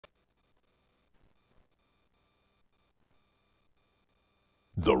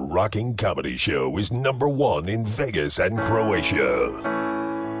The Rocking Comedy Show is #1 in Vegas and Croatia.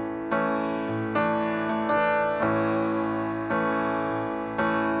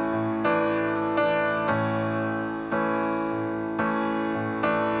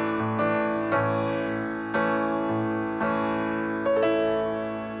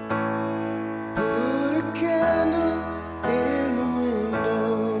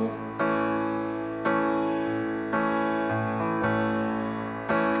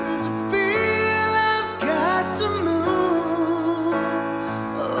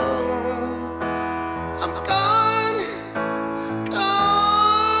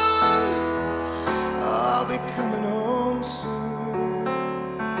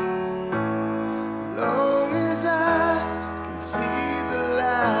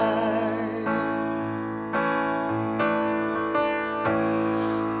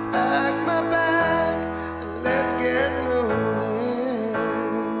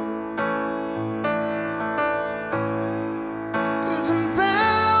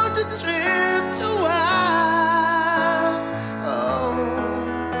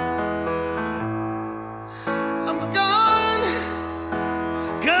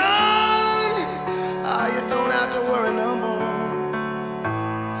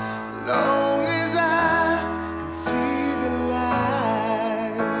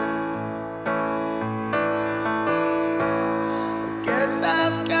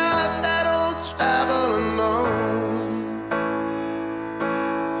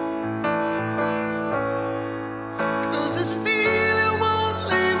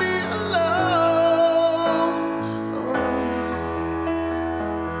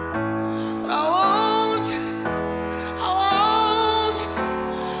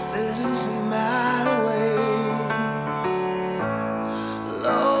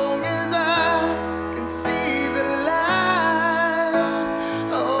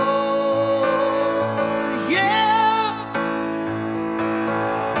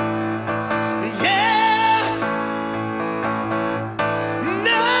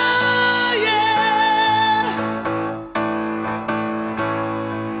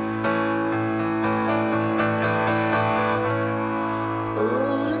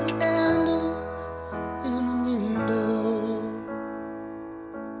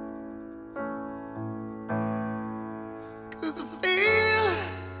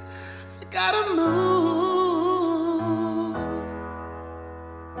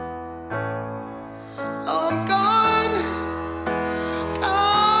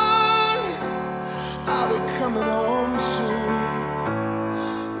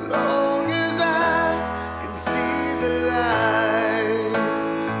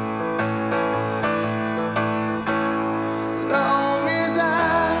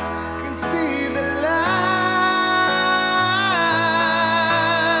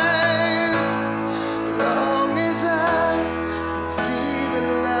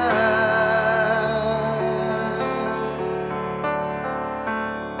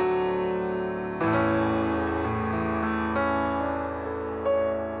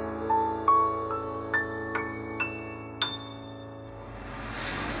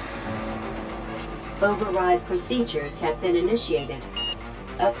 Override procedures have been initiated.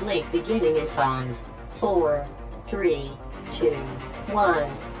 Uplink beginning in 5, 4, 3, 2,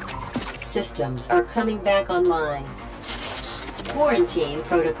 1. Systems are coming back online. Quarantine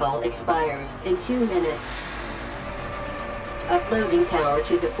protocol expires in 2 minutes. Uploading power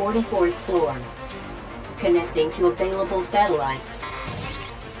to the 44th floor. Connecting to available satellites.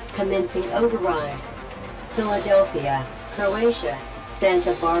 Commencing override. Philadelphia, Croatia,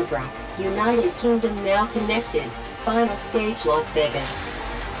 Santa Barbara, United Kingdom now connected. Final stage Las Vegas.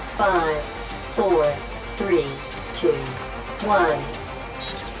 5, 4, 3, 2, 1.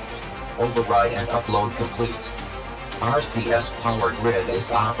 Override and upload complete. RCS power grid is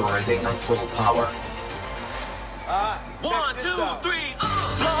operating on full power. 1, 2, 3.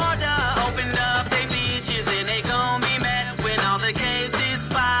 Florida opened up they beaches and they gon' be mad when all the cases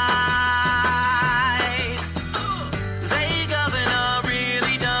spike. Say governor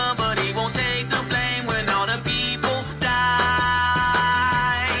really dumb, but he won't take the blame when all the people die.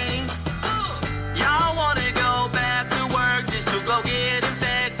 Y'all wanna go back to work just to go get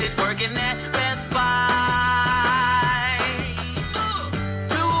infected, working at Best Buy.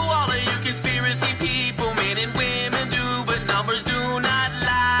 To all of you conspiracy people, men and women do, but numbers do not.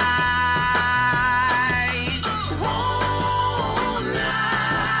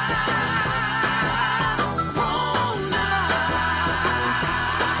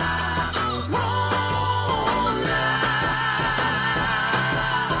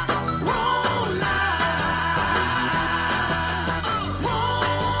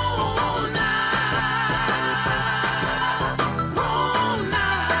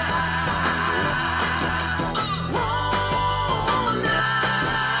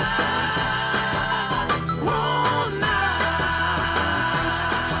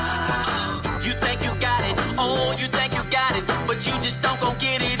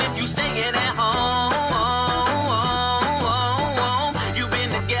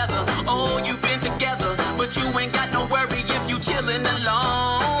 know you've been together, but you ain't got no worry if you chillin'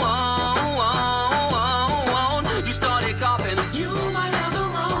 alone. You started coughing, you might have the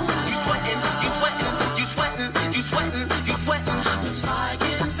wrong. You sweating, you sweating, you sweating, you sweating, you sweating. Looks like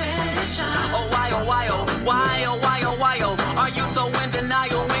infection. Oh why, oh why, oh why, oh why, oh why, oh. Are you so in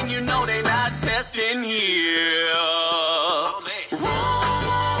denial when you know they not testing here? Oh man.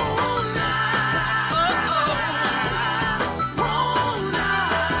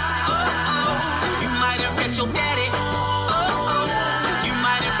 Your daddy, you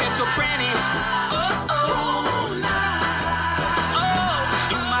might infect your granny,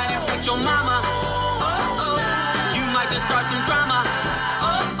 you might infect your mama, you might just start some drama.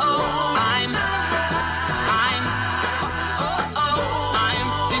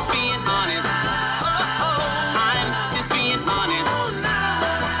 I'm just being honest. I'm just being honest.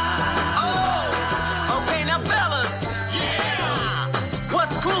 Okay, now fellas, yeah,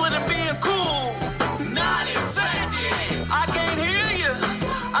 what's cooler than being cool? Not infected. I can't hear you.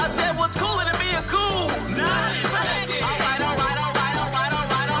 I said what's cooler than being cool? Not infected. Alright, alright, alright, alright,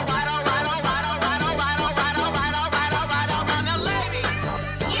 alright, alright, alright, alright, alright, alright, alright, alright, alright, alright, alright. Now ladies,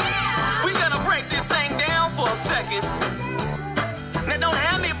 yeah, we're gonna break this thing down for a second. Now don't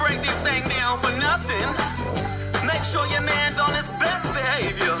have me break this thing down for nothing. Make sure your man's on his best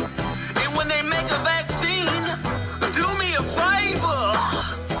behavior. And when they make a vaccine, do me a favor.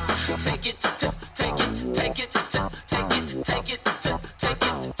 Take it, take it, take it, take it, take it, take it, take it,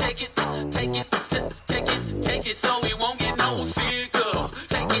 take it, take it, take it, take it, so we won't get no sicker.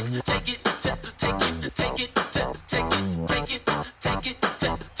 Take it, take it, take it, take it, take it, take it, take it,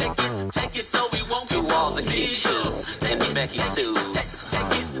 take it, take it, so we won't get all the Keishas and Becky Sue's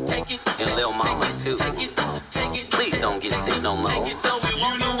and Lil Mamas too. Please don't get sick no more.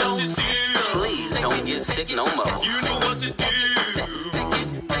 Please don't get sick no more. You know what to do.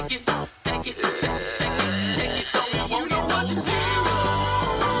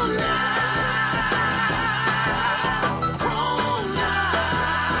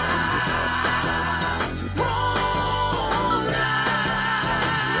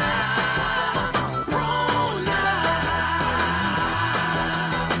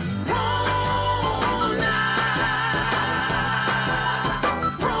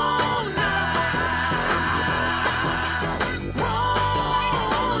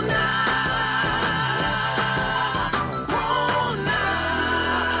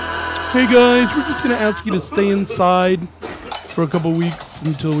 Hey guys, we're just going to ask you to stay inside for a couple weeks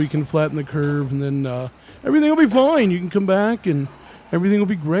until we can flatten the curve, and then everything will be fine. You can come back and everything will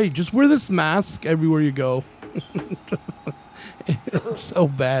be great. Just wear this mask everywhere you go. It's so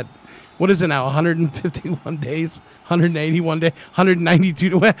bad. What is it now? 151 days? 181 days?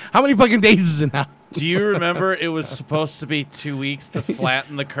 192 days? How many fucking days is it now? Do you remember it was supposed to be 2 weeks to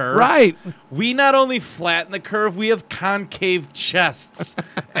flatten the curve? Right. We not only flatten the curve, we have concave chests,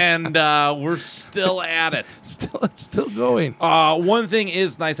 and we're still at it. Still going. One thing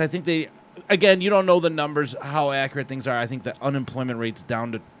is nice. I think they, again, you don't know the numbers, how accurate things are. I think the unemployment rate's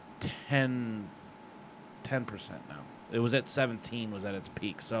down to 10% now. It was at 17, was at its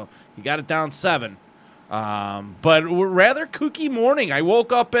peak. So you got it down 7. But rather kooky morning. I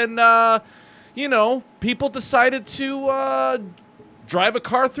woke up and... people decided to drive a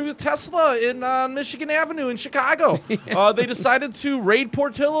car through a Tesla in Michigan Avenue in Chicago. Yeah. They decided to raid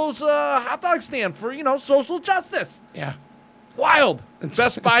Portillo's hot dog stand for, social justice. Yeah. Wild.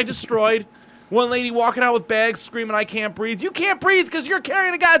 Best Buy destroyed. One lady walking out with bags screaming, "I can't breathe." You can't breathe because you're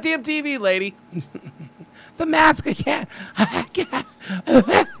carrying a goddamn TV, lady. The mask, I can't.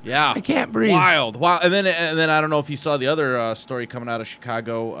 Yeah, I can't breathe. Wild. And then I don't know if you saw the other story coming out of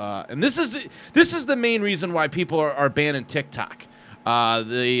Chicago. And this is the main reason why people are banning TikTok.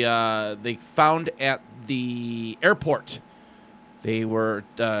 They found at the airport they were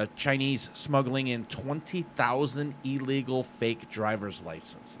Chinese smuggling in 20,000 illegal fake driver's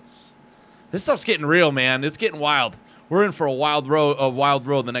licenses. This stuff's getting real, man. It's getting wild. We're in for a wild road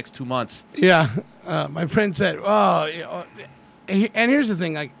the next 2 months. Yeah. My friend said, and here's the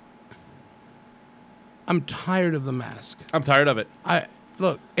thing, I'm tired of the mask. I'm tired of it.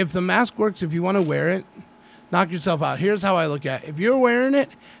 Look, if the mask works, if you want to wear it, knock yourself out. Here's how I look at it. If you're wearing it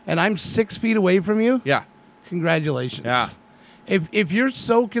and I'm 6 feet away from you, yeah, congratulations. Yeah. If you're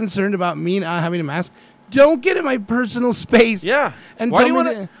so concerned about me not having a mask, don't get in my personal space. Yeah. And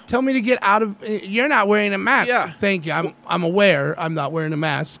tell me to get out of. You're not wearing a mask. Yeah. Thank you. I'm aware I'm not wearing a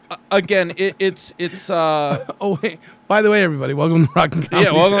mask. Again, it's. Oh wait. By the way, everybody, welcome to Rock and Comedy.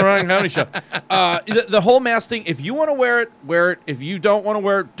 Yeah, welcome to Show. the Rock and Comedy Show. The whole mask thing, if you want to wear it, wear it. If you don't want to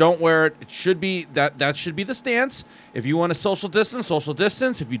wear it, don't wear it. It should be that should be the stance. If you want to social distance, social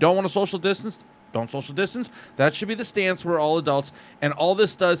distance. If you don't want to social distance, don't social distance. That should be the stance. We're all adults. And all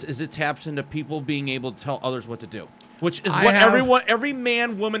this does is it taps into people being able to tell others what to do. Which is what every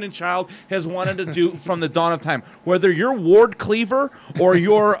man, woman, and child has wanted to do from the dawn of time. Whether you're Ward Cleaver or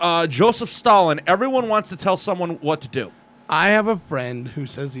you're Joseph Stalin, everyone wants to tell someone what to do. I have a friend who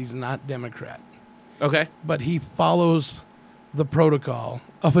says he's not Democrat, Okay. but he follows the protocol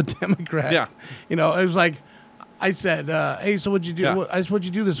of a Democrat. Yeah. You know, it was like, I said, hey, so what'd you do? Yeah. What'd you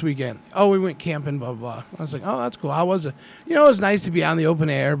do this weekend? Oh, we went camping, blah, blah, blah. I was like, oh, that's cool. How was it? You know, it was nice to be out in the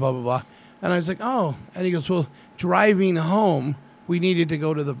open air, blah, blah, blah. And I was like, oh. And he goes, well, driving home, we needed to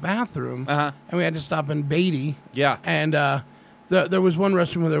go to the bathroom, and we had to stop in Beatty. Yeah. And there was one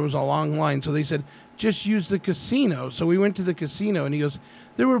restroom where there was a long line, so they said, just use the casino. So we went to the casino, and he goes,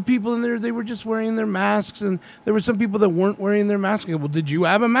 there were people in there, they were just wearing their masks, and there were some people that weren't wearing their masks. I go, well, did you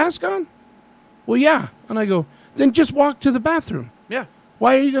have a mask on? Well, yeah. And I go, then just walk to the bathroom. Yeah.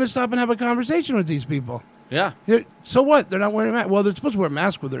 Why are you going to stop and have a conversation with these people? Yeah. So what? They're not wearing a mask. Well, they're supposed to wear a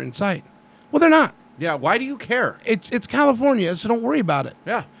mask when they're inside. Well, they're not. Yeah. Why do you care? It's California, so don't worry about it.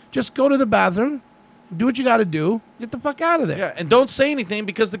 Yeah. Just go to the bathroom, do what you got to do, get the fuck out of there. Yeah. And don't say anything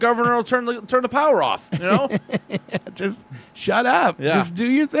because the governor will turn the power off. You know. Just shut up. Yeah. Just do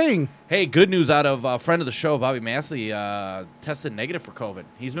your thing. Hey, good news out of a friend of the show, Bobby Massey, tested negative for COVID.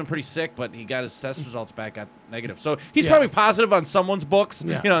 He's been pretty sick, but he got his test results back, got negative. So he's probably positive on someone's books,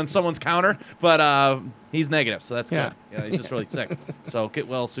 on someone's counter, but he's negative, so that's good. Yeah, he's just really sick. So get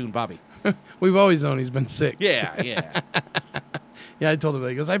well soon, Bobby. We've always known he's been sick. Yeah, yeah. Yeah, I told him.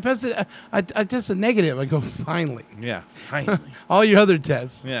 He goes, I tested negative. I go, finally. Yeah, finally. All your other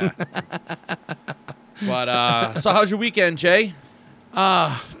tests. Yeah. But, so how's your weekend, Jay?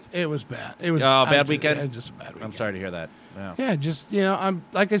 It was bad. It was bad weekend? It was just a bad weekend. I'm sorry to hear that. Yeah. Yeah, just, I'm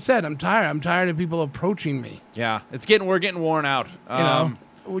like I said, I'm tired. I'm tired of people approaching me. Yeah, we're getting worn out.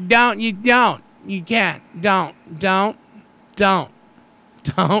 You can't. Don't.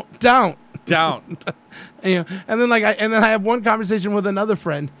 And then I have one conversation with another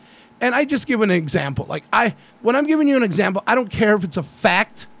friend, and I just give an example. When I'm giving you an example, I don't care if it's a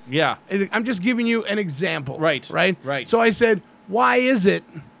fact. Yeah. I'm just giving you an example. Right. Right. So I said, why is it,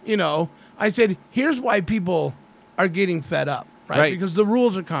 I said, here's why people are getting fed up, right? Because the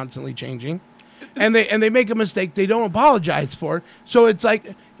rules are constantly changing, and they make a mistake, they don't apologize for it. So it's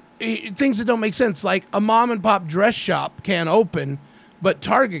like things that don't make sense, like a mom and pop dress shop can't open, but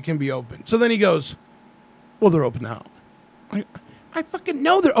Target can be open. So then he goes, well, they're open now. I fucking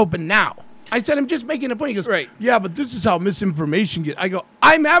know they're open now. I said, I'm just making a point. He goes, right. Yeah, but this is how misinformation gets. I go,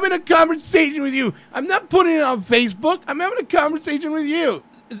 I'm having a conversation with you. I'm not putting it on Facebook. I'm having a conversation with you.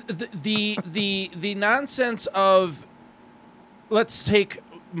 The nonsense of, let's take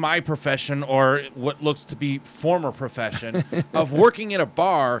my profession or what looks to be former profession of working in a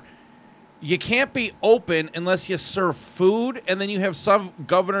bar. You can't be open unless you serve food, and then you have some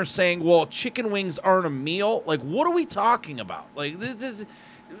governor saying, well, chicken wings aren't a meal. Like, what are we talking about? Like, this is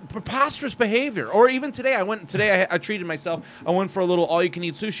preposterous behavior. Or even today, I treated myself. I went for a little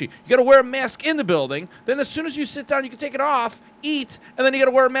all-you-can-eat sushi. You got to wear a mask in the building. Then as soon as you sit down, you can take it off, eat, and then you got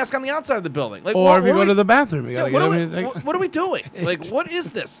to wear a mask on the outside of the building. Like, or if you go to the bathroom, you got to what are we doing? Like, what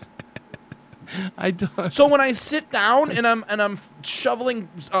is this? I don't. So when I sit down and I'm shoveling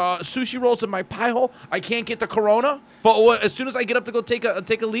sushi rolls in my pie hole, I can't get the corona. But as soon as I get up to go take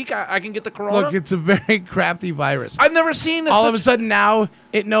a leak, I can get the corona. Look, it's a very crafty virus. I've never seen this. All of a sudden now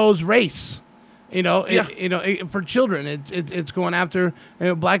it knows race. For children, it's going after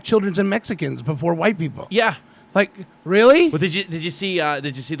black children and Mexicans before white people. Yeah. Like, really? Well, did you see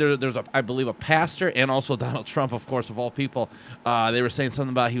there's I believe a pastor and also Donald Trump, of course, of all people. They were saying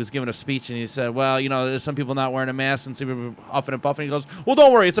something about he was giving a speech and he said, well, there's some people not wearing a mask and some people huffing and puffing. He goes, well,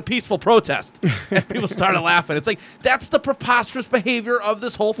 don't worry, it's a peaceful protest. And people started laughing. It's like, that's the preposterous behavior of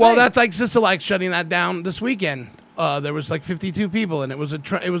this whole thing. Well, that's like Sisolak shutting that down this weekend. There was like 52 people, and it was a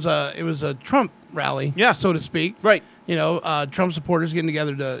Trump rally, so to speak. Right. Trump supporters getting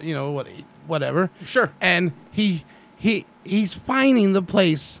together to whatever. Sure. And he's fining the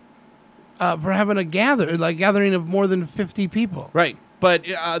place for having a gathering of more than 50 people. Right. But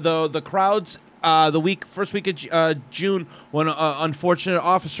the crowds first week of June when an unfortunate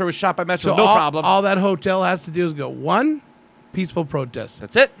officer was shot by Metro, no problem. All that hotel has to do is go, one, peaceful protest.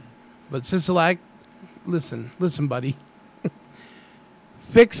 That's it. But Sisolak, listen, buddy.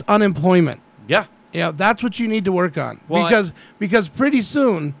 Fix unemployment. Yeah. Yeah, that's what you need to work on. Well, because pretty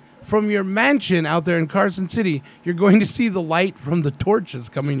soon from your mansion out there in Carson City, you're going to see the light from the torches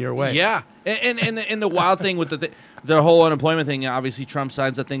coming your way. Yeah, and the wild thing with the whole unemployment thing, obviously Trump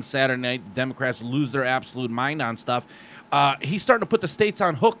signs that thing Saturday night. Democrats lose their absolute mind on stuff. He's starting to put the states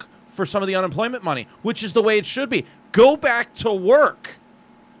on hook for some of the unemployment money, which is the way it should be. Go back to work.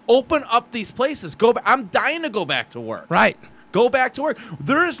 Open up these places. Go back. I'm dying to go back to work. Right. Go back to work.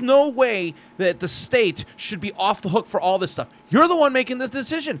 There is no way that the state should be off the hook for all this stuff. You're the one making this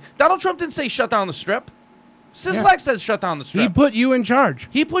decision. Donald Trump didn't say shut down the Strip. Sisolak says shut down the Strip. He put you in charge.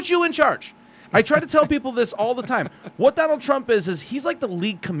 He put you in charge. I try to tell people this all the time. What Donald Trump is he's like the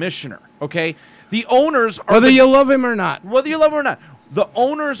league commissioner, okay? The owners are Whether you love him or not. whether you love him or not. The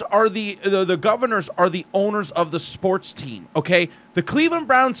owners are the governors are the owners of the sports team, okay? The Cleveland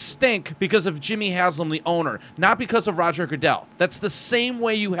Browns stink because of Jimmy Haslam, the owner, not because of Roger Goodell. That's the same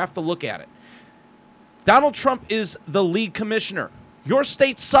way you have to look at it. Donald Trump is the league commissioner. Your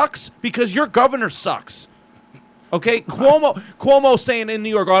state sucks because your governor sucks. Okay, Cuomo saying in New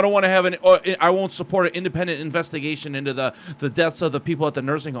York, I don't want to have I won't support an independent investigation into the deaths of the people at the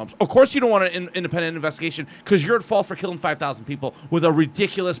nursing homes. Of course you don't want an independent investigation because you're at fault for killing 5,000 people with a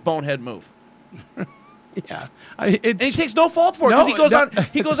ridiculous bonehead move. Yeah. And he takes no fault for it because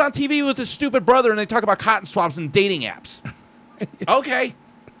he goes on TV with his stupid brother and they talk about cotton swabs and dating apps. Okay.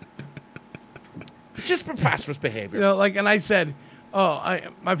 Just preposterous behavior. And I said,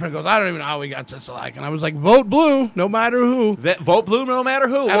 my friend goes, I don't even know how we got Sisolak. And I was like, vote blue, no matter who. Vote blue no matter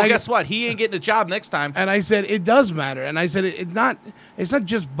who. Well, I guess what? He ain't getting a job next time. And I said, it does matter. And I said, it's not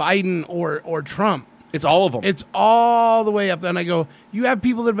just Biden or Trump. It's all of them. It's all the way up there. And I go, you have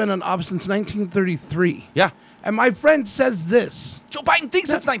people that have been in office since 1933. Yeah. And my friend says this. Joe Biden thinks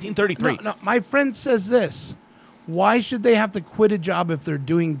it's 1933. No, my friend says this. Why should they have to quit a job if they're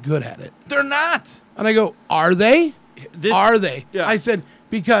doing good at it? They're not. And I go, are they? Are they? Yeah. I said,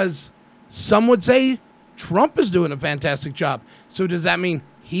 because some would say Trump is doing a fantastic job. So does that mean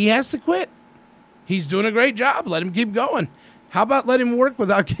he has to quit? He's doing a great job. Let him keep going. How about let him work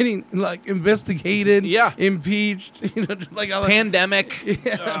without getting investigated, impeached, pandemic,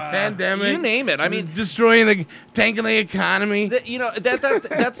 pandemic, you name it. I mean, destroying tanking the economy.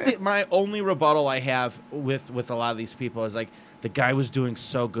 That's my only rebuttal I have with a lot of these people is like, the guy was doing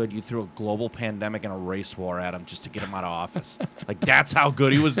so good, you threw a global pandemic and a race war at him just to get him out of office. Like, that's how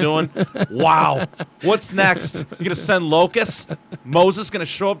good he was doing? Wow. What's next? You going to send locusts? Moses going to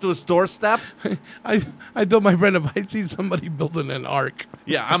show up to his doorstep? I told my friend, if I see somebody building an ark.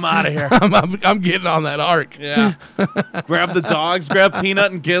 Yeah, I'm out of here. I'm getting on that ark. Yeah. Grab the dogs, grab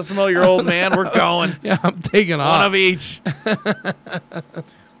Peanut and Gizmo, your old man. We're going. Yeah, I'm taking off. One of each.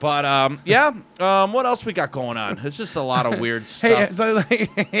 But, what else we got going on? It's just a lot of weird stuff.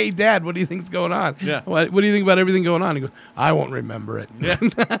 Hey, Dad, what do you think's going on? Yeah. What do you think about everything going on? He goes, I won't remember it. Yeah.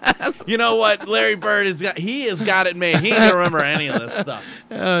 You know what? Larry Bird has got it made. He ain't going to remember any of this stuff.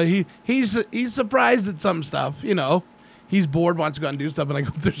 He's surprised at some stuff, you know. He's bored, wants to go out and do stuff, and I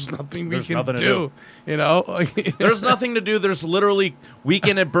go, there's nothing we can do. You know? There's nothing to do. There's literally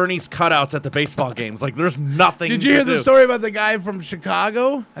Weekend at Bernie's cutouts at the baseball games. Like, there's nothing to do. Did you hear the story about the guy from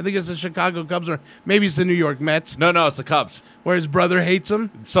Chicago? I think it's the Chicago Cubs, or maybe it's the New York Mets. No, it's the Cubs. Where his brother hates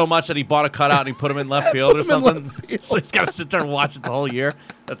him? So much that he bought a cutout and he put him in left field or something. So he's got to sit there and watch it the whole year.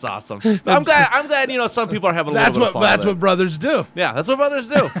 That's awesome. I'm glad, some people are having a little bit of fun. That's what brothers do. Yeah, that's what brothers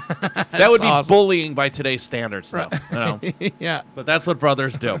do. That would be bullying by today's standards, though. Right. Yeah. But that's what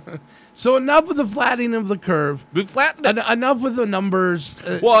brothers do. So enough with the flattening of the curve. We flattened it. Enough with the numbers.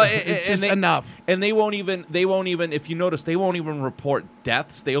 Enough. And they won't even. If you notice, they won't even report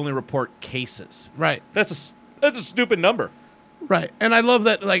deaths. They only report cases. Right. That's a stupid number. Right, and I love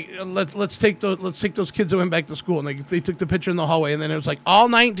that. Like, let's take those kids that went back to school, and they took the picture in the hallway, and then it was like all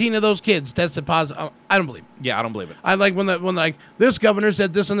 19 of those kids tested positive. I don't believe it. Yeah, I don't believe it. I like when this governor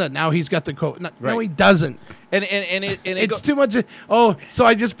said this and that. Now he's got the COVID. No, he doesn't. And it's too much. So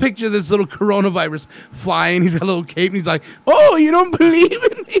I just picture this little coronavirus flying. He's got a little cape, and he's like, "Oh, you don't believe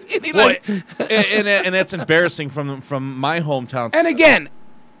in me?" And that's embarrassing from my hometown. And again,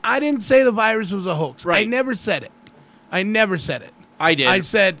 I didn't say the virus was a hoax. Right. I never said it. I did.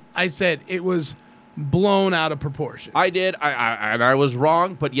 I said it was blown out of proportion. I did. I was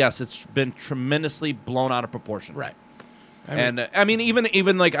wrong, but yes, it's been tremendously blown out of proportion. Right.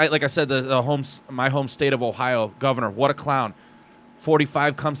 Even like I said, my home state of Ohio governor, what a clown.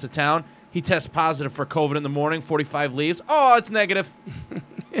 45 comes to town. He tests positive for COVID in the morning, 45 leaves. Oh, it's negative.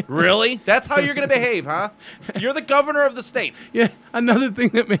 Really? That's how you're going to behave, huh? You're the governor of the state. Yeah, another thing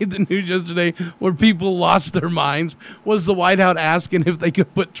that made the news yesterday where people lost their minds was the White House asking if they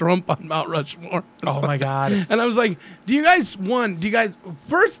could put Trump on Mount Rushmore. Oh, my God. And I was like,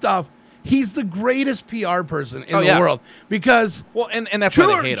 first off, he's the greatest PR person in the world because Well, and that's why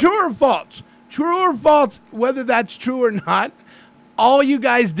they hate him. True or false, whether that's true or not, all you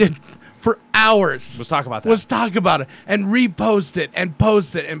guys did for hours Let's talk about that. was talk about it and repost it and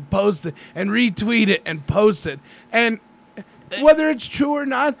post it and post it and retweet it and post it. And whether it's true or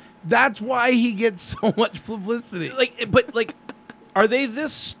not, that's why he gets so much publicity. Are they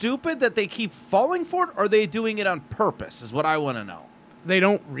this stupid that they keep falling for it, or are they doing it on purpose, is what I want to know. They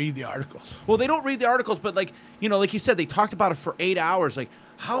don't read the articles. Well, they don't read the articles, but like you said, they talked about it for 8 hours. Like,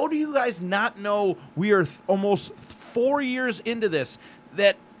 how do you guys not know we are almost 4 years into this,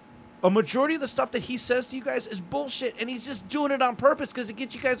 that a majority of the stuff that he says to you guys is bullshit, and he's just doing it on purpose because it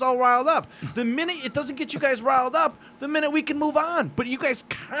gets you guys all riled up. The minute it doesn't get you guys riled up, the minute we can move on. But you guys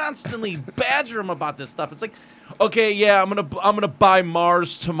constantly badger him about this stuff. It's like, okay, yeah, I'm gonna buy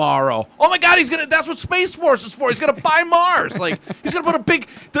Mars tomorrow. Oh my God, that's what Space Force is for. He's gonna buy Mars. Like, he's gonna put a big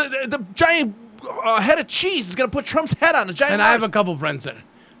the giant head of cheese. He's gonna put Trump's head on a giant. And Mars. I have a couple friends that,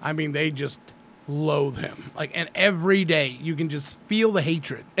 they just loathe him. And every day you can just feel the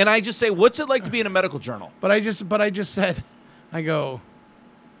hatred. And I just say, what's it like to be in a medical journal? But I just said, I go,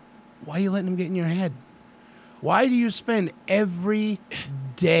 why are you letting him get in your head? Why do you spend every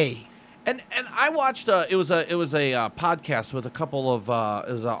day? And I watched it was a podcast with a couple of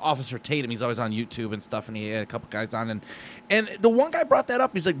it was Officer Tatum. He's always on YouTube and stuff, and he had a couple guys on, and the one guy brought that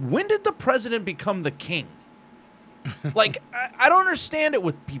up. He's like, when did the president become the king? Like, I don't understand it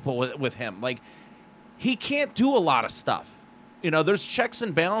with people with him. Like, he can't do a lot of stuff. There's checks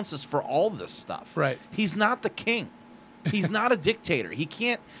and balances for all this stuff. Right. He's not the king. He's not a dictator. He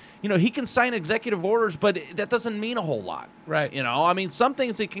can't. He can sign executive orders, but that doesn't mean a whole lot. Right. Some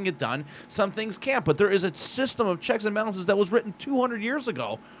things that can get done, some things can't. But there is a system of checks and balances that was written 200 years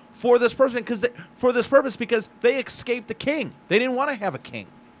ago for this person, because they escaped the king. They didn't want to have a king,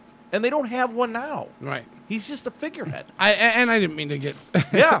 and they don't have one now. Right. He's just a figurehead. I didn't mean to get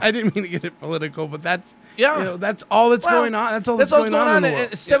I didn't mean to get it political, but that's that's all that's going on. That's all that's going on in the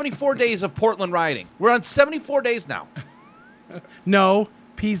world. 74 days of Portland rioting. We're on 74 days now. No.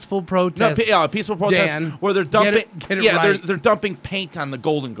 Peaceful protest. No, peaceful protest Dan, where they're dumping. get it right. They're dumping paint on the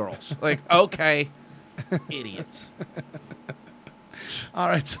Golden Girls. Like, okay, idiots. All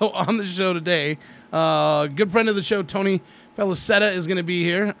right, so on the show today, good friend of the show, Tony Felicetta, is going to be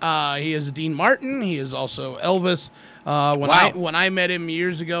here. He is Dean Martin. He is also Elvis. When I met him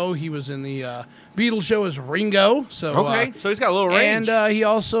years ago, he was in the Beatles show as Ringo. So okay, so he's got a little range. And he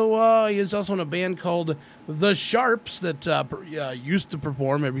is also in a band called The Sharps that used to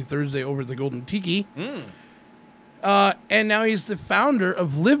perform every Thursday over at the Golden Tiki. And now he's the founder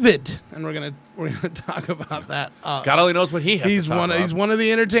of Livid, and we're gonna talk about that. God only knows what he has. He's one of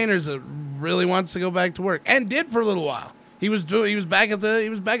the entertainers that really wants to go back to work, and did for a little while. He was back at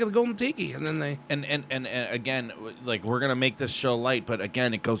the Golden Tiki, and then they and again, like, we're gonna make this show light, but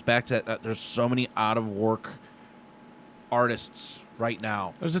again, it goes back to that there's so many out of work artists right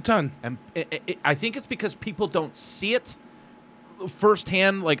now. There's a ton, and I think it's because people don't see it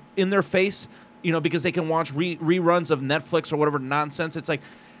firsthand, like in their face, because they can watch reruns of Netflix or whatever nonsense. It's like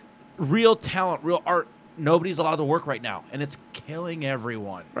real talent, real art. Nobody's allowed to work right now, and it's killing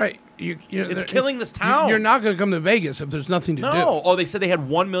everyone. Right. It's killing this town. You're not going to come to Vegas if there's nothing to do. No. Oh, they said they had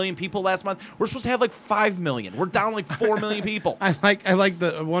 1 million people last month. We're supposed to have like 5 million. We're down like 4 million people. I like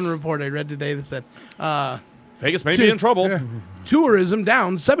the one report I read today that said Vegas may be in trouble. Tourism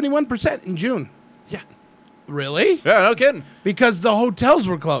down 71% in June. Yeah. Really? Yeah, no kidding. Because the hotels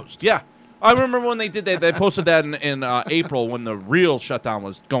were closed. Yeah. I remember when they did that. They posted that in April when the real shutdown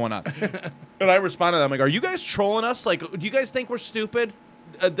was going on. And I responded to them, like, are you guys trolling us? Like, do you guys think we're stupid?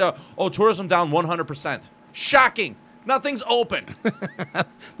 Tourism down 100%. Shocking. Nothing's open.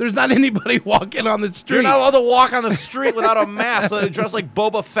 There's not anybody walking on the street. You're not allowed to walk on the street without a mask. Dressed like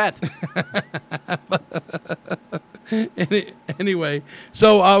Boba Fett. Anyway,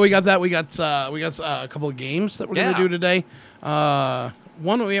 so we got that. We got a couple of games that we're going to do today.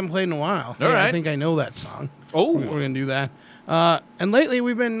 One that we haven't played in a while. All right. I think I know that song. Oh. We're going to do that. And lately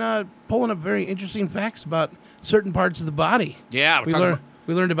we've been pulling up very interesting facts about certain parts of the body. Yeah.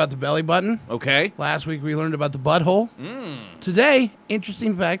 We learned about the belly button. Okay. Last week we learned about the butthole. Today,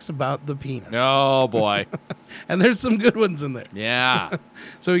 interesting facts about the penis. Oh, boy. And there's some good ones in there. Yeah.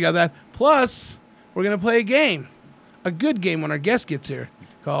 So we got that. Plus, we're going to play a game. A good game when our guest gets here.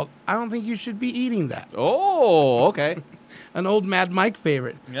 called I Don't Think You Should Be Eating That. Oh, okay. An old Mad Mike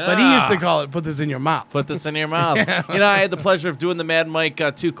favorite. But he used to call it Put This in Your Mouth. Put this in your mouth. You know, I had the pleasure of doing the Mad Mike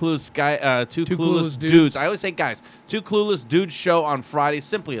Two Clueless Dudes. I always say guys. Two Clueless Dudes show on Friday.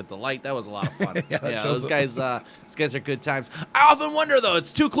 Simply a delight. That was a lot of fun. Those guys are good times. I often wonder, though,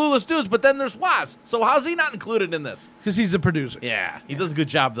 it's Two Clueless Dudes, but then there's Waz. So how's he not included in this? Because he's the producer. Yeah, he does a good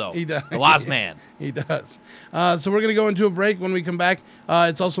job, though. He does. The Waz man. He does. So we're going to go into a break. When we come back,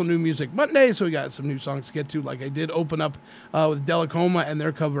 it's also New Music Monday, so we got some new songs to get to. Like I did open up with Delacoma and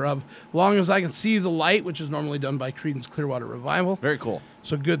their cover of Long As I Can See the Light, which is normally done by Creedence Clearwater Revival. Very cool.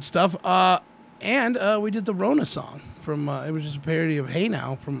 So good stuff. And we did the Rona song from, it was just a parody of Hey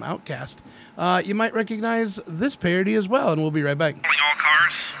Now from Outkast. You might recognize this parody as well, and we'll be right back. Calling all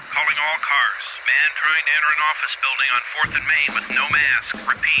cars. Calling all cars. Man trying to enter an office building on 4th and Main with no mask.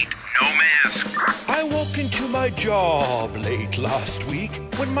 Repeat, no mask. I walked into my job late last week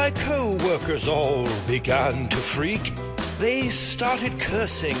when my co-workers all began to freak. They started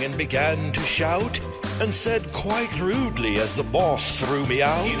cursing and began to shout and said quite rudely as the boss threw me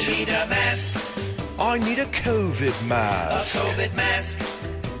out, You need a mask. I need a COVID mask. A COVID mask.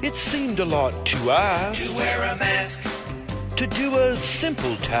 It seemed a lot to ask. To wear a mask. To do a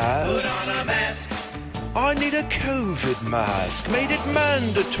simple Put task. on a mask. I need a COVID mask. Made it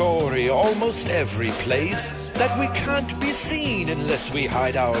mandatory almost every place that we can't be seen unless we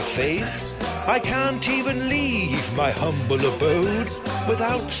hide our face. I can't even leave my humble abode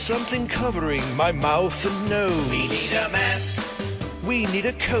without something covering my mouth and nose. We need a mask. We need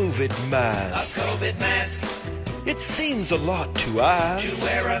a COVID A mask. COVID mask. It seems a lot to ask. To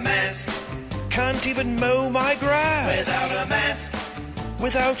wear a mask. Can't even mow my grass Without a mask.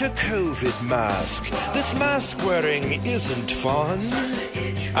 without a COVID mask. This mask wearing isn't fun,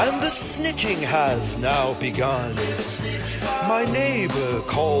 and the snitching has now begun. My neighbor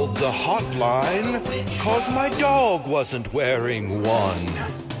called the hotline, 'cause my dog wasn't wearing one.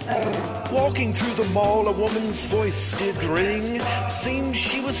 Walking through the mall, a woman's voice did ring. Seemed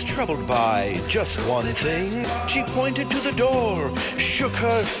she was troubled by just one thing. She pointed to the door, shook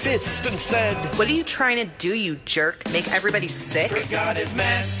her fist, and said, What are you trying to do, you jerk? Make everybody sick? Forgot his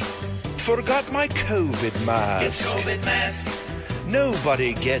mask. forgot my COVID His mask. COVID mask.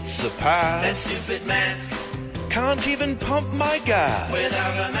 Nobody gets a That pass. stupid mask. Can't even pump my gas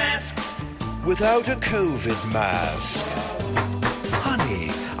Without a mask. without a COVID mask. Honey,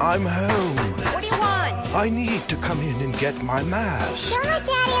 I'm home. What do you want? I need to come in and get my mask. Don't let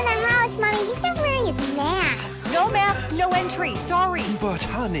Daddy in the house, Mommy. He's not wearing his mask. No mask, no entry. Sorry. But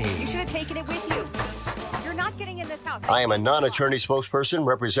honey, You should have taken it with you. You're not getting in this house. I am a non-attorney spokesperson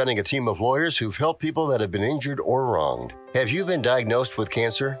representing a team of lawyers who've helped people that have been injured or wronged. Have you been diagnosed with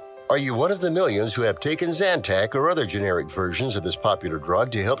cancer? Are you one of the millions who have taken Zantac or other generic versions of this popular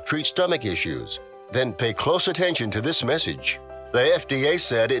drug to help treat stomach issues? Then pay close attention to this message. The FDA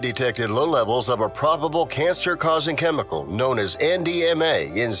said it detected low levels of a probable cancer-causing chemical known as NDMA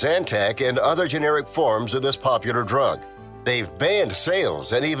in Zantac and other generic forms of this popular drug. They've banned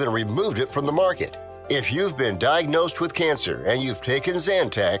sales and even removed it from the market. If you've been diagnosed with cancer and you've taken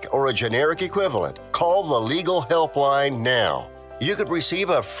Zantac or a generic equivalent, call the legal helpline now. You could receive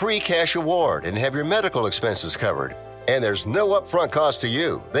a free cash award and have your medical expenses covered. And there's no upfront cost to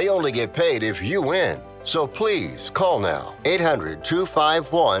you. They only get paid if you win. So please call now.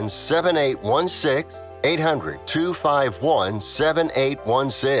 800-251-7816.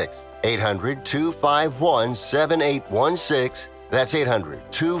 800-251-7816. 800-251-7816. That's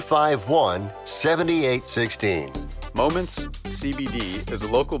 800-251-7816. Moments CBD is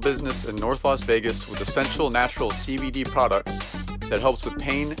a local business in North Las Vegas with essential natural CBD products that helps with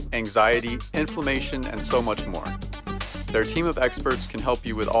pain, anxiety, inflammation, and so much more. Their team of experts can help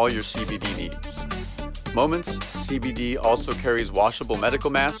you with all your CBD needs. Moments CBD also carries washable medical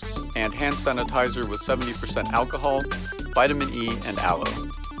masks and hand sanitizer with 70% alcohol, vitamin E, and aloe.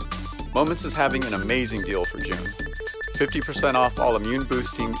 Moments is having an amazing deal for June. 50% off all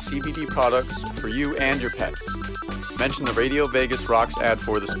immune-boosting CBD products for you and your pets. Mention the Radio Vegas Rocks ad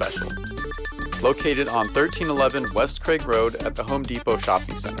for the special. Located on 1311 West Craig Road at the Home Depot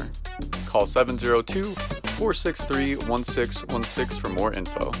Shopping Center. Call 702-463-1616 for more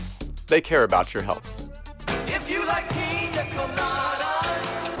info. They care about your health. If you like pina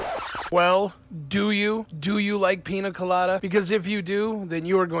coladas. Well, do you? Do you like pina colada? Because if you do, then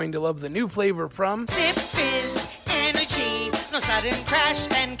you are going to love the new flavor from Zip Fizz Energy. No sudden crash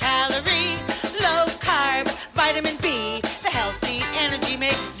and calorie. Low carb, vitamin B. The healthy energy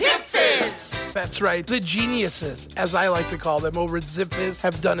mix. Zip Fizz. Fizz! That's right. The geniuses, as I like to call them, over at Zip Fizz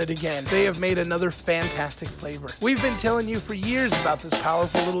have done it again. They have made another fantastic flavor. We've been telling you for years about this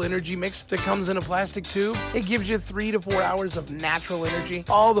powerful little energy mix that comes in a plastic tube. It gives you 3 to 4 hours of natural energy.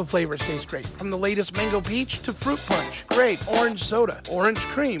 All the flavors taste great, from the latest mango peach to fruit punch, grape, orange soda, orange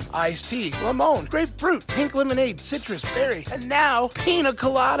cream, iced tea, lemon, grapefruit, pink lemonade, citrus, berry, and now pina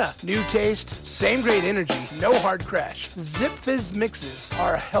colada. New taste, same great energy, no hard crash. Zip Fizz mixes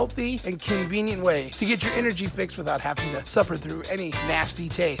are a healthy and convenient way to get your energy fix without having to suffer through any nasty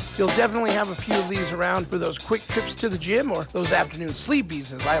taste. You'll definitely have a few of these around for those quick trips to the gym or those afternoon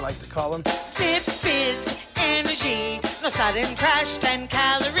sleepies, as I like to call them. Zip Fizz energy, no sudden crash, 10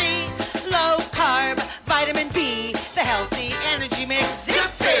 calorie, low carb, vitamin B, the healthy energy mix. Zip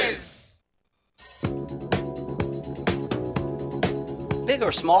Fizz! Big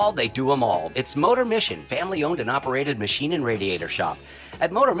or small, they do them all. It's Motor Mission, family-owned and operated machine and radiator shop.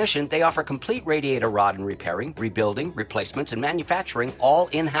 At Motor Mission, they offer complete radiator rod and repairing, rebuilding, replacements, and manufacturing all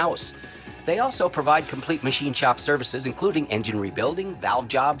in-house. They also provide complete machine shop services, including engine rebuilding, valve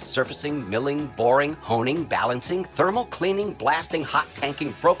jobs, surfacing, milling, boring, honing, balancing, thermal cleaning, blasting, hot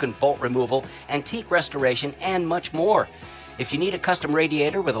tanking, broken bolt removal, antique restoration, and much more. If you need a custom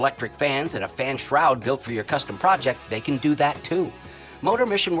radiator with electric fans and a fan shroud built for your custom project, they can do that too. Motor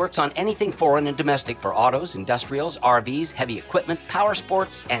Mission works on anything foreign and domestic for autos, industrials, RVs, heavy equipment, power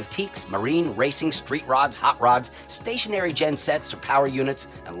sports, antiques, marine, racing, street rods, hot rods, stationary gen sets or power units,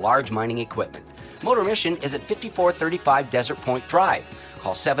 and large mining equipment. Motor Mission is at 5435 Desert Point Drive.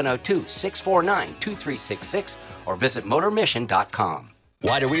 Call 702-649-2366 or visit motormission.com.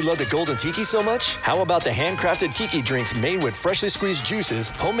 Why do we love the Golden Tiki so much? How about the handcrafted tiki drinks made with freshly squeezed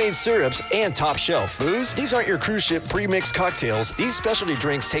juices, homemade syrups, and top shelf booze? These aren't your cruise ship pre-mixed cocktails. These specialty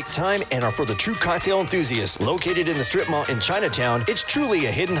drinks take time and are for the true cocktail enthusiasts. Located in the strip mall in Chinatown, it's truly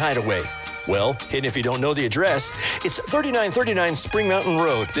a hidden hideaway. Well, hidden if you don't know the address. It's 3939 Spring Mountain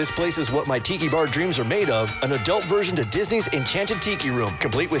Road. This place is what my tiki bar dreams are made of. An adult version to Disney's Enchanted Tiki Room,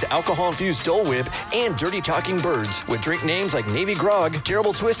 complete with alcohol-infused Dole Whip and dirty talking birds, with drink names like Navy Grog,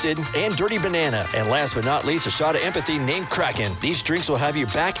 Terrible Twisted, and Dirty Banana. And last but not least, a shot of empathy named Kraken. These drinks will have you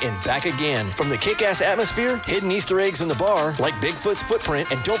back and back again. From the kick-ass atmosphere, hidden Easter eggs in the bar, like Bigfoot's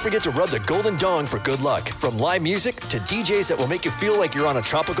footprint, and don't forget to rub the golden dong for good luck. From live music to DJs that will make you feel like you're on a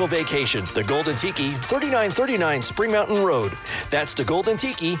tropical vacation. The Golden Tiki, 3939 Spring Mountain Road. That's the Golden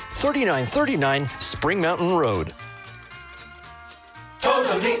Tiki, 3939 Spring Mountain Road.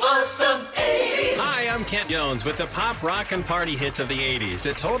 Totally awesome 80s! Hi, I'm Kent Jones with the pop, rock, and party hits of the 80s.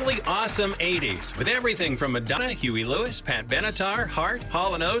 A totally awesome 80s with everything from Madonna, Huey Lewis, Pat Benatar, Hart,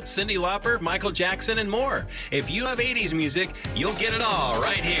 Hall & Oates, Cyndi Lauper, Michael Jackson, and more. If you have 80s music, you'll get it all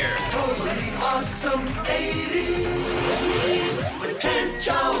right here. Totally awesome 80s with Kent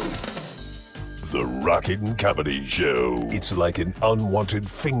Jones. The Rockin' Comedy Show. It's like an unwanted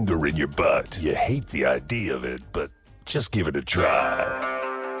finger in your butt. You hate the idea of it, but just give it a try.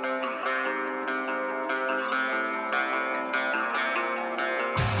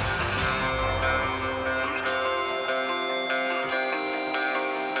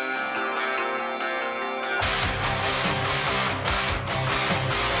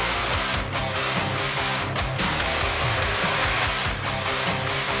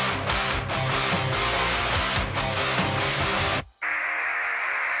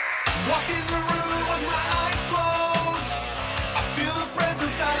 Walk in the room with my eyes closed. I feel the pressure.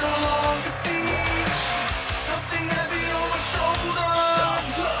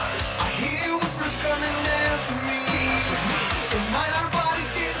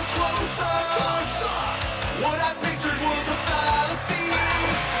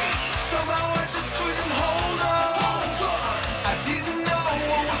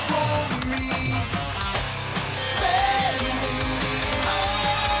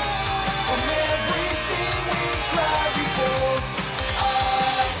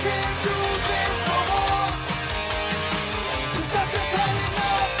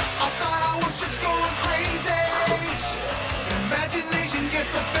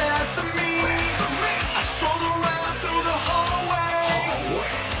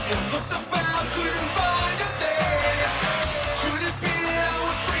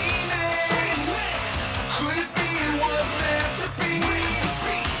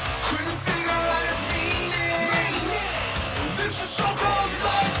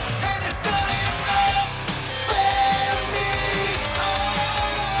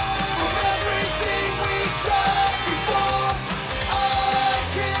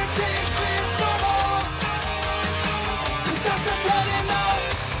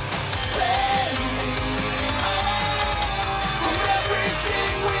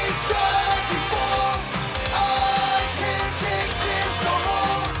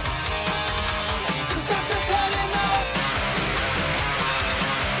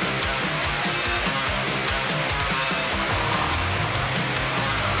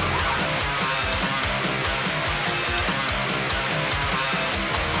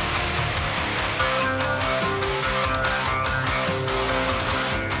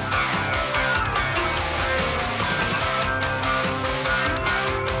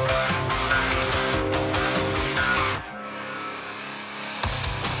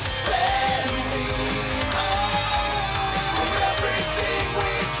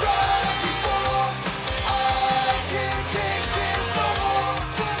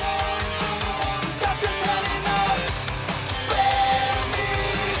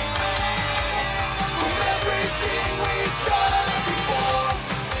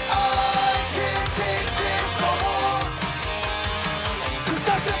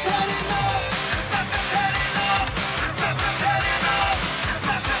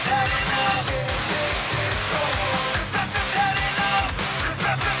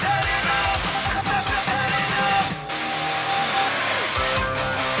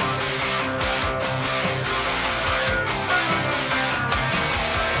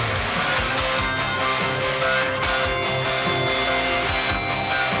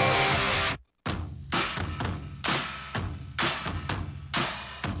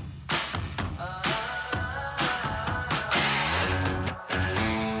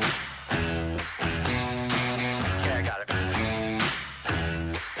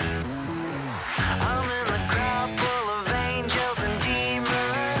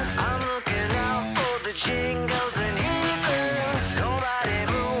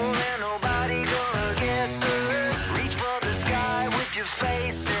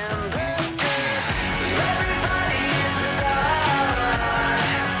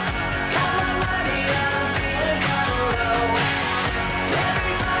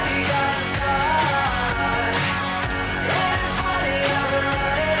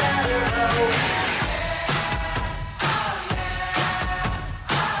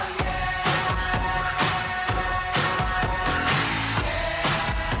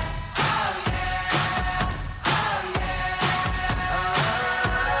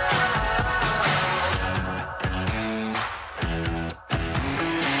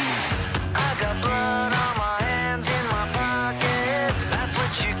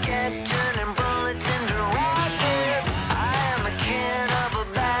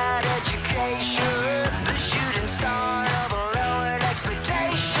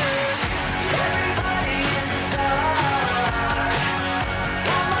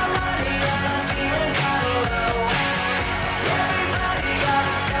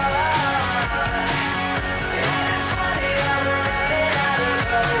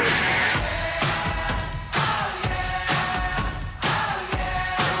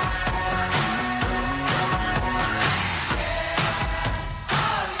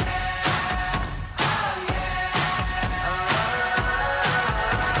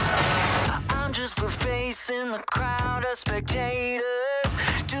 in the crowd of spectators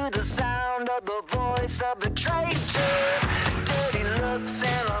to the sound of the voice of the traitor. Dirty looks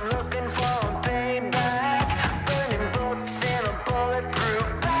and I'm looking for a payback. Burning books in a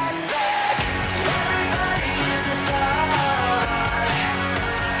bulletproof backpack. Everybody is a star.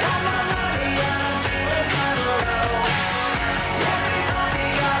 Got my money and I'm feeling kinda low. Everybody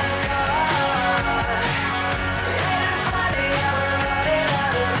got a scar. Ain't it funny how we're running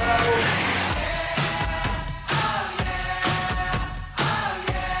out of hope?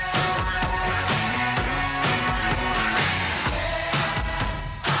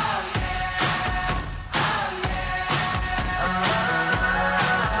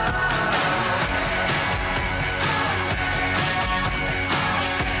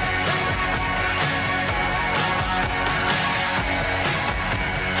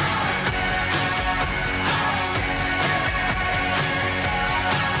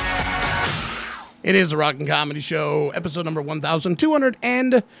 It is a Rock and Comedy Show, episode number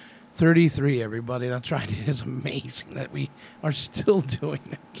 1233, everybody. That's right. It is amazing that we are still doing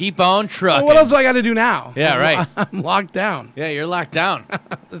it. Keep on trucking. Well, what else do I got to do now? Yeah, right. I'm locked down. Yeah, you're locked down.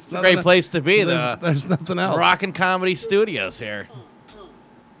 It's a great place to be. There's nothing else. Rock and Comedy Studios here.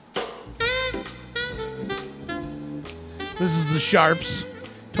 This is the Sharps.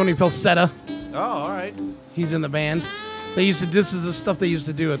 Tony Falsetta. Oh, all right. He's in the band. This is the stuff they used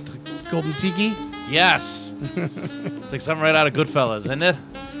to do at the Golden Tiki. Yes. It's like something right out of Goodfellas, isn't it?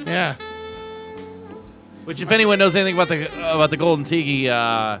 Yeah. Which, if anyone knows anything about the Golden Tiki,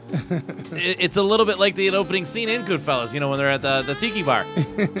 it's a little bit like the opening scene in Goodfellas. You know, when they're at the tiki bar.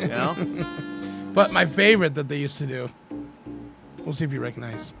 You know. But my favorite that they used to do. We'll see if you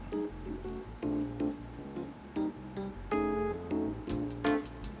recognize.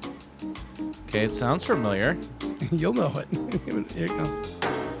 Okay, it sounds familiar. You'll know it. Here it comes.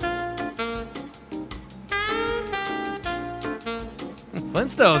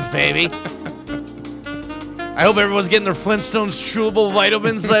 Flintstones, baby. I hope everyone's getting their Flintstones chewable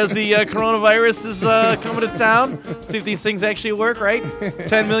vitamins as the coronavirus is coming to town. See if these things actually work, right?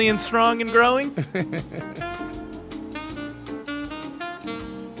 10 million strong and growing.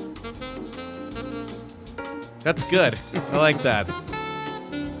 That's good. I like that.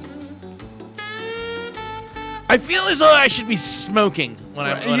 I feel as though I should be smoking when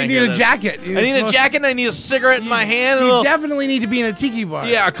I need a jacket. I need a jacket and I need a cigarette in my hand. You definitely need to be in a tiki bar.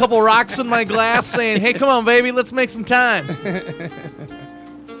 Yeah, a couple rocks in my glass saying, hey, come on, baby, let's make some time.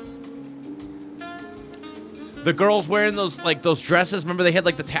 The girls wearing those dresses, remember they had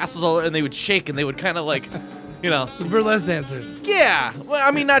like the tassels all and they would shake and they would kind of like, you know. The burlesque dancers. Yeah. Well,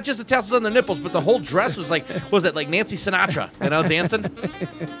 I mean, not just the tassels on the nipples, but the whole dress was like, what was it, like Nancy Sinatra, you know, dancing?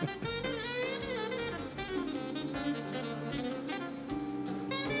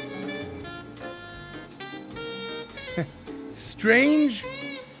 Strange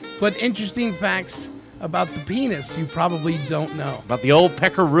but interesting facts about the penis you probably don't know. About the old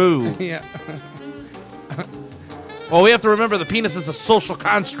peckaroo. Yeah. Well, we have to remember the penis is a social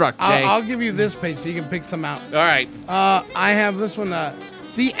construct, Jay. I'll give you this page so you can pick some out. All right. I have this one.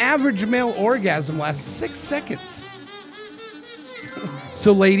 The average male orgasm lasts 6 seconds.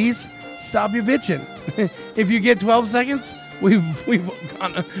 So, ladies, stop your bitching. If you get 12 seconds,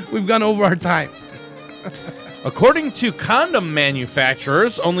 we've gone over our time. According to condom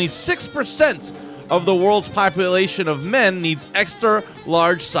manufacturers, only 6% of the world's population of men needs extra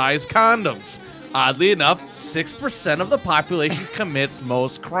large-size condoms. Oddly enough, 6% of the population commits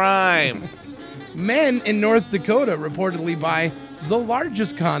most crime. Men in North Dakota reportedly buy the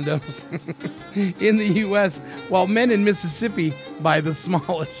largest condoms in the U.S., while men in Mississippi buy the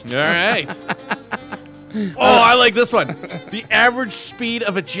smallest. All right. Oh, I like this one. The average speed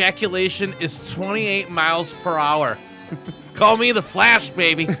of ejaculation is 28 miles per hour. Call me the Flash,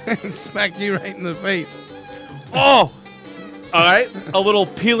 baby. Smack you right in the face. Oh, all right. A little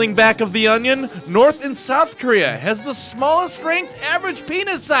peeling back of the onion. North and South Korea has the smallest ranked average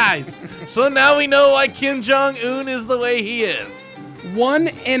penis size. So now we know why Kim Jong-un is the way he is. 1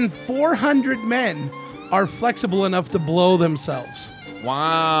 in 400 men are flexible enough to blow themselves.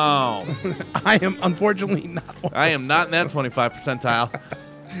 Wow. I am unfortunately not one. I am not in that 25 percentile.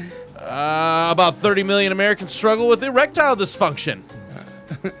 About 30 million Americans struggle with erectile dysfunction.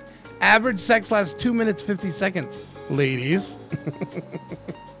 Average sex lasts 2 minutes, 50 seconds. Ladies.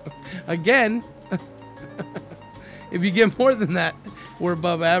 Again, if you get more than that, we're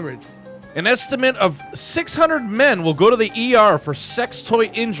above average. An estimate of 600 men will go to the ER for sex toy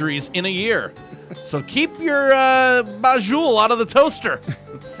injuries in a year. So keep your Bajul out of the toaster.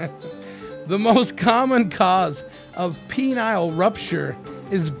 The most common cause of penile rupture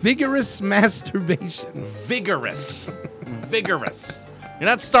is vigorous masturbation. Vigorous. You're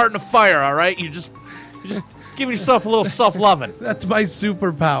not starting a fire, all right? You're just giving yourself a little self-loving. That's my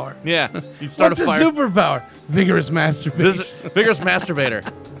superpower. Yeah. You start What's a fire. superpower? Vigorous masturbation. Vigorous masturbator.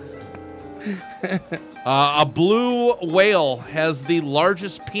 A blue whale has the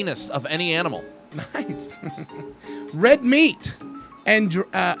largest penis of any animal. Nice. Red meat and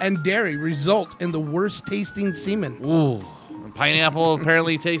dairy result in the worst tasting semen. Ooh. Pineapple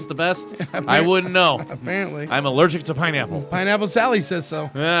apparently tastes the best. I wouldn't know. Apparently. I'm allergic to pineapple. Pineapple Sally says so.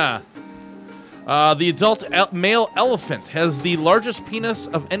 Yeah. The adult male elephant has the largest penis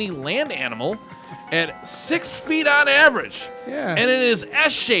of any land animal at 6 feet on average. Yeah. And it is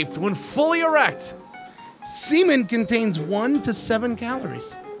S-shaped when fully erect. Semen contains 1 to 7 calories.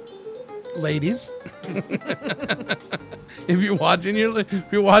 Ladies, if you're watching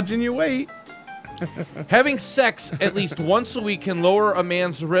your weight. Having sex at least once a week can lower a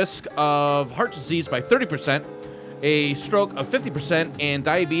man's risk of heart disease by 30%, a stroke of 50%, and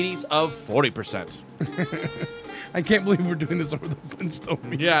diabetes of 40%. I can't believe we're doing this over the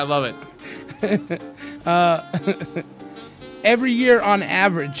Flintstone. Yeah, I love it. Every year, on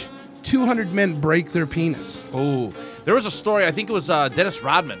average, 200 men break their penis. Oh, there was a story. I think it was Dennis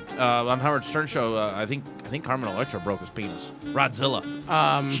Rodman on Howard Stern show. I think Carmen Electra broke his penis. Rodzilla.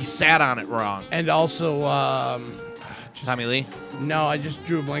 She sat on it wrong. And also, Tommy Lee. No, I just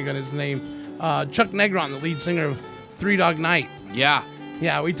drew a blank on his name. Chuck Negron, the lead singer of Three Dog Night. Yeah.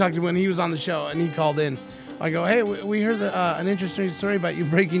 Yeah, we talked to him when he was on the show, and he called in. I go, hey, we heard an interesting story about you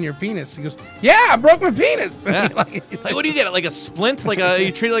breaking your penis. He goes, yeah, I broke my penis. Yeah. like, what do you get? Like a splint? Like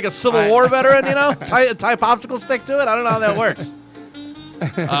you treat it like a Civil War veteran, you know? Tie a popsicle stick to it? I don't know how that works.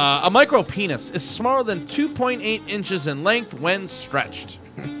 A micro penis is smaller than 2.8 inches in length when stretched.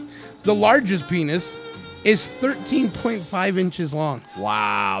 The largest penis is 13.5 inches long.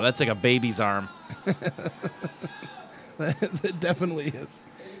 Wow, that's like a baby's arm. It definitely is.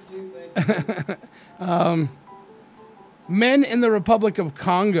 Men in the Republic of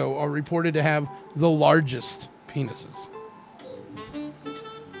Congo are reported to have the largest penises.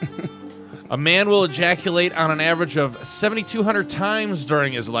 A man will ejaculate on an average of 7,200 times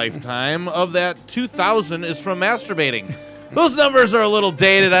during his lifetime. Of that, 2,000 is from masturbating. Those numbers are a little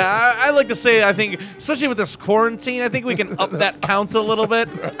dated. I like to say, I think, especially with this quarantine, I think we can up that count a little bit.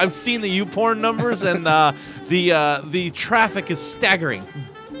 I've seen the YouPorn numbers, and the traffic is staggering.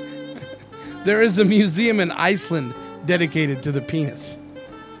 There is a museum in Iceland dedicated to the penis.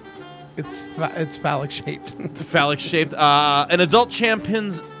 It's phallic shaped. Phallic shaped. An adult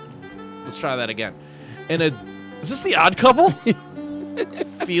chimpanzee. Let's try that again. Is this the Odd Couple?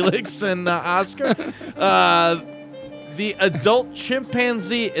 Felix and Oscar. The adult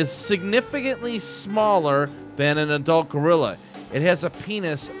chimpanzee is significantly smaller than an adult gorilla. It has a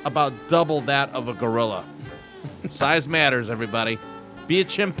penis about double that of a gorilla. Size matters, everybody. Be a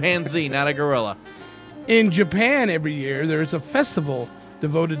chimpanzee, not a gorilla. In Japan, every year, there is a festival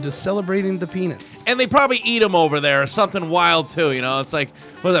devoted to celebrating the penis. And they probably eat them over there or something wild, too. You know, it's like,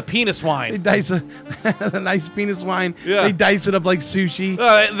 what, a penis wine. They dice a nice penis wine. Yeah. They dice it up like sushi.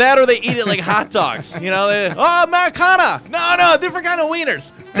 That or they eat it like hot dogs. You know, Americana. No, different kind of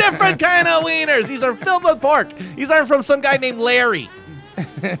wieners. Different kind of wieners. These are filled with pork. These aren't from some guy named Larry.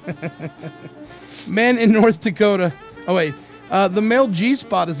 Men in North Dakota. Oh, wait. The male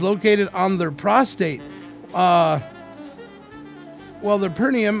G-spot is located on their prostate. Well, the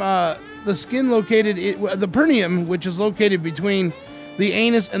perineum, the skin located, the perineum, which is located between the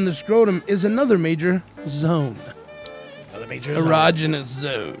anus and the scrotum, is another major zone. Another major erogenous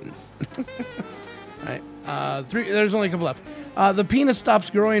zone. All right. There's only a couple left. The penis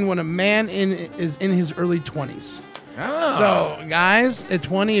stops growing when a man is in his early 20s. Oh. So, guys, at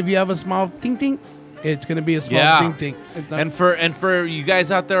 20, if you have a small tink, it's going to be a small tink. And for you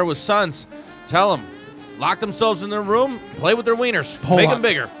guys out there with sons, tell them. Lock themselves in their room, play with their wieners, make them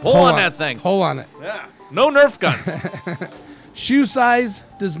bigger. Pull on that thing. Pull on it. Yeah. No Nerf guns. Shoe size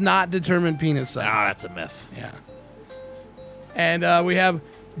does not determine penis size. Ah, that's a myth. Yeah. And we have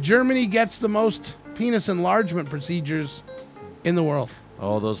Germany gets the most penis enlargement procedures in the world.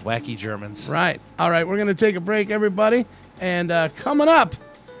 Oh, those wacky Germans. Right. All right, we're going to take a break, everybody. And coming up,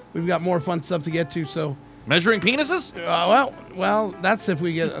 we've got more fun stuff to get to. So measuring penises? Well, that's if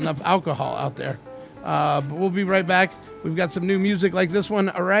we get enough alcohol out there. But we'll be right back. We've got some new music like this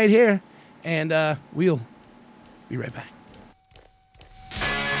one right here, and we'll be right back.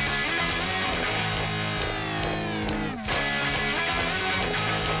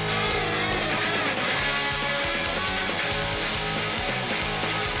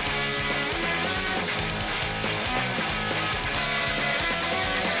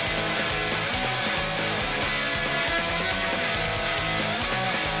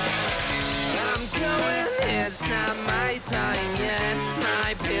 it's not my time yet,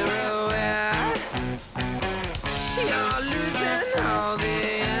 my pirouette. You're losing all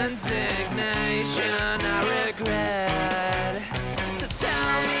the indignation I regret. So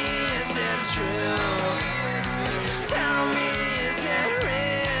tell me, is it true? Tell me, is it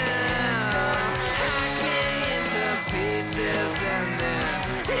real? Hack me into pieces and then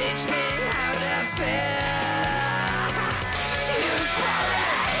teach me how to feel.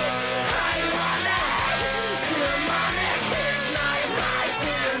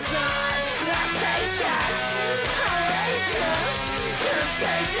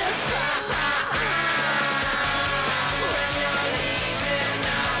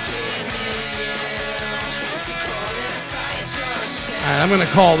 Alright, I'm gonna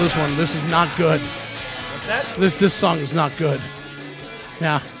call this one. This is not good. What's that? This song is not good.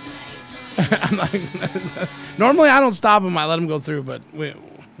 Yeah. I'm like, normally I don't stop them. I let them go through. But if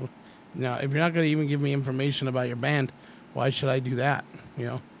you're not gonna even give me information about your band, why should I do that? You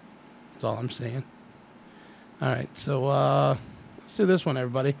know, that's all I'm saying. All right, so let's do this one,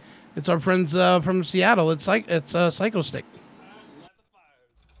 everybody. It's our friends from Seattle. It's Psycho Stick.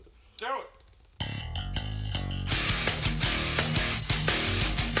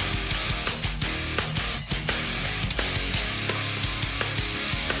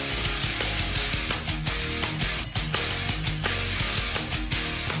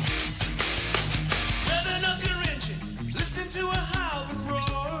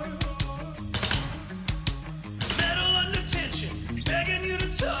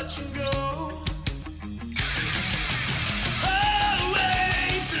 Touch and go.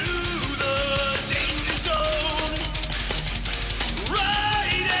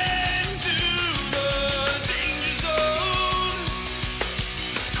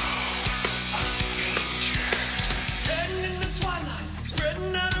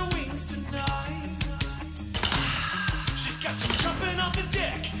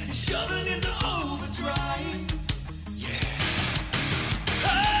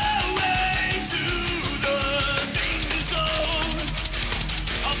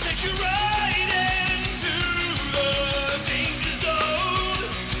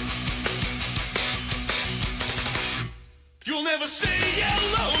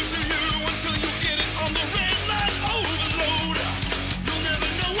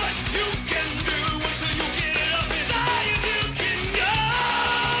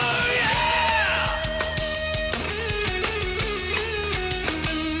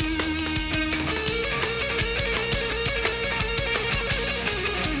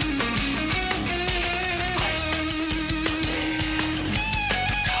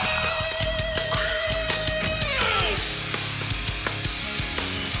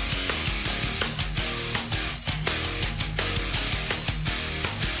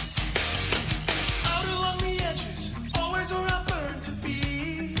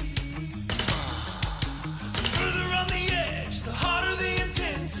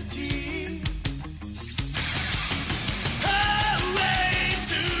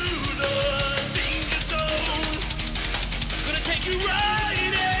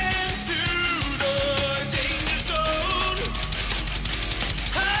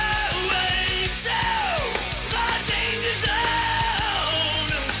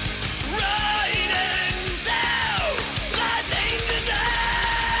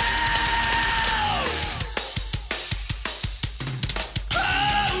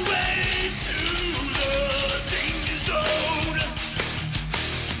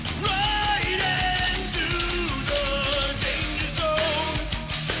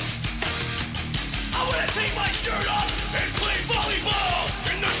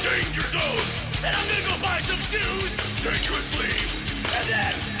 shoes dangerously. And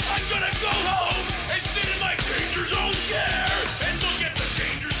then I'm gonna go home and sit in my danger zone chair and look at the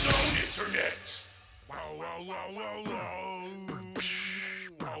danger zone internet. Wow, wow, wow, wow, wow.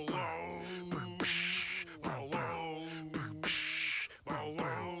 Wow, wow. Wow, wow. Wow,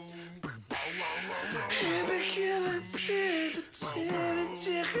 wow.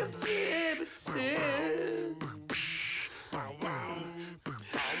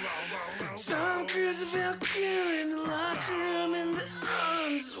 Tom Cruise and Val Kilmer in the locker room in the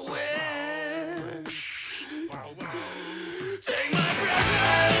underwear. Take my breath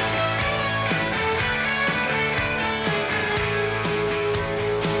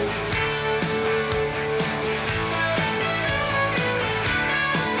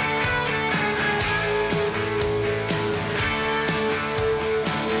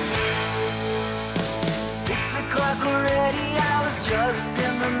already, I was just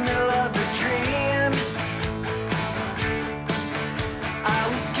in the middle of a dream. I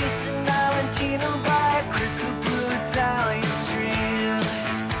was kissing Valentino by a crystal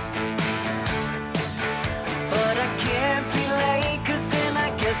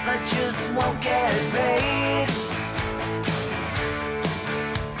guess I just won't get paid.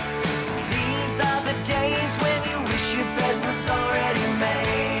 These are the days when you wish your bed was already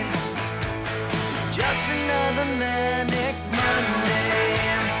made. It's just another manic Monday.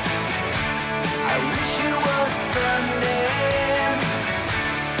 I wish it was Sunday,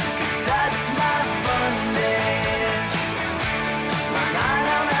 'cause that's my fun day. But I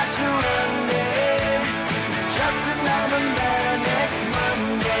don't have to run day. It's just another manic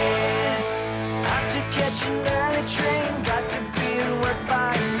Monday. After catching an early train, got to be at work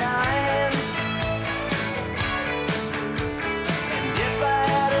by 9. And if I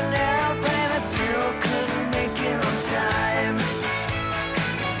had an airplane, I still couldn't make it on time.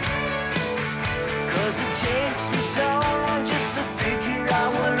 'Cause it takes me so long just to figure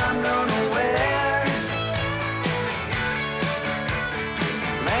out what I'm gonna wear.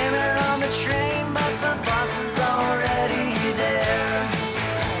 Blame it on the train, but the boss is already there.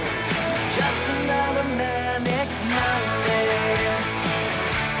 It's just another manic Monday.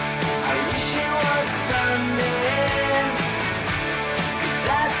 I wish it was Sunday, 'cause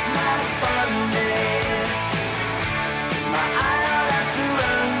that's my fun day. My eye don't have to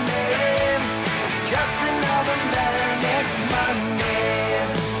run day. It's just another manic Monday.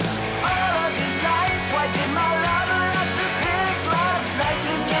 All of these nights, why did my lover have to pick last night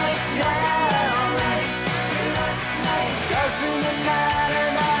to get down? Doesn't it matter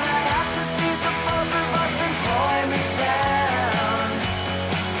that I have to feed the both of us and boy me's down?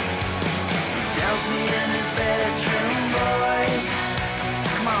 He tells me in his bedroom voice,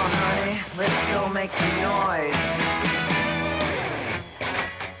 come on honey, let's go make some noise.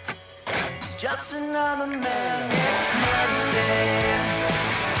 It's just another manic Monday.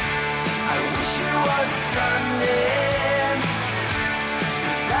 I wish it was Sunday,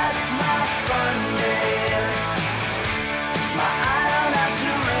 'cause that's my fun day. My eye don't have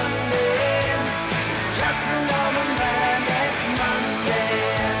to run day. It's just another manic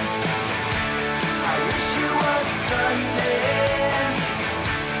Monday. I wish it was Sunday,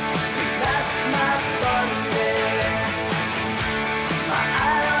 'cause that's my fun day. My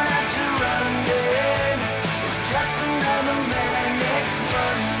eye don't have to run day. It's just another manic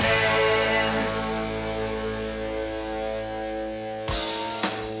Monday.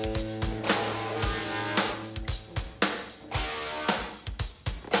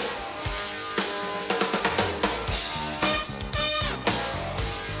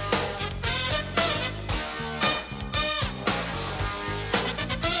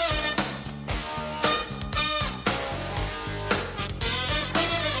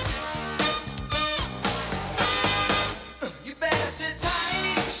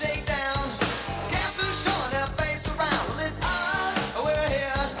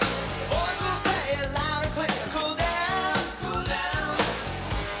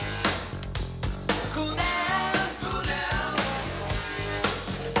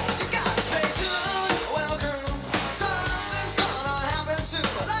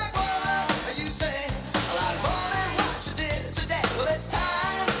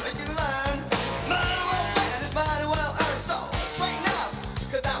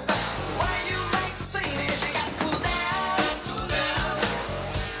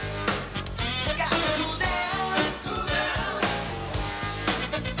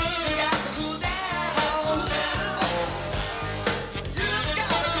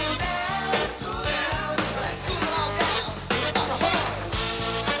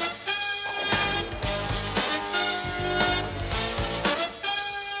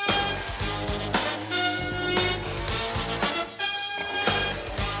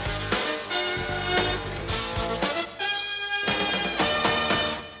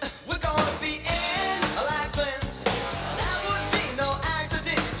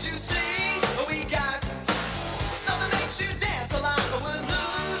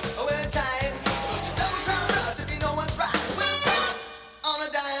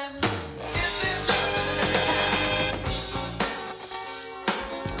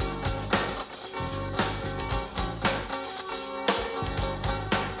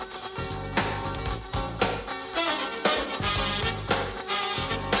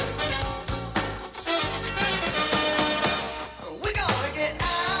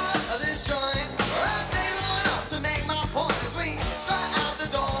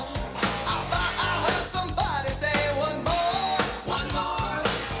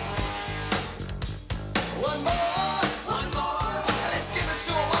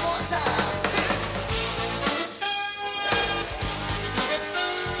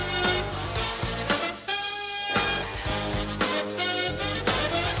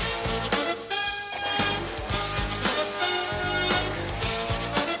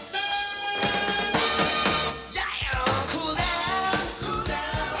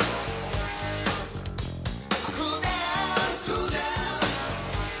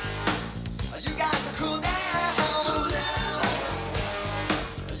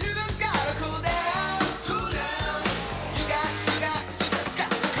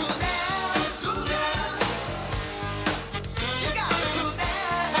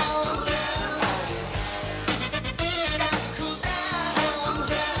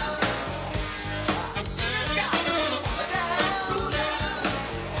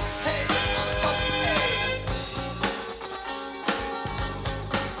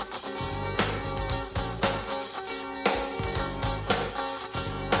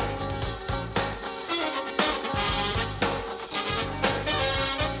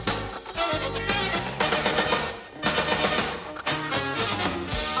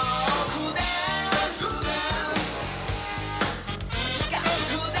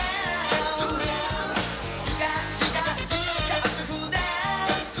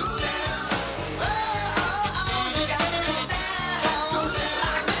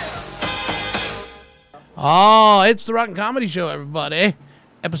 Oh, it's the Rock and Comedy Show, everybody.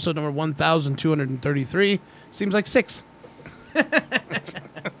 Episode number 1,233. Seems like 6.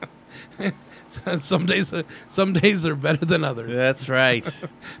 Some days are better than others. That's right.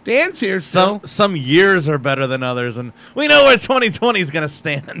 Dan's here, so some years are better than others, and we know where 2020 is going to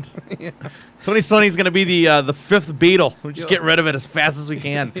stand. 2020 is going to be the fifth Beatle. We'll just get rid of it as fast as we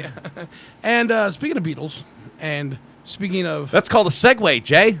can. Yeah. And speaking of Beatles, and speaking of... That's called a segue,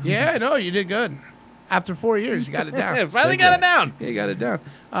 Jay. Yeah, I know. You did good. After 4 years, you got it down. Finally got it down. Yeah, you got it down.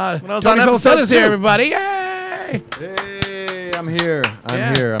 When I was Tony on episode Colsetto's 2. here, everybody. Yay! Hey, I'm here.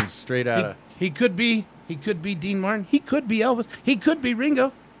 I'm here. I'm straight out of... He could be Dean Martin. He could be Elvis. He could be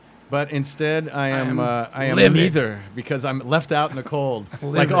Ringo. But instead, I am livid. neither, because I'm left out in the cold,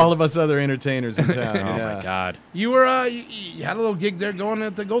 like all of us other entertainers in town. My God! You were you had a little gig there going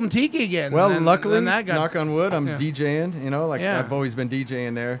at the Golden Tiki again. Well, and luckily, then that got, knock on wood, I'm yeah. DJing. You know, Yeah. I've always been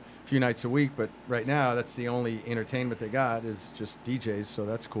DJing there a few nights a week. But right now, that's the only entertainment they got is just DJs. So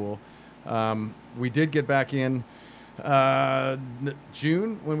that's cool. We did get back in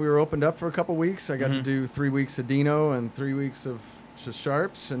June when we were opened up for a couple weeks. I got to do 3 weeks of Dino and 3 weeks of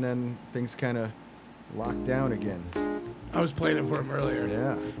Sharps, and then things kind of locked down again. I was playing it for him earlier.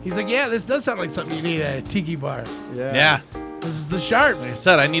 Yeah. He's like, yeah, this does sound like something you need at a tiki bar. Yeah. This is the Sharp. Like I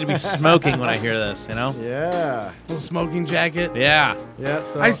said, I need to be smoking when I hear this, you know? Yeah. Little smoking jacket. Yeah. Yeah.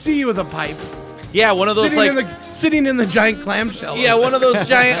 So I see you with a pipe. Yeah, one of those sitting in the giant clamshell. Yeah, one of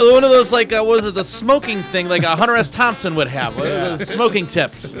those like what was it, the smoking thing like a Hunter S. Thompson would have. The smoking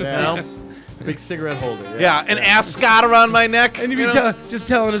tips, you know? It's a big cigarette holder. Yeah, an ascot around my neck. And you'd be just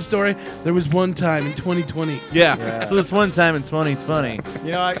telling a story. There was one time in 2020. Yeah. So this one time in 2020.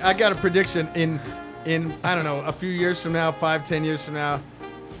 You know, I got a prediction in I don't know, a few years from now, 5-10 years from now,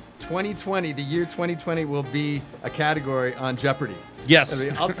 2020, the year 2020 will be a category on Jeopardy. Yes. I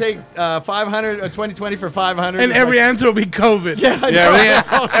mean, I'll take 500 or 2020 for 500. And every answer will be COVID. Yeah, I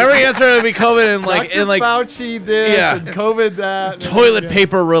know. Every answer will be COVID and like Dr. Fauci this and COVID that. Toilet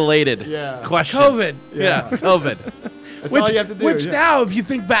paper related questions. COVID. Yeah, COVID. That's all you have to do. Which now, if you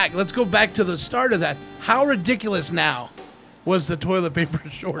think back, let's go back to the start of that. How ridiculous now was the toilet paper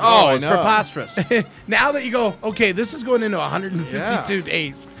shortage? Oh, it's preposterous. Now that you go, okay, this is going into 152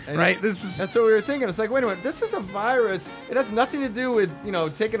 days. And right? That's what we were thinking. It's like, wait a minute, this is a virus. It has nothing to do with,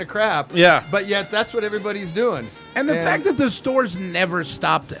 taking a crap. Yeah. But yet that's what everybody's doing. And the fact that the stores never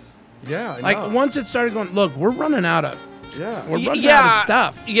stopped it. Yeah, I like know. once it started going, look, we're running out of We're running yeah, out of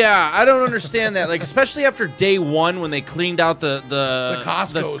stuff. Yeah, I don't understand that. Like, especially after day one when they cleaned out the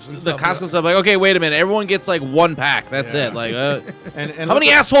Costco's and the stuff. Costco stuff. Like, okay, wait a minute, everyone gets like one pack. That's it. Like, and how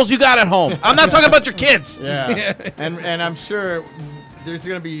many assholes you got at home? I'm not talking about your kids. Yeah. and I'm sure there's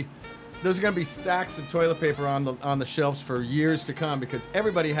gonna be stacks of toilet paper on the shelves for years to come because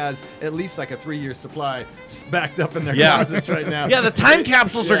everybody has at least like a 3-year supply backed up in their closets right now. Yeah, the time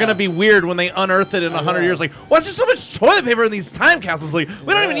capsules are going to be weird when they unearth it in 100 years. Like, what's there so much toilet paper in these time capsules? Like,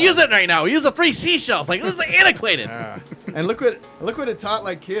 we don't even use it right now. We use the 3 seashells. Like, this is antiquated. And look what it taught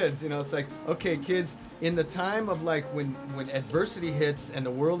like kids. It's like, okay, kids, in the time of like when adversity hits and the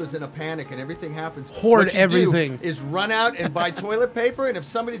world is in a panic and everything happens, hoard what you everything. Do is run out and buy toilet paper, and if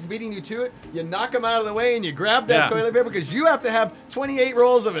somebody's beating you to it, you knock them out of the way and you grab that toilet paper because you have to have 28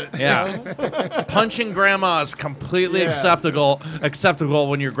 rolls of it. Yeah. Punching grandma is completely acceptable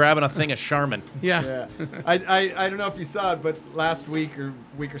when you're grabbing a thing of Charmin. Yeah. I don't know if you saw it, but last week or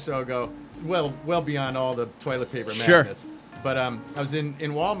so ago, well beyond all the toilet paper madness. But I was in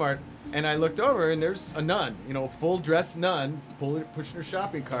Walmart. And I looked over, and there's a nun, full-dressed nun, pushing her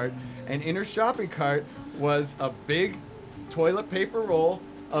shopping cart. And in her shopping cart was a big toilet paper roll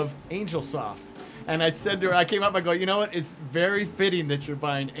of Angel Soft. And I said to her, I came up, I go, you know what? It's very fitting that you're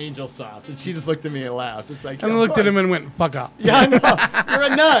buying Angel Soft. And she just looked at me and laughed. It's like, and looked at him and went, fuck off. Yeah, I know.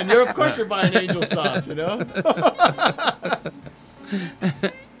 You're a nun. Of course you're buying Angel Soft,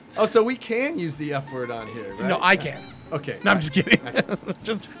 Oh, so we can use the F word on here, right? No, I can't. Okay. No, I'm just kidding.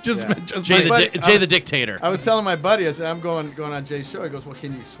 just Jay the dictator. I was telling my buddy, I said, I'm going on Jay's show. He goes, well,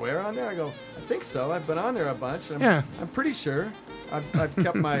 can you swear on there? I go, I think so. I've been on there a bunch. I'm pretty sure. I've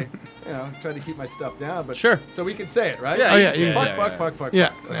kept my, tried to keep my stuff down. But sure. So we can say it, right? Yeah. Fuck.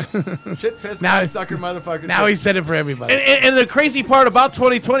 Yeah. Shit, piss, now, sucker, motherfucker. Now he said it for everybody. And the crazy part about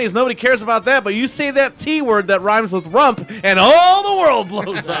 2020 is nobody cares about that, but you say that T word that rhymes with rump, and all the world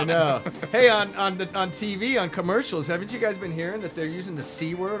blows up. I know. Hey, on TV, on commercials, haven't you guys been hearing that they're using the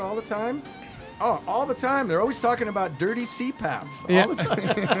C word all the time? Oh, all the time. They're always talking about dirty CPAPs. All the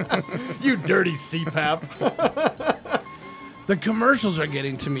time. You dirty CPAP. The commercials are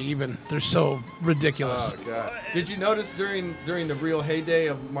getting to me even. They're so ridiculous. Oh, God. Did you notice during the real heyday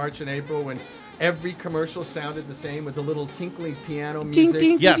of March and April when every commercial sounded the same with the little tinkly piano music.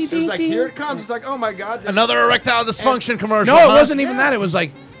 ding, Yes. It was like, here it comes. It's like, oh my God. Another erectile dysfunction commercial. No, it huh? wasn't even that. It was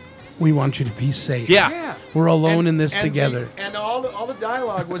like, we want you to be safe. Yeah. We're alone in this together. And all the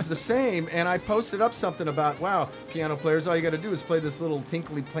dialogue was the same. And I posted up something about, wow, piano players, all you got to do is play this little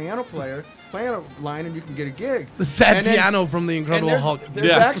tinkly piano line, and you can get a gig. The sad And then- piano from the Incredible and Hulk.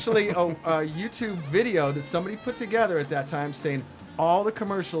 There's actually a YouTube video that somebody put together at that time saying all the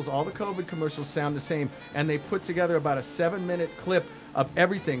commercials, all the COVID commercials sound the same. And they put together about a 7-minute clip of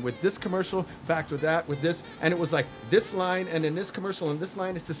everything with this commercial backed with that, with this. And it was like this line, and in this commercial, and this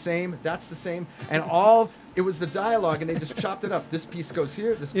line, it's the same. That's the same. And it was the dialogue, and they just chopped it up. This piece goes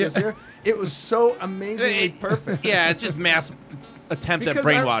here. This goes here. It was so amazingly perfect. Yeah, it's just mass attempt at Because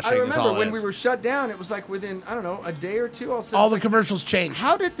brainwashing. I is remember all it when is. we were shut down, it was like within, I don't know, a day or two. All the commercials changed.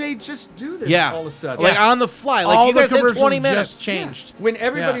 How did they just do this Yeah. all of a sudden? Like on the fly. Like All you the guys had commercials 20 minutes. just changed. When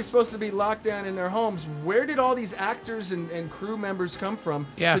everybody's Yeah. supposed to be locked down in their homes, where did all these actors and crew members come from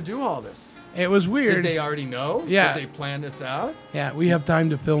Yeah. to do all this? It was weird. Did they already know? Yeah. Did they plan this out? Yeah, we have time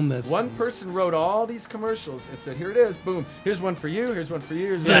to film this. One person wrote all these commercials and said, here it is, boom, here's one for you, here's one for you,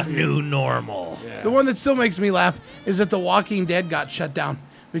 here's The one for you. new normal. Yeah. The one that still makes me laugh is that The Walking Dead got shut down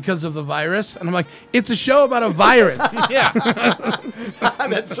because of the virus. And I'm like, it's a show about a virus. Yeah.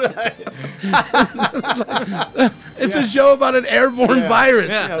 That's right. It's a show about an airborne virus.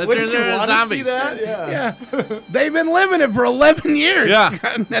 Yeah. Wouldn't you They're want to see zombies. that? Yeah. Yeah. They've been living it for 11 years. Yeah.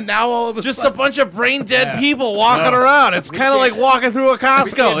 And now all of a Just a sudden. bunch of brain dead people walking No. around. It's kind of like walking through a We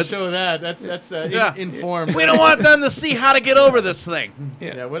Costco. can't It's, show that. That's Yeah. informed. we don't want them to see how to get over this thing.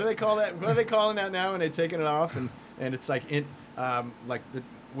 Yeah. What do they call that? What are they calling that now when they're taking it off? And it's like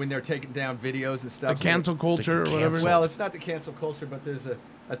when they're taking down videos and The stuff. cancel culture or whatever. Well, it's not the cancel culture, but there's a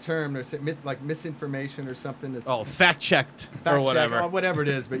term. There's like misinformation or something. That's Oh, fact checked fact or check, whatever. whatever it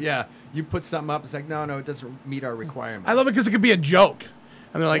is. But yeah, you put something up. It's like no, it doesn't meet our requirements. I love it because it could be a joke.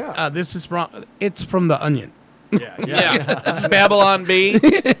 And they're like, Yeah. this is wrong. It's from The Onion. Yeah. Yeah. This is Babylon B.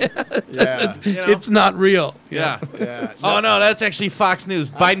 Yeah. You know? It's not real. Yeah. Yeah. Oh no, that's actually Fox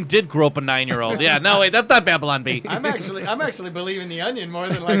News. Biden did grope a 9-year-old. Yeah, no wait, that's not Babylon B. I'm actually believing the Onion more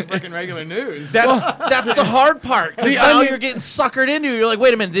than like freaking regular news. That's the hard part. Because The now Onion- you're getting suckered into. You're like,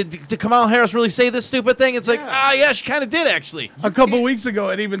 wait a minute, did Kamala Harris really say this stupid thing? It's like, yeah, she kind of did actually. A couple weeks ago,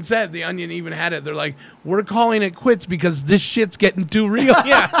 it even said, The Onion even had it. They're like, we're calling it quits because this shit's getting too real.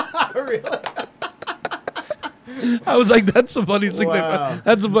 Yeah. Really? I was like, that's the funniest thing. Wow.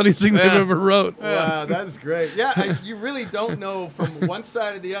 That's the funniest thing they've Yeah. ever wrote. Wow, that's great. Yeah, you really don't know from one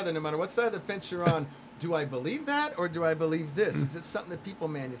side or the other, no matter what side of the fence you're on. Do I believe that or do I believe this? Is it something that people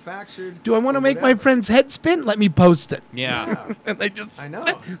manufactured? Do I want to or make my whatever? friend's head spin? Let me post it. Yeah. And they just, I know.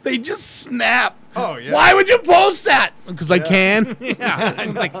 they just snap. Oh, yeah. Why would you post that? Because I can. Yeah.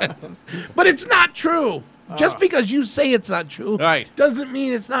 I'm like, but it's not true. Just because you say it's not true, Right. doesn't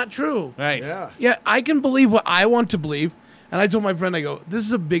mean it's not true. Right. Yeah. Yeah, I can believe what I want to believe. And I told my friend, I go, this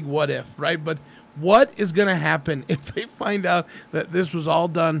is a big what if, right? But what is going to happen if they find out that this was all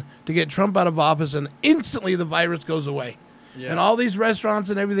done to get Trump out of office and instantly the virus goes away? Yeah. And all these restaurants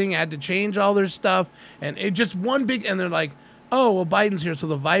and everything had to change all their stuff. And it just one big, and they're like, oh, well, Biden's here, so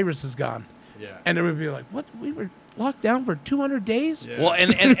the virus is gone. Yeah. And everybody would be like, what? We were locked down for 200 days? Yeah. Well,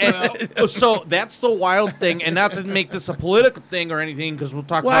 and so that's the wild thing, and not to make this a political thing or anything, because we'll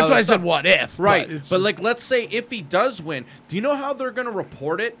talk Well, about that's why I other stuff. said what if. Right. it's But just- like, let's say if he does win, do you know how they're going to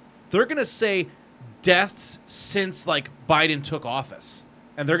report it? They're going to say deaths since like Biden took office.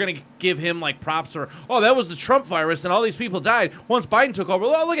 And they're going to give him like props or, oh, that was the Trump virus and all these people died once Biden took over.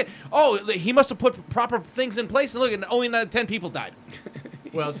 Oh, look at, he must have put proper things in place. And look at, only 10 people died.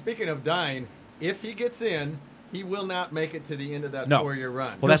 Well, speaking of dying, if he gets in, he will not make it to the end of that No. 4-year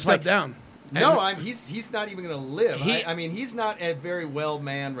run. Well, that's step like, down. No, he's not even going to live. He- I mean, he's not a very well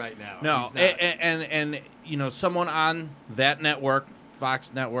man right now. no, He's not. and you know, someone on that network,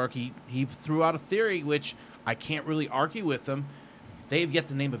 Fox Network, he threw out a theory which I can't really argue with them. They've yet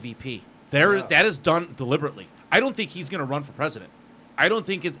to name a VP. Yeah. That is done deliberately. I don't think he's going to run for president. I don't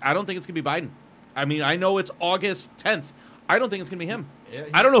think it's going to be Biden. I mean, I know it's August 10th. I don't think it's going to be him. Yeah,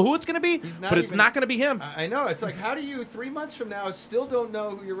 I don't know who it's going to be, he's not but it's even- not going to be him. I know. It's like, how do you 3 months from now still don't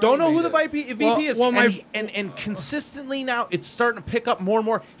know who you're Don't know who the is? VP is. And consistently now, it's starting to pick up more and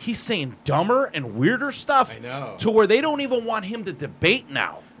more. He's saying dumber and weirder stuff I know. to where they don't even want him to debate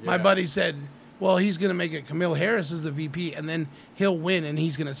now. My buddy said, well, he's going to make it Camille Harris as the VP, and then he'll win, and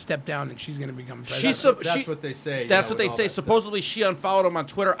he's going to step down, and she's going to become president. That's what they say. That's you what know, they with all say. that stuff. Supposedly, she unfollowed him on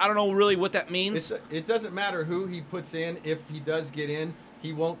Twitter. I don't know really what that means. It doesn't matter who he puts in if he does get in.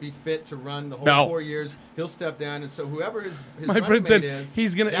 he won't be fit to run the whole No. 4 years. He'll step down, and so whoever his My running friend mate said is,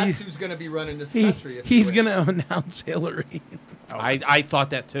 he's gonna- that's he- who's going to be running this country. if he He's wins. going to announce Hillary. I thought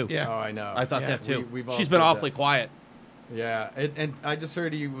that too. Yeah. Oh, I know. I thought that too. We've all She's said been that. awfully quiet. Yeah, and I just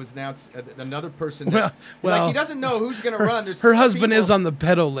heard he was announced another person. Well- Like he doesn't know who's going to run. There's Her 6 husband people. is on the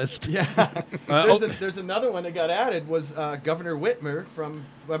pedo list. Yeah. There's another one that got added was Governor Whitmer from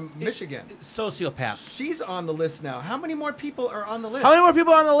Michigan. Sociopath. She's on the list now. How many more people are on the list? How many more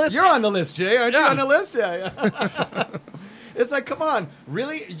people are on the list? You're on the list, Jay. Aren't you Yeah. on the list? Yeah. It's like, come on,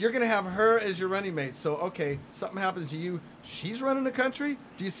 really? You're gonna have her as your running mate. So okay, something happens to you. She's running the country.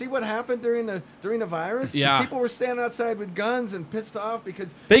 Do you see what happened during the virus? Yeah. People were standing outside with guns and pissed off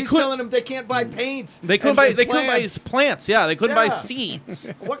because They he's could- telling them they can't buy paint. They couldn't and- buy. and They couldn't buy plants. plants. Yeah, they couldn't buy Yeah. seeds.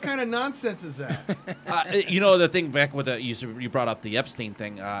 What kind of nonsense is that? You know the thing back with you brought up the Epstein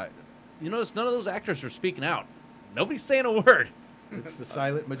thing. You notice none of those actors are speaking out. Nobody's saying a word. It's the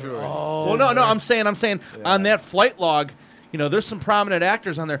silent majority. Well, no. I'm saying on that flight log, you know, there's some prominent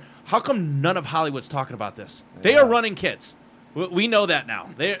actors on there. How come none of Hollywood's talking about this? They are running kids. We know that now.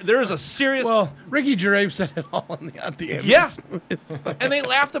 There is a serious. Well, Ricky Gervais said it all on the end. Yeah, and they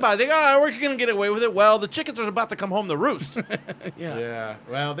laughed about it. They go, "Oh, we're going to get away with it." Well, the chickens are about to come home to roost. Yeah.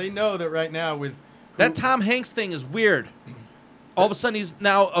 Well, they know that right now with That Tom Hanks thing is weird. All of a sudden, he's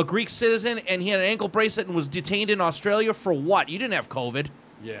now a Greek citizen, and he had an ankle bracelet and was detained in Australia for what? You didn't have COVID.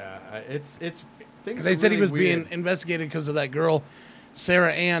 Yeah, it's things. They are said he really was weird. being investigated because of that girl,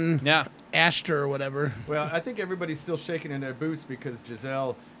 Sarah Ann Ashter or whatever. Well, I think everybody's still shaking in their boots because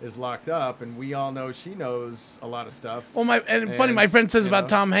Giselle is locked up, and we all know she knows a lot of stuff. Well, funny, my friend says you about know.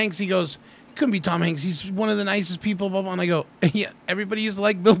 Tom Hanks, he goes, it couldn't be Tom Hanks. He's one of the nicest people, blah, blah. And I go, yeah, everybody used to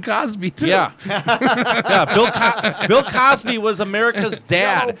like Bill Cosby, too. Yeah. Yeah, Bill Cosby was America's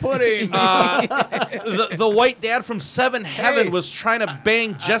dad. Jello pudding. The white dad from Seven Heaven was trying to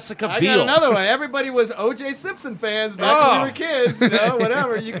bang Jessica I Biel. got another one. Everybody was O.J. Simpson fans back when we were kids, you know,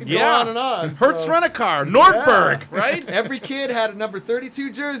 whatever. You could go on and on. Hertz so- Rent-A-Car, Nordberg, Yeah. right? Every kid had a number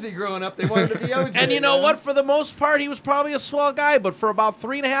 32 jersey growing up. They wanted to be O.J. And you know man. what? For the most part, he was probably a swell guy, but for about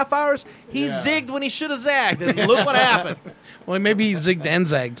 3.5 hours, he zigged when he should have zagged, and look what happened. Well, maybe he zigged and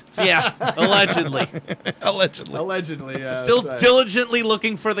zagged. Yeah, allegedly. Allegedly. Allegedly, yeah. Still that's right. diligently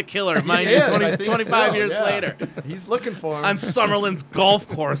looking for the killer, mind He you, is, 20, I think 25 so, years yeah. later. He's looking for him. On Summerlin's golf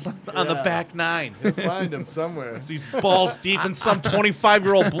course on the Yeah. back nine. He'll find him somewhere. He's balls deep in some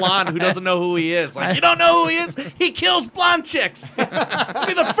 25-year-old blonde who doesn't know who he is. Like, you don't know who he is? He kills blonde chicks. He'd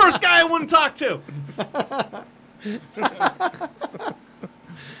be the first guy I wouldn't talk to.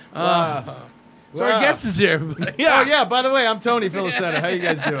 So our guest is here, everybody. Yeah. Oh, yeah. By the way, I'm Tony Filacetta. How you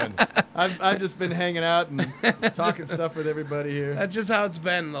guys doing? I've just been hanging out and talking stuff with everybody here. That's just how it's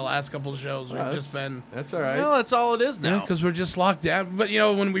been the last couple of shows. We've Well, just been. That's all right. Well, that's all it is now. because we're just locked down. But you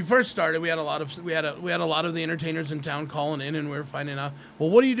know, when we first started, we had a lot of the entertainers in town calling in, and we were finding out, well,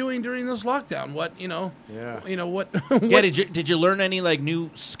 what are you doing during this lockdown? What what? Yeah, did you learn any like new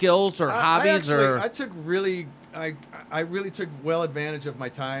skills or hobbies I really took well advantage of my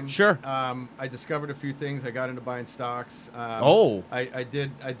time. Sure. I discovered a few things. I got into buying stocks. I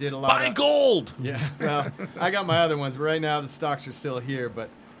did a lot. Buy gold. Yeah. Well, I got my other ones, but right now the stocks are still here. But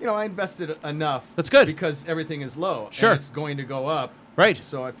you know, I invested enough. That's good because everything is low. Sure. And it's going to go up. Right.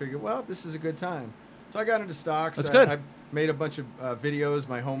 So I figured, well, this is a good time. So I got into stocks. That's good. I made a bunch of videos,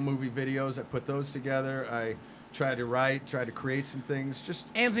 my home movie videos. I put those together. I tried to write, tried to create some things. Just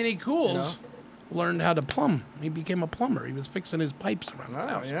Anthony Cools you know? learned how to plumb. He became a plumber. He was fixing his pipes around the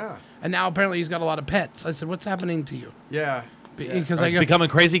house. yeah. And now apparently he's got a lot of pets. I said, "What's happening to you?" Yeah. Because He's becoming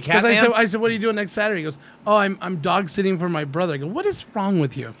crazy cat man? I said, "What are you doing next Saturday?" He goes, "Oh, I'm dog sitting for my brother." I go, "What is wrong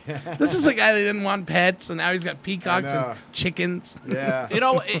with you?" This is a guy that didn't want pets, and now he's got peacocks know. and chickens. Yeah. You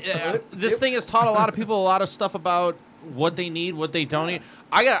know, this thing has taught a lot of people a lot of stuff about what they need, what they don't need.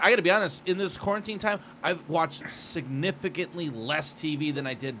 I got to be honest. In this quarantine time, I've watched significantly less TV than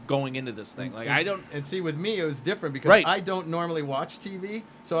I did going into this thing. Like And see, with me, it was different because Right. I don't normally watch TV.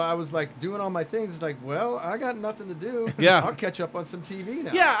 So I was like doing all my things. It's like, well, I got nothing to do. Yeah. I'll catch up on some TV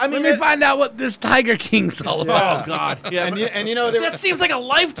now. Yeah, I mean, Let me find out what this Tiger King's all about. Oh God, yeah. And you know, that seems like a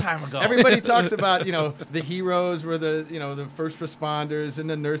lifetime ago. everybody talks about, you know, the heroes were the first responders and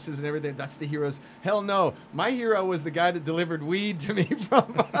the nurses and everything. That's the heroes. Hell no. My hero was the guy that delivered weed to me from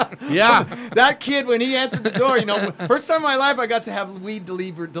Yeah. that kid when he answered the door. You know, first time in my life I got to have weed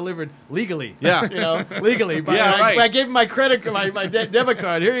delivered legally. Yeah. You know, legally. But Yeah, right. I gave him my credit card, my debit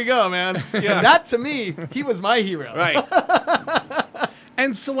card. Here you go, man. Yeah. And that to me, he was my hero. Right.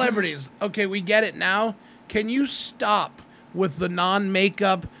 And celebrities. Okay, we get it now. Can you stop with the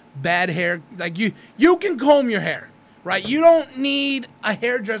non-makeup, bad hair? Like you can comb your hair, right? You don't need a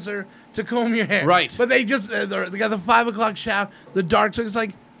hairdresser to comb your hair. Right. But they just, they got the 5 o'clock shaft, the dark, so it's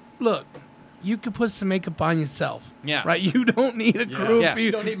like, look, you could put some makeup on yourself. Yeah. Right? You don't need a crew of people.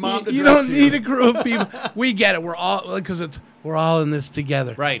 You don't need mom to You dress don't need a crew of people. We get it. We're all, because we're all in this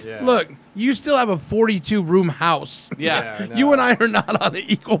together. Right. Yeah. Look, you still have a 42-room house. Yeah. I know. You and I are not on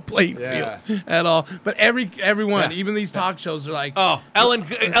the equal playing Yeah. field at all. But everyone, even these talk shows, are like, Oh, Ellen,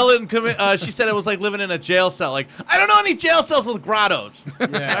 she said it was like living in a jail cell. Like, I don't know any jail cells with grottos.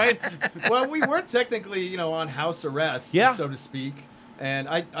 Yeah. Right? Well, we were technically, on house arrest, Yeah. so to speak. And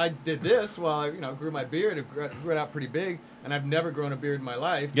I did this while I, grew my beard. It grew it out pretty big, and I've never grown a beard in my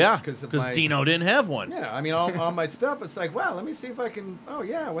life. Yeah, because because Dino didn't have one. Yeah, I mean, all my stuff, it's like, wow, let me see if I can, oh,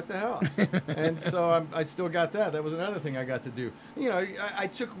 yeah, what the hell? And so I still got that. That was another thing I got to do. I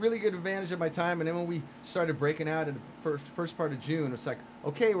took really good advantage of my time, and then when we started breaking out in the first part of June, it's like,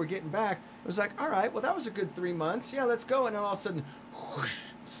 okay, we're getting back. It was like, all right, well, that was a good 3 months. Yeah, let's go. And then all of a sudden, whoosh,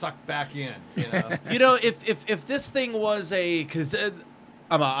 sucked back in, If this thing was because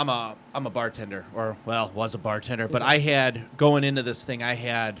I'm a bartender, or was a bartender, but I had going into this thing, I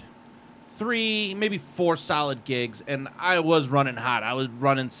had 3, maybe 4 solid gigs, and I was running hot. I was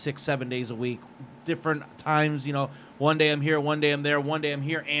running 6-7 days a week, different times. One day I'm here, one day I'm there, one day I'm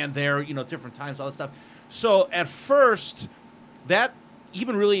here and there. Different times, all this stuff. So at first, that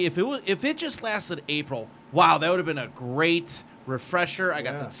even really, if it just lasted April, wow, that would have been a great refresher. I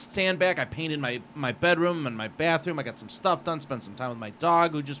got to stand back. I painted my bedroom and my bathroom. I got some stuff done. Spent some time with my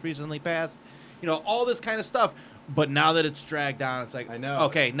dog who just recently passed. All this kind of stuff. But now that it's dragged on, it's like, I know.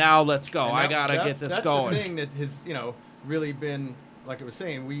 Okay, now let's go. And I gotta get this going. That's the thing that has, really been, like I was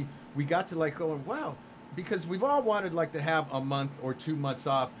saying, we got to going, wow, because we've all wanted to have a month or 2 months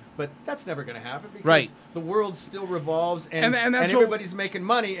off, but that's never going to happen because the world still revolves and everybody's making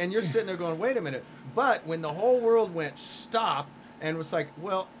money, and you're sitting there going, wait a minute. But when the whole world went stop and was like,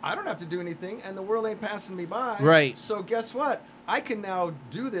 well, I don't have to do anything, and the world ain't passing me by. Right. So guess what? I can now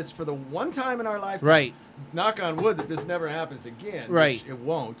do this for the one time in our lifetime. Right. Knock on wood that this never happens again. Right. Which it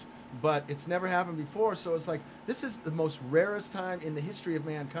won't. But it's never happened before, so it's like, this is the most rarest time in the history of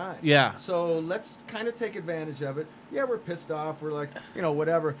mankind. Yeah. So let's kind of take advantage of it. Yeah, we're pissed off. We're like,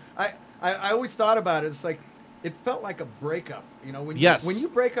 whatever. I always thought about it. It's like, it felt like a breakup. When you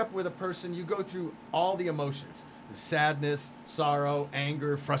break up with a person, you go through all the emotions. The sadness, sorrow,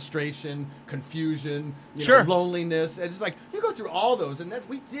 anger, frustration, confusion, loneliness. And it's like, you go through all those. And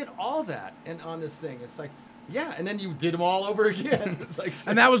we did all that on this thing. It's like, yeah, and then you did them all over again. It's like,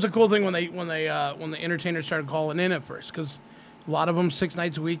 and that was the cool thing when the entertainers started calling in at first, because a lot of them 6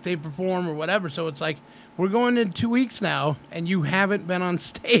 nights a week they perform or whatever. So it's like, we're going in 2 weeks now, and you haven't been on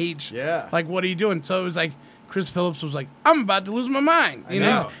stage. Yeah. Like, what are you doing? So it was like, Chris Phillips was like, I'm about to lose my mind. I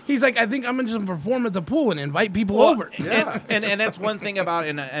know. He's like, I think I'm going to just perform at the pool and invite people over. Yeah. And that's one thing about,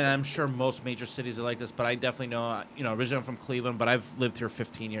 and I'm sure most major cities are like this, but I definitely know, originally I'm from Cleveland, but I've lived here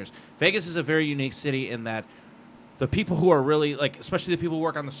 15 years. Vegas is a very unique city in that the people who are really, especially the people who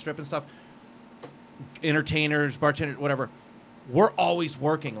work on the strip and stuff, entertainers, bartenders, whatever, we're always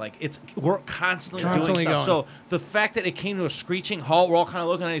working. We're constantly doing stuff. Going. So the fact that it came to a screeching halt, we're all kind of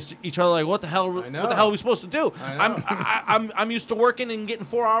looking at each other like, "What the hell? What the hell are we supposed to do?" I'm used to working and getting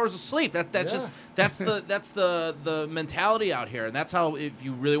 4 hours of sleep. That's the mentality out here, and that's how, if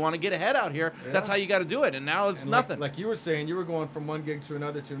you really want to get ahead out here, that's how you got to do it. And now it's nothing. Like you were saying, you were going from one gig to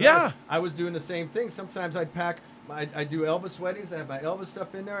another to another. Yeah. I was doing the same thing. Sometimes I'd pack. I do Elvis weddings. I have my Elvis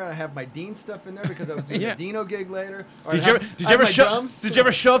stuff in there, and I have my Dean stuff in there because I was doing a Dino gig later. Did you ever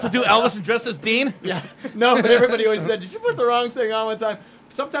show up to do Elvis and dress as Dean? Yeah. No, but everybody always said, "Did you put the wrong thing on one time?"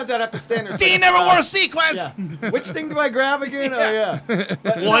 Sometimes I'd have to stand there. Dean never wore a sequence. Yeah. Which thing do I grab again? Yeah. Oh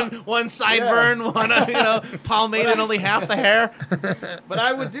yeah. One sideburn, one pomade and only half the hair. But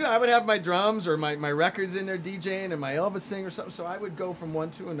I would have my drums or my records in there DJing and my Elvis thing or something. So I would go from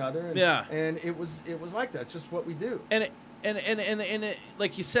one to another. And, and it was like that. It's just what we do. And it,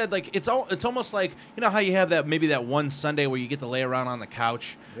 like you said, it's almost like, how you have that one Sunday where you get to lay around on the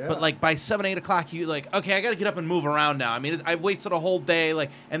couch, but by 7-8 o'clock you okay, I got to get up and move around now. I mean, I've wasted a whole day,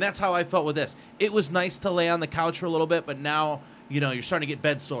 and that's how I felt with this. It was nice to lay on the couch for a little bit, but now you're starting to get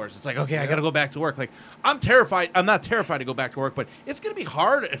bed sores. It's like, okay, I got to go back to work. I'm terrified. I'm not terrified to go back to work, but it's going to be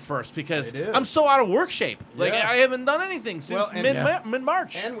hard at first because I'm so out of work shape. I haven't done anything since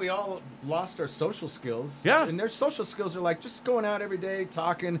mid-March. And we all lost our social skills. Yeah. And their social skills are just going out every day,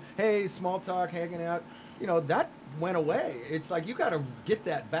 talking, hey, small talk, hanging out. That went away. It's like you got to get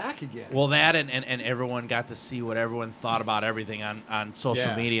that back again. Well, that and everyone got to see what everyone thought about everything on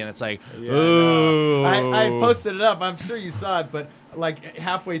social media, and it's like, ooh. I posted it up. I'm sure you saw it, but like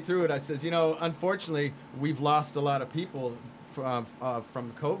halfway through it, I says, unfortunately, we've lost a lot of people from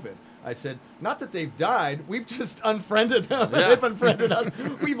COVID. I said, not that they've died, we've just unfriended them. Yeah. They've unfriended us.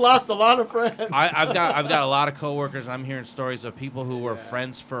 We've lost a lot of friends. I've got a lot of coworkers. I'm hearing stories of people who were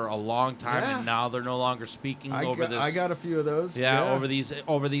friends for a long time, and now they're no longer speaking over this. I got a few of those. Yeah, over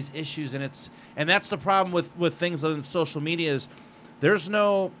these issues, and that's the problem with things on social media is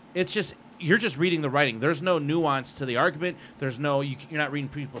you're just reading the writing. There's no nuance to the argument. There's no you're not reading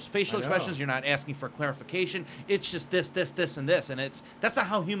people's facial expressions. You're not asking for clarification. It's just this, and this, and that's not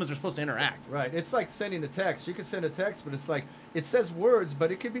how humans are supposed to interact. Right. It's like sending a text. You can send a text, but it's like it says words,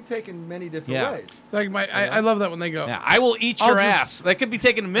 but it could be taken many different ways. Like I love that when they go, I will eat your ass. That could be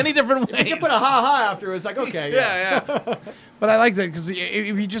taken many different ways. You can put a ha after. It's like, okay, yeah. But I like that because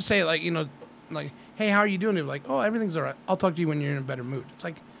if you just say like, like, hey, how are you doing? They're like, oh, everything's all right. I'll talk to you when you're in a better mood. It's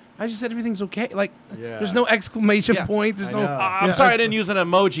like, I just said everything's okay. Like, there's no exclamation point. There's no. I'm sorry I didn't use an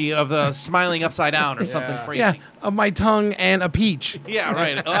emoji of the smiling upside down or something crazy. Yeah, of my tongue and a peach. Yeah,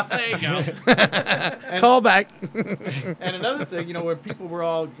 right. There you go. Call back. And another thing, where people were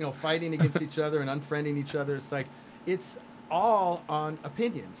all, fighting against each other and unfriending each other, it's like, it's all on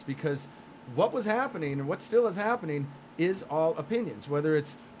opinions because what was happening and what still is happening is all opinions, whether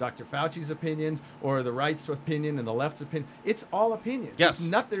it's Dr. Fauci's opinions or the right's opinion and the left's opinion. It's all opinions. Yes.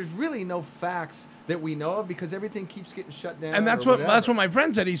 There's really no facts that we know of because everything keeps getting shut down. And that's what my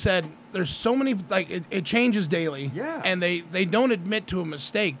friend said. He said there's so many, like, it changes daily. Yeah. And they don't admit to a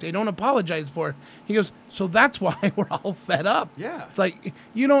mistake. They don't apologize for it. He goes, so that's why we're all fed up. Yeah. It's like,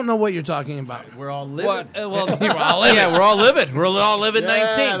 you don't know what you're talking about. We're all livid. We're all livid. Yeah, we're all livid. We're all livid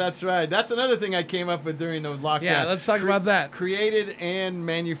 19. Yeah, that's right. That's another thing I came up with during the lockdown. Yeah, let's talk about that. Created and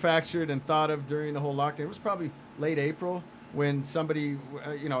manufactured and thought of during the whole lockdown. It was probably late April when somebody,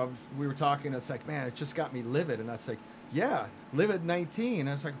 we were talking. It's like, man, it just got me livid. And I was like, yeah, livid 19. And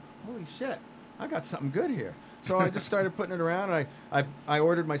I was like, holy shit, I got something good here. So I just started putting it around. And I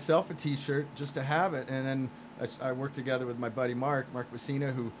ordered myself a T-shirt just to have it. And then I worked together with my buddy Mark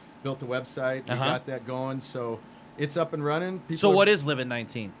Messina, who built the website. We got that going. So it's up and running. So what is Livid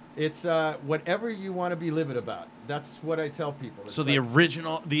 19? It's whatever you want to be livid about. That's what I tell people. It's so the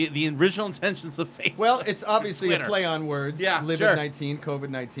original intentions of Facebook. Well, it's obviously a play on words. Yeah, Livid 19,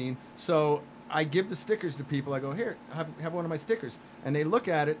 COVID-19. So I give the stickers to people. I go, here, have one of my stickers. And they look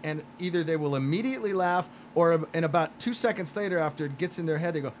at it, and either they will immediately laugh, or in about 2 seconds later, after it gets in their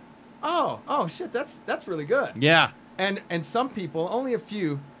head, they go, oh shit, that's really good. Yeah. And some people, only a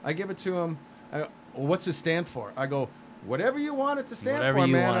few, I give it to them. Well, what's it stand for? I go, whatever you want it to stand for,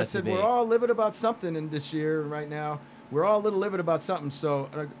 man. I said, we're all livid about something in this year right now. We're all a little livid about something. So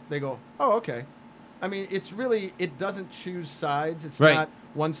they go, oh, okay. I mean, it's really, it doesn't choose sides. It's not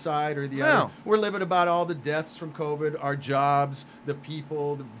one side or the other. We're livid about all the deaths from COVID, our jobs, the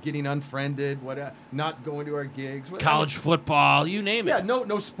people getting unfriended, not going to our gigs. College football, you name it. Yeah,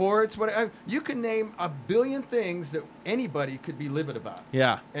 no sports. You can name a billion things that anybody could be livid about.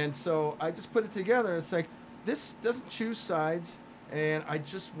 Yeah. And so I just put it together. It's like, this doesn't choose sides, and I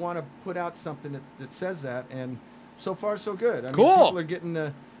just want to put out something that says that, and so far so good. I mean, people are getting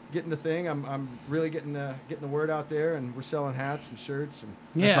the thing. I'm really getting the word out there, and we're selling hats and shirts. And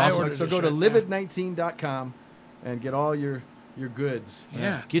that's awesome. So go to livid19.com and get all your goods.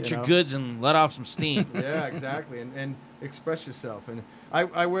 Yeah. Get your goods and let off some steam. Yeah, exactly, and express yourself. And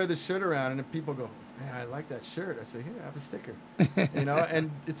I wear this shirt around, and people go, man, I like that shirt. I say, here, have a sticker.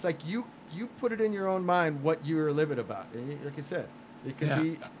 And it's like you put it in your own mind what you're livid about. And like I said, it could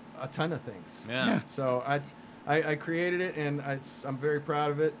be a ton of things. Yeah. So I created it, and I'm very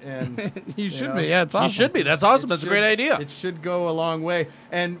proud of it. And you should be. Yeah, it's awesome. You should be. That's awesome. That's a great idea. It should go a long way.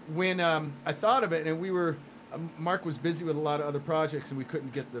 And when I thought of it, and we were, Mark was busy with a lot of other projects, and we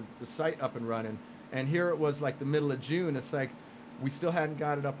couldn't get the site up and running. And here it was like the middle of June. It's like, we still hadn't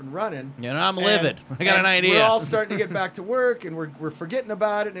got it up and running. I'm livid. I got an idea. We're all starting to get back to work, and we're forgetting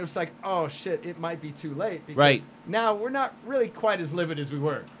about it. And it was like, oh, shit, it might be too late. Because now we're not really quite as livid as we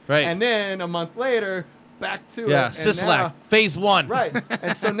were. Right. And then a month later, back to it. Yeah, And Sislak, now, phase 1. Right.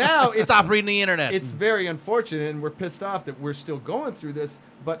 And so now it's... Stop reading the internet. It's very unfortunate, and we're pissed off that we're still going through this.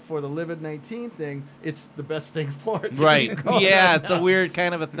 But for the Livid 19 thing, it's the best thing for it. Right. Yeah, it's a weird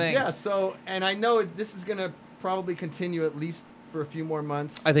kind of a thing. Yeah, so, and I know this is going to probably continue at least for a few more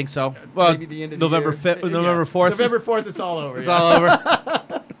months. I think so. Well, maybe the end of November the year. 5th, November 4th. November 4th, it's all over. It's all over.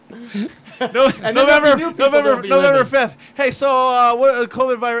 November 5th. Hey, so what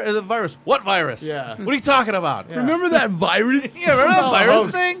COVID virus? What virus? Yeah. What are you talking about? Yeah. Remember that virus? Yeah, remember that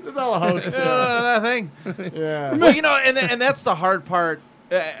virus thing? It's all a hoax. That thing. Yeah. Well, and that's the hard part.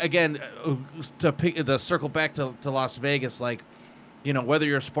 Again, to circle back to Las Vegas, like whether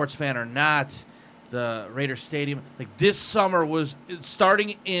you're a sports fan or not, the Raiders Stadium, like this summer was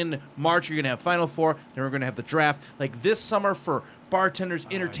starting in March. You're gonna have Final Four, then we're gonna have the draft. Like this summer for bartenders,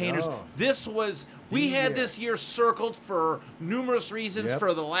 entertainers. We had this year circled for numerous reasons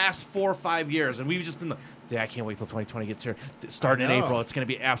for the last 4 or 5 years, and we've just been like, I can't wait till 2020 gets here. Starting in April, it's going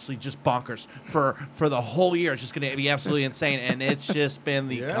to be absolutely just bonkers for the whole year. It's just going to be absolutely insane, and it's just been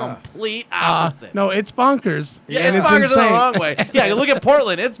the complete opposite. No, it's bonkers. Yeah, and it's bonkers in the wrong way. Yeah, you look at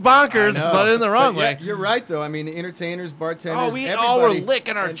Portland, it's bonkers, but in the wrong way. You're right, though. I mean, the entertainers, bartenders, we everybody. all were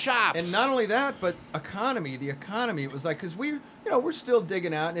licking our chops. And not only that, but the economy. It was like, because we're still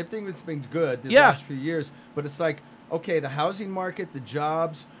digging out, and everything has been good the last few years, but it's like, okay, the housing market, the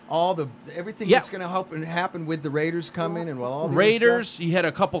jobs, everything that's going to help and happen with the Raiders coming and all the Raiders. You had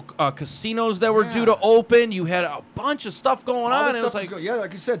a couple casinos that were due to open. You had a bunch of stuff going on. It was like,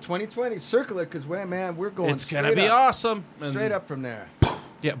 like you said, 2020, circle it, because man, we're going. It's going to be awesome. Straight up from there.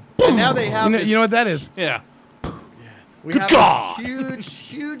 Yeah. And now they have. You know what that is? Yeah. We have this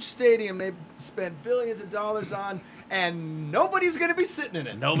huge stadium they spent billions of dollars on, and nobody's going to be sitting in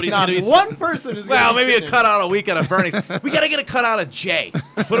it. Nobody's going to be one person is going to be maybe a cutout a week out of Bernie's. We got to get a cutout of Jay.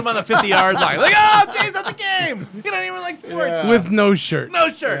 Put him on the 50-yard line. Like, Jay's at the game. He don't even like sports. With no shirt. No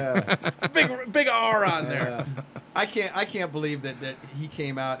shirt. Big R on there. I can't believe that he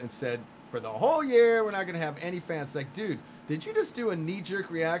came out and said, for the whole year, we're not going to have any fans. Like, dude, did you just do a knee-jerk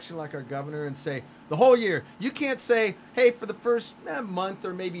reaction like our governor and say, the whole year? You can't say, hey, for the first month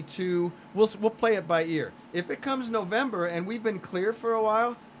or maybe 2, we'll play it by ear. If it comes November and we've been clear for a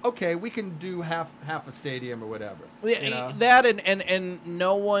while, okay, we can do half a stadium or whatever. That and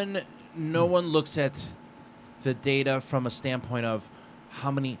no one looks at the data from a standpoint of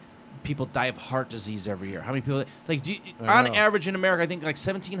how many people die of heart disease every year. How many people on average in America, I think like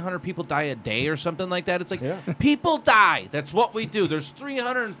 1,700 people die a day or something like that. It's like people die. That's what we do. There's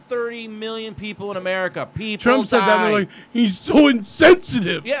 330 million people in America. Trump said that, and they're like, he's so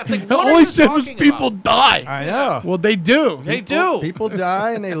insensitive. Yeah, it's like, all he said was people die. I know. Well, they do. They do. People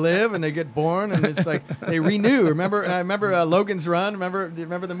die and they live and they get born, and it's like they renew. I remember Logan's Run. Do you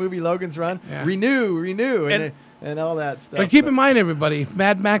remember the movie Logan's Run? Yeah. Renew, and all that stuff. But keep in mind, everybody,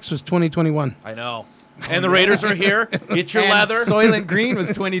 Mad Max was 2021. I know. And the Raiders are here. Get your and leather. Soylent Green was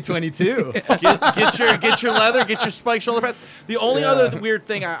 2022. Get your leather. Get your spike shoulder pads. The only other weird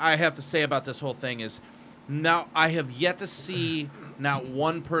thing I have to say about this whole thing is, now I have yet to see not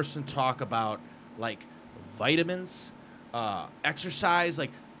one person talk about like vitamins, exercise, like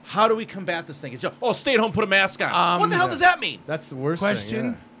how do we combat this thing? It's just, stay at home, put a mask on. What the hell does that mean? That's the worst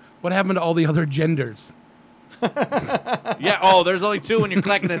question. thing. What happened to all the other genders? There's only 2 when you're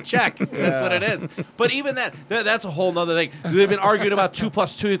collecting a check. That's what it is. But even that's a whole nother thing. They've been arguing about 2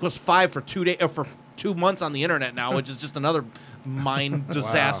 + 2 = 5 for 2 days or for 2 months on the internet now, which is just another mind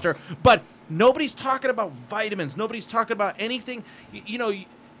disaster. But nobody's talking about vitamins. Nobody's talking about anything.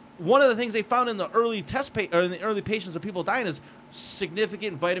 One of the things they found in the early in the early patients of people dying is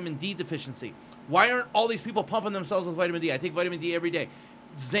significant vitamin D deficiency. Why aren't all these people pumping themselves with vitamin D? I take vitamin D every day.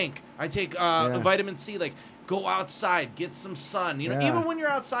 Zinc. I take vitamin C. Like, go outside, get some sun. Even when you're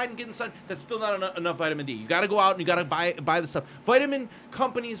outside and getting sun, that's still not enough vitamin D. You got to go out and you got to buy the stuff. Vitamin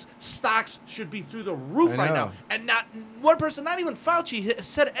companies' stocks should be through the roof right now, and not one person, not even Fauci,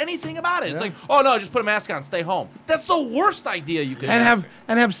 said anything about it. It's like, no, just put a mask on, stay home. That's the worst idea you could have.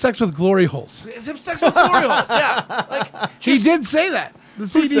 And have sex with glory holes. Have sex with glory holes. Yeah, like he did say that. Who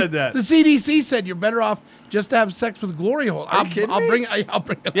said that? The CDC said you're better off just to have sex with glory hole. I'll bring it up.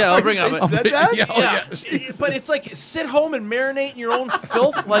 Yeah, I'll bring it up. Said that? Yeah. But it's like, sit home and marinate in your own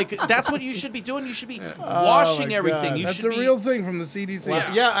filth. Like, that's what you should be doing. You should be washing everything. That's a real thing from the CDC.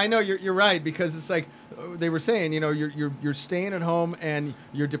 Wow. Yeah, I know you're right, because it's like they were saying, you're staying at home and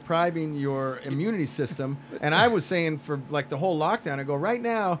you're depriving your immunity system. And I was saying for like the whole lockdown, I go, right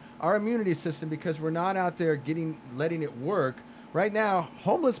now our immunity system, because we're not out there letting it work. Right now,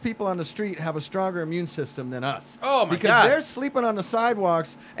 homeless people on the street have a stronger immune system than us. Oh, my God. Because they're sleeping on the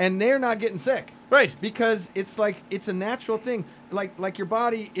sidewalks and they're not getting sick. Right. Because it's like, it's a natural thing. Like your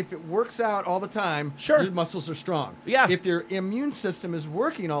body, if it works out all the time, sure, your muscles are strong. Yeah. If your immune system is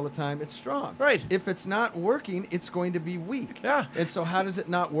working all the time, it's strong. Right. If it's not working, it's going to be weak. Yeah. And so how does it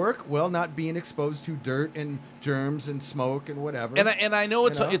not work? Well, not being exposed to dirt and germs and smoke and whatever. And I know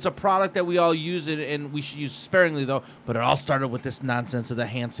it's a product that we all use, and we should use sparingly, though. But it all started with this nonsense of the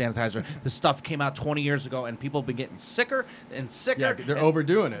hand sanitizer. This stuff came out 20 years ago, and people have been getting sicker and sicker. Yeah, they're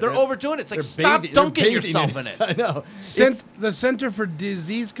overdoing it. They're overdoing it. It's like, stop dunking yourself in it. I know. The Center for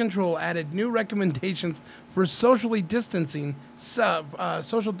Disease Control added new recommendations for socially distancing,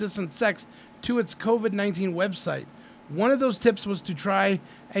 social distance sex to its COVID-19 website. One of those tips was to try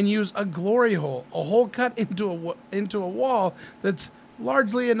and use a glory hole, a hole cut into a wall that's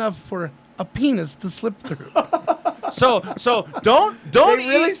largely enough for a penis to slip through. So don't They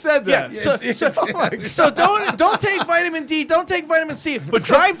really said that. Yeah, so don't take vitamin D, don't take vitamin C, but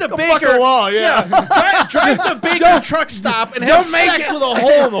drive to go Baker. fuck a wall, yeah. drive to Baker truck stop and have sex with a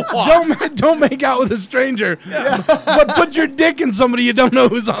hole in the wall. Don't make out with a stranger, but put your dick in somebody you don't know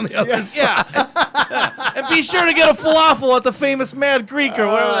who's on the other side. Yeah. And be sure to get a falafel at the famous Mad Greek or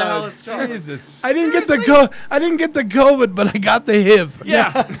whatever the hell it's called. Jesus. I didn't get the COVID, but I got the HIV.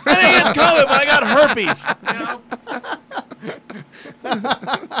 Yeah. I didn't get COVID, but I got herpes. You know?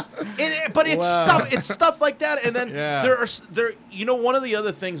 But it's stuff like that, and then there. You know, one of the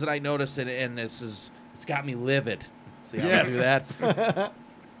other things that I noticed, and it's got me livid. See how I do that?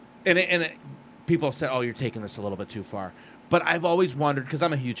 and people have said, "Oh, you're taking this a little bit too far." But I've always wondered, because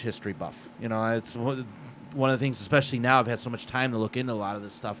I'm a huge history buff. You know, it's one of the things, especially now I've had so much time to look into a lot of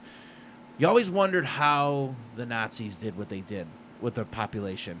this stuff. You always wondered how the Nazis did what they did with their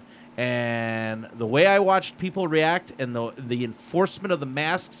population. And the way I watched people react, and the enforcement of the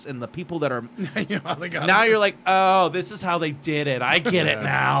masks, and the people that are now you're like, oh, this is how they did it. I get it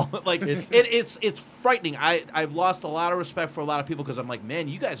now. Like it's frightening. I've lost a lot of respect for a lot of people because I'm like, man,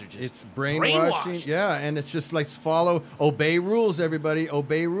 you guys are just it's brainwashing. Yeah, and it's just like obey rules, everybody,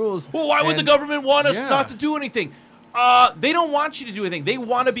 obey rules. Well, why would the government want us not to do anything? They don't want you to do anything. They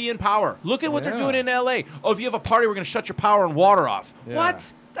want to be in power. Look at what they're doing in L.A. Oh, if you have a party, we're going to shut your power and water off. Yeah.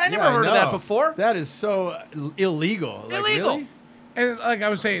 What? I never heard of that before. That is so illegal. Like, illegal. Really? And like I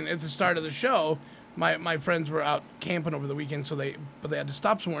was saying at the start of the show, my friends were out camping over the weekend, but they had to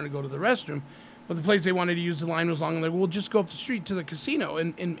stop somewhere to go to the restroom. But the place they wanted to use, the line was long, and they're like, we'll just go up the street to the casino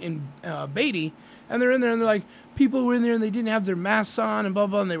in Beatty. And they're in there, and they're like, people were in there, and they didn't have their masks on, and blah,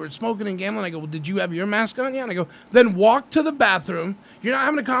 blah, and they were smoking and gambling. I go, well, did you have your mask on? Yeah. And I go, then walk to the bathroom. You're not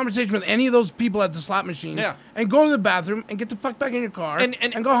having a conversation with any of those people at the slot machine. Yeah. And go to the bathroom and get the fuck back in your car and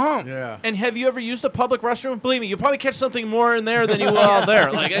go home. Yeah. And have you ever used a public restroom? Believe me, you'll probably catch something more in there than you will out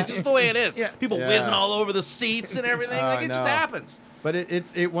there. Like, it's just the way it is. Yeah. People whizzing all over the seats and everything. Like, it just happens. But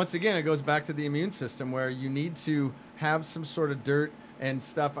it once again, it goes back to the immune system where you need to have some sort of dirt and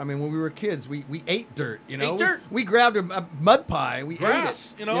stuff. I mean, when we were kids, we ate dirt, you know? Ate dirt. We grabbed a mud pie. We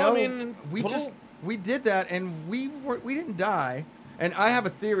Grass, ate it. you know? I mean, we did that, and we didn't die. And I have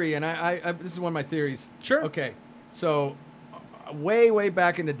a theory, and I this is one of my theories. Sure. Okay, so way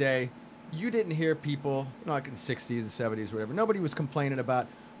back in the day, you didn't hear people, like in the 60s and 70s, whatever. Nobody was complaining about,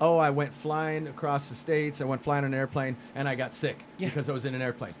 oh, I went flying across the states, I went flying on an airplane, and I got sick because I was in an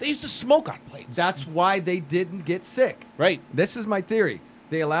airplane. They used to smoke on planes. That's why they didn't get sick. Right. This is my theory.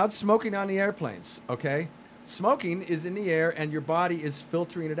 They allowed smoking on the airplanes, okay? Smoking is in the air, and your body is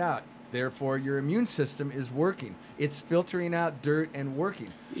filtering it out. Therefore, your immune system is working. It's filtering out dirt and working.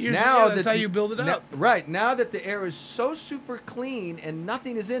 That's how you build it up. Right. Now that the air is so super clean and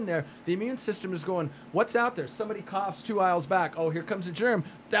nothing is in there, the immune system is going, what's out there? Somebody coughs 2 aisles back. Oh, here comes a germ.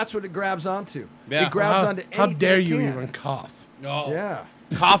 That's what it grabs onto. Yeah. It grabs onto anything. How dare it you can. even cough? Oh. Yeah.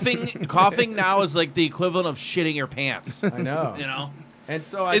 Coughing now is like the equivalent of shitting your pants. I know. You know? And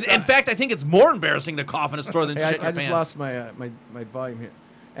so in fact, I think it's more embarrassing to cough in a store than shit your I pants. just lost my my volume here,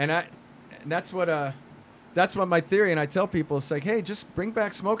 and that's what my theory. And I tell people, it's like, hey, just bring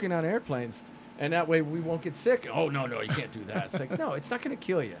back smoking on airplanes, and that way we won't get sick. Oh no, you can't do that. It's like, no, it's not going to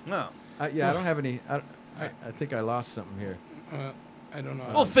kill you. No. I don't have any. I think I lost something here. I don't know.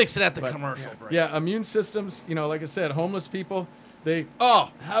 We'll fix it at the commercial break. Yeah, immune systems. You know, like I said, homeless people.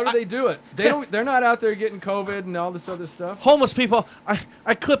 How do they do it? They're not out there getting COVID and all this other stuff. Homeless people.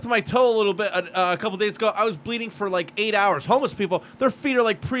 I clipped my toe a little bit a couple days ago. I was bleeding for like 8 hours. Homeless people, their feet are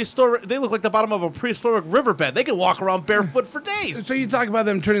like prehistoric. They look like the bottom of a prehistoric riverbed. They can walk around barefoot for days. So you talk about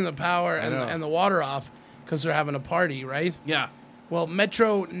them turning the power and the water off because they're having a party, right? Yeah. Well,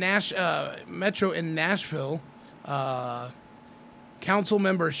 Metro in Nashville, council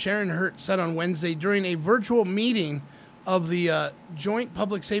member Sharon Hurt said on Wednesday during a virtual meeting of the Joint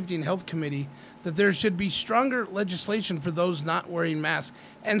Public Safety and Health Committee that there should be stronger legislation for those not wearing masks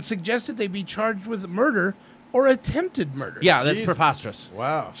and suggested they be charged with murder or attempted murder. Yeah, that's preposterous.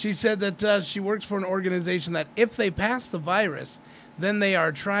 Wow. She said that she works for an organization that if they pass the virus, then they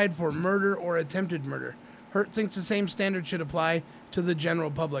are tried for murder or attempted murder. Hurt thinks the same standard should apply to the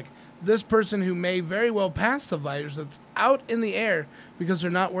general public. This person who may very well pass the virus that's out in the air because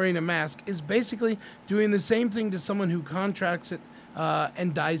they're not wearing a mask is basically doing the same thing to someone who contracts it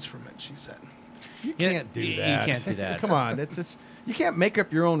and dies from it, she said. You can't do that. You can't do that. Come on, it's you can't make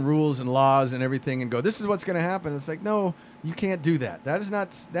up your own rules and laws and everything and go, this is what's going to happen. It's like, no, you can't do that. That is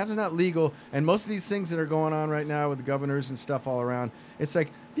not legal. And most of these things that are going on right now with the governors and stuff all around, it's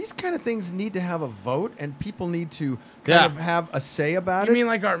like these kind of things need to have a vote, and people need to kind of have a say about it. You mean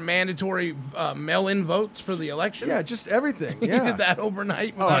like our mandatory mail-in votes for the election? Yeah, just everything. You Yeah. did that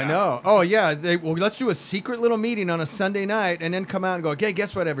overnight. Oh, I know. Oh, yeah. Well, let's do a secret little meeting on a Sunday night and then come out and go, okay,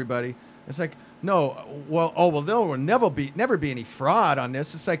 guess what, everybody? It's like, no, there will never be any fraud on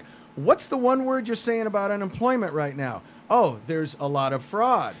this. It's like, what's the one word you're saying about unemployment right now? Oh, there's a lot of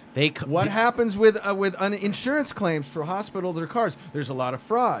fraud. What happens with insurance claims for hospitals or cars? There's a lot of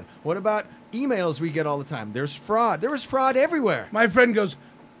fraud. What about emails we get all the time? There's fraud. There is fraud everywhere. My friend goes,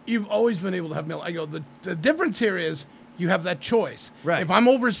 you've always been able to have mail. I go, the difference here is you have that choice. Right. If I'm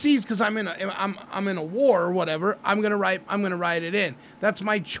overseas because I'm in a war or whatever, I'm gonna write it in. That's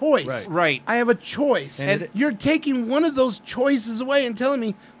my choice. Right. I have a choice, and you're taking one of those choices away and telling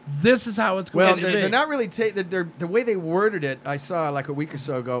me this is how it's going to be. They're not really the way they worded it. I saw like a week or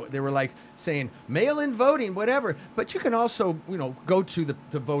so ago. They were like saying mail-in voting, whatever. But you can also, go to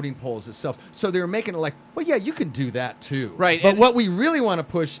the voting polls itself. So they were making it like, well, yeah, you can do that too. Right. But what we really want to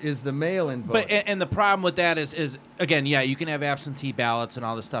push is the mail-in vote. But and the problem with that is again, yeah, you can have absentee ballots and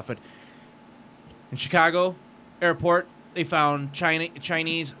all this stuff. But in Chicago airport, they found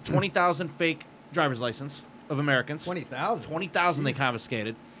Chinese 20,000 fake driver's license of Americans. 20,000. 20,000 they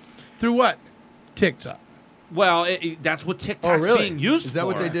confiscated. Through what? TikTok. Well, that's what TikTok's being used for. Is that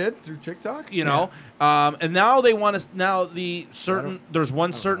what they did through TikTok? You know, and now they want to. Now there's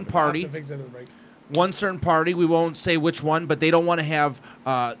one certain party. One certain party. We won't say which one, but they don't want to have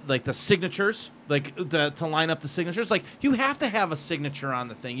like the signatures, to line up the signatures. Like you have to have a signature on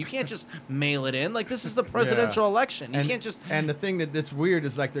the thing. You can't just mail it in. Like this is the presidential election. You can't just. And the thing that's weird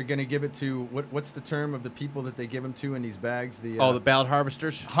is like they're going to give it to what's the term of the people that they give them to in these bags? The ballot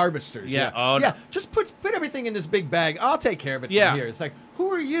harvesters. Harvesters. Yeah. Oh, yeah. Just put everything in this big bag. I'll take care of it from here. It's like,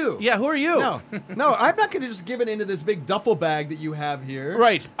 who are you? Yeah, who are you? No, I'm not going to just give it into this big duffel bag that you have here.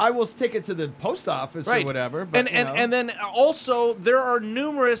 Right. I will take it to the post office or whatever. But, and then also there are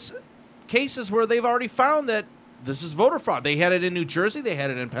numerous cases where they've already found that this is voter fraud. They had it in New Jersey. They had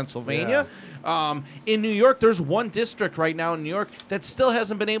it in Pennsylvania. In New York, there's one district right now in New York that still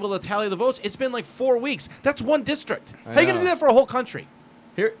hasn't been able to tally the votes. It's been like 4 weeks. That's one district. How are you going to do that for a whole country?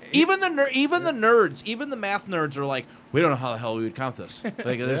 Even the nerds, even the math nerds are like, we don't know how the hell we would count this.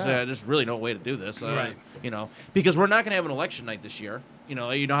 Like, there's really no way to do this. Right. Because we're not going to have an election night this year. You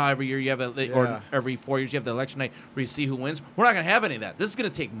know how every year you have or every 4 years you have the election night where you see who wins. We're not going to have any of that. This is going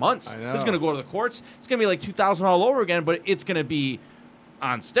to take months. This is going to go to the courts. It's going to be like 2000 all over again, but it's going to be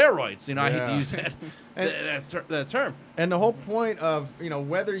on steroids. I hate to use that term. And the whole point of,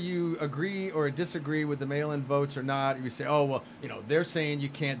 whether you agree or disagree with the mail-in votes or not, you say, oh, well, they're saying you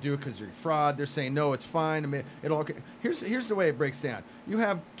can't do it because you're fraud. They're saying, no, it's fine. Here's the way it breaks down. You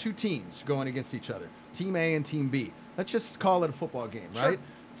have two teams going against each other, Team A and Team B. Let's just call it a football game, right? Sure.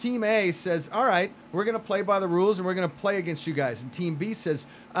 Team A says, all right, we're going to play by the rules and we're going to play against you guys. And Team B says,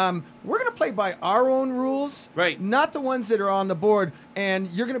 we're going to play by our own rules, not the ones that are on the board, and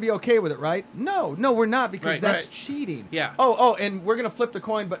you're going to be okay with it, right? No, we're not, because that's cheating. Yeah. Oh, and we're going to flip the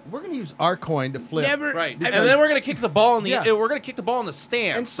coin, but we're going to use our coin to flip. Right. And then we're going to kick the ball in the we're going to kick the ball in the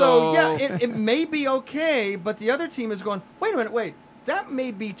stand. And so it may be okay, but the other team is going, wait a minute, that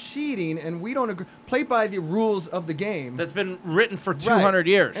may be cheating, and we don't agree. Play by the rules of the game. That's been written for 200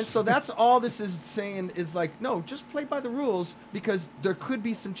 years. And so that's all this is saying is like, no, just play by the rules, because there could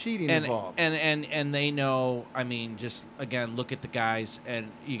be some cheating involved. And they know, just, again, look at the guys,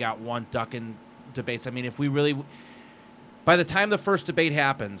 and you got one ducking debates. If we really... By the time the first debate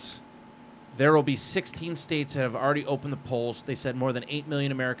happens, there will be 16 states that have already opened the polls. They said more than 8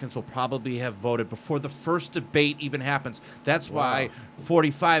 million Americans will probably have voted before the first debate even happens. That's why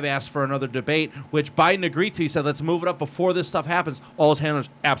 45 asked for another debate, which Biden agreed to. He said, let's move it up before this stuff happens. All his handlers,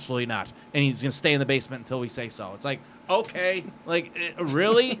 absolutely not. And he's going to stay in the basement until we say so. It's like, okay,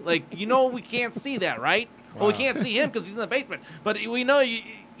 really? We can't see that, right? Well, we can't see him because he's in the basement. But we know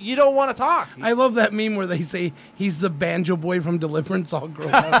you don't want to talk. I love that meme where they say he's the banjo boy from Deliverance all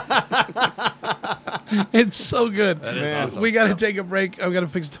grown up. It's so good. That is awesome. We got to take a break. I've got to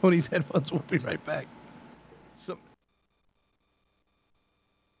fix Tony's headphones. We'll be right back.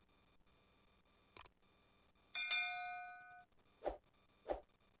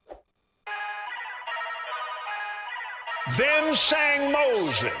 Then sang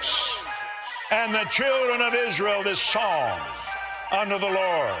Moses and the children of Israel this song unto the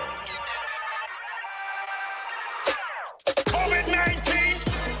Lord. COVID-19.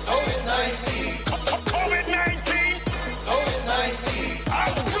 COVID-19. COVID-19. COVID-19.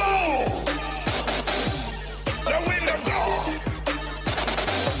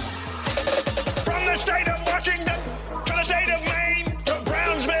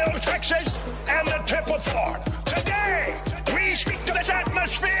 forth. Today, we speak to this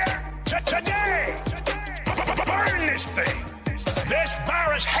atmosphere. Today, burn this thing. This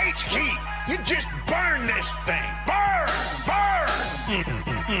virus hates heat. You just burn this thing. Burn!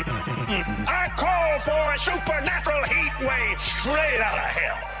 I call for a supernatural heat wave straight out of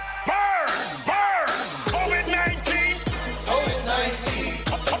hell. Burn! COVID-19! COVID-19!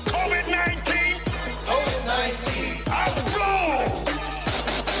 COVID-19! COVID-19! I'll blow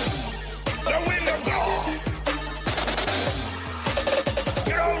the wind of God.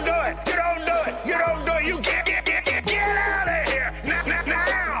 You don't do it! You don't do it! You don't do it! You get out of here!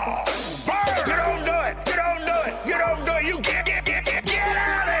 Now! Burn! You don't do it! You don't do it! You don't do it! You get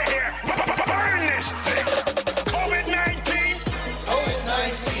out of here! Burn this thing! COVID-19!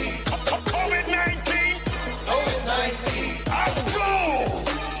 COVID-19! COVID-19! COVID-19! I'll blow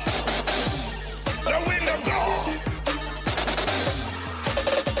the wind of God!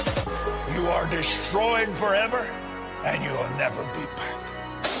 You are destroyed forever, and you'll never be back.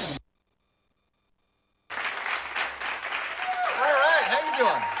 All right, how you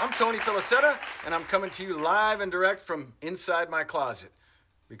doing? I'm Tony Felicetta, and I'm coming to you live and direct from inside my closet,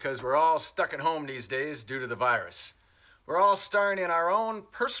 because we're all stuck at home these days due to the virus. We're all starring in our own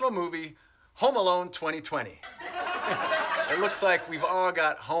personal movie, Home Alone 2020. It looks like we've all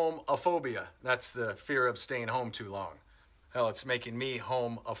got home-ophobia. That's the fear of staying home too long. Hell, it's making me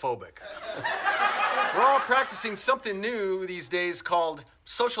home-ophobic. We're all practicing something new these days called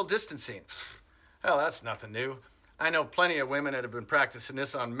social distancing. Hell, that's nothing new. I know plenty of women that have been practicing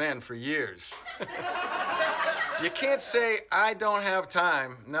this on men for years. You can't say, I don't have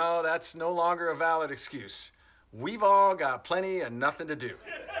time. No, that's no longer a valid excuse. We've all got plenty of nothing to do.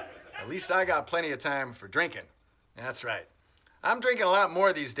 At least I got plenty of time for drinking. That's right. I'm drinking a lot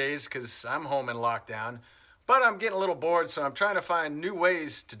more these days because I'm home in lockdown, but I'm getting a little bored, so I'm trying to find new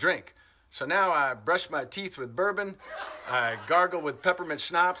ways to drink. So now I brush my teeth with bourbon, I gargle with peppermint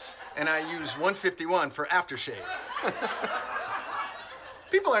schnapps, and I use 151 for aftershave.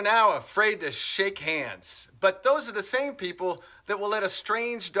 People are now afraid to shake hands, but those are the same people that will let a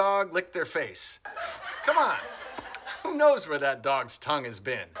strange dog lick their face. Come on. Who knows where that dog's tongue has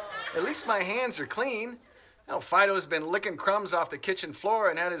been? At least my hands are clean. Now, Fido's been licking crumbs off the kitchen floor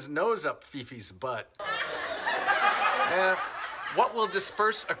and had his nose up Fifi's butt. Yeah, what will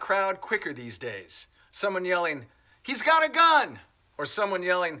disperse a crowd quicker these days? Someone yelling, "He's got a gun!" Or someone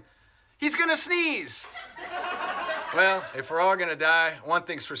yelling, "He's gonna sneeze!" Well, if we're all gonna die, one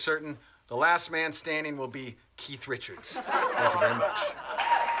thing's for certain, the last man standing will be Keith Richards. Thank you very much.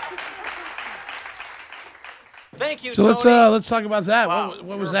 Thank you, So Tony. let's talk about that. Wow.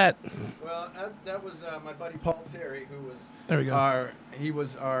 What was that? Well, that was my buddy Paul Terry, who was There we go. our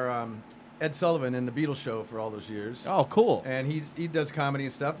Ed Sullivan in the Beatles show for all those years. Oh, cool. And he does comedy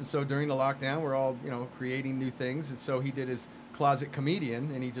and stuff. And so during the lockdown, we're all creating new things. And so he did his Closet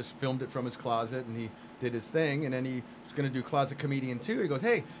Comedian, and he just filmed it from his closet, and he did his thing. And then he was going to do Closet Comedian 2. He goes,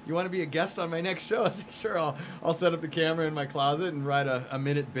 "Hey, you want to be a guest on my next show?" I was like, "Sure, I'll set up the camera in my closet and write a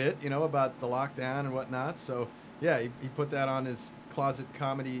minute bit, about the lockdown and whatnot." So yeah, he put that on his Closet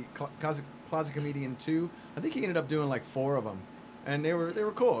Comedian 2. I think he ended up doing like 4 of them, and they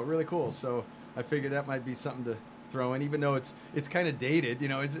were cool, really cool. So I figured that might be something to throw in, even though it's kind of dated.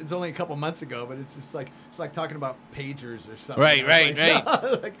 It's only a couple months ago, but it's just like talking about pagers or something. Right.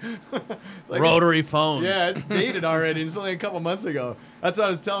 Like Rotary phones. Yeah, it's dated already. It's only a couple months ago. That's what I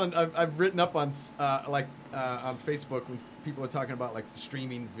was telling. I've written up on on Facebook when people are talking about like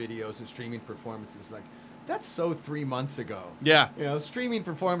streaming videos and streaming performances. Like, that's so 3 months ago. Yeah. Streaming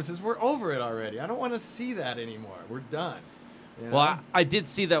performances, we're over it already. I don't want to see that anymore. We're done. Well, I did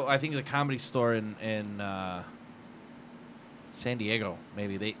see that. I think the Comedy Store in San Diego,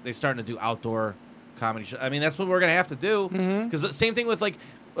 maybe they starting to do outdoor comedy shows. I mean, that's what we're gonna have to do. Because the same thing with like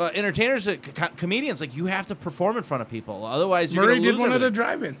entertainers, comedians. Like, you have to perform in front of people, otherwise you're Murray gonna did lose one at a everything.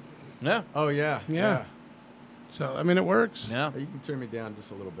 drive-in. Yeah. Oh yeah. So I mean, it works. Yeah. You can turn me down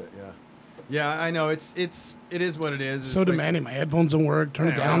just a little bit. Yeah. Yeah, I know. It is what it is. It's So demanding. My headphones don't work. Turn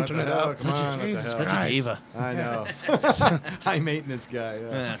it down. Turn it up. Come on, what the hell? Such a diva. I know. High maintenance guy.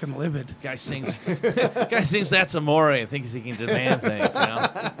 Yeah. Fucking livid. Guy sings That's Amore and thinks he can demand things.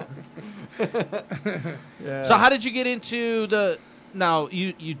 Yeah. So how did you get into the? Now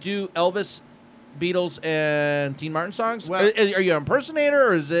you do Elvis, Beatles, and Dean Martin songs. Well- Are you an impersonator,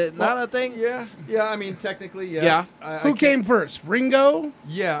 or is it not a thing? Yeah. I mean, technically, yes. Yeah. Who came first? Ringo?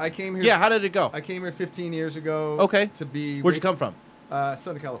 Yeah, I came here. Yeah. How did it go? I came here 15 years ago. Okay. To be. Where'd you come from?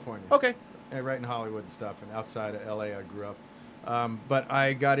 Southern California. Okay. Right in Hollywood and stuff, and outside of LA, I grew up. But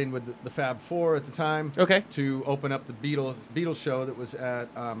I got in with the Fab Four at the time. Okay. To open up the Beatles show that was at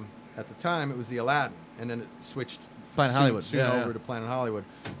at the time, it was the Aladdin, and then it switched Planet Hollywood. soon Yeah, over yeah. to Planet Hollywood.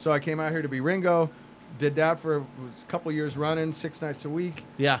 So I came out here to be Ringo, did that for a couple years running, 6 nights a week.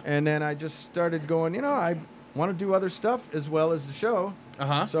 Yeah. And then I just started going, I want to do other stuff as well as the show.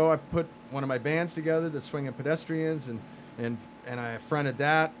 Uh-huh. So I put one of my bands together, the Swinging Pedestrians, and I fronted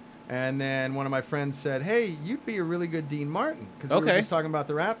that. And then one of my friends said, "Hey, you'd be a really good Dean Martin," because we were just talking about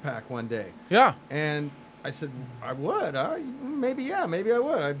the Rat Pack one day. Yeah. And I said, "I would. Maybe I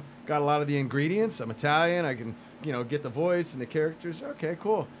would. I've got a lot of the ingredients. I'm Italian. I can, get the voice and the characters. Okay,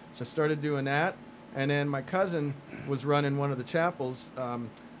 cool." So I started doing that. And then my cousin was running one of the chapels,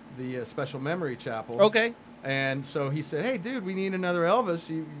 the Special Memory Chapel. Okay. And so he said, "Hey, dude, we need another Elvis.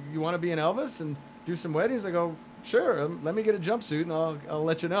 You want to be an Elvis and do some weddings?" I go, "Sure. Let me get a jumpsuit and I'll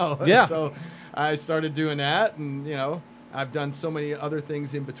let you know." Yeah. So I started doing that, and I've done so many other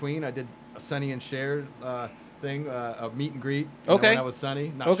things in between. I did a Sonny and Cher thing, a meet and greet. When I was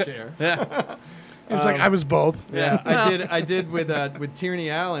Sonny, not Cher. Yeah. It was like I was both. Yeah, I did with Tierney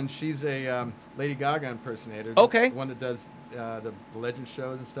Allen. She's a Lady Gaga impersonator. Okay. The one that does the legend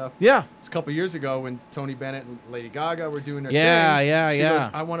shows and stuff. Yeah. It's a couple years ago when Tony Bennett and Lady Gaga were doing their Yeah, thing. yeah, She yeah. goes,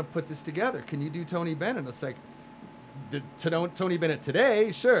 "I want to put this together. Can you do Tony Bennett?" It's like, Tony Bennett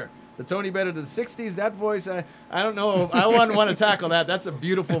today, sure. The Tony Bennett of the 60s, that voice, I don't know. I wouldn't want to tackle that. That's a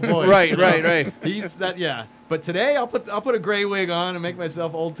beautiful voice. Right. He's that, yeah. But today, I'll put a gray wig on and make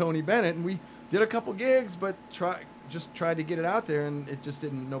myself old Tony Bennett. And we did a couple gigs, but tried to get it out there, and it just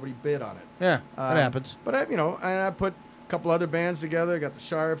didn't. Nobody bid on it. Yeah, that happens. But I put a couple other bands together. Got the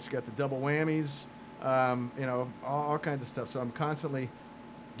Sharps, got the Double Whammies, all kinds of stuff. So I'm constantly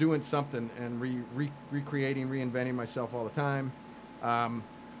doing something and recreating, reinventing myself all the time.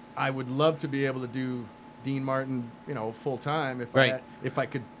 I would love to be able to do Dean Martin, full time if I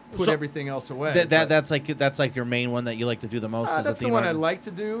could put everything else away. That's like your main one that you like to do the most. Is That's the Dean one I Martin? like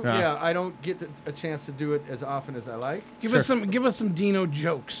to do. Yeah. Yeah, I don't get a chance to do it as often as I like. Give us some Dino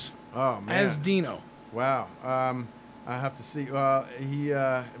jokes. Oh man, As Dino. Wow. I have to see. Well, he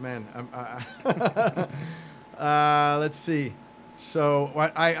man. Let's see. So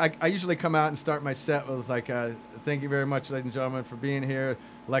I usually come out and start my set with like, "Thank you very much, ladies and gentlemen, for being here.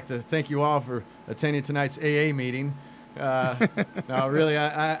 I'd like to thank you all for attending tonight's AA meeting." No, really,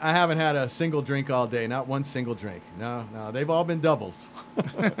 I haven't had a single drink all day. Not one single drink. No, they've all been doubles.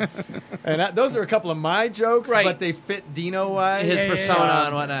 And those are a couple of my jokes, Right. but they fit Dino-wise. His persona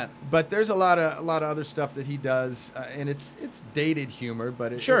and whatnot. But there's a lot of other stuff that he does, and it's dated humor,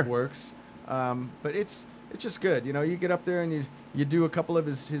 but it works. But it's just good. You get up there and you do a couple of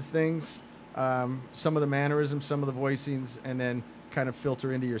his things, some of the mannerisms, some of the voicings, and then kind of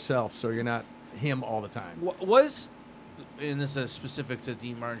filter into yourself, so you're not him all the time. And this is specific to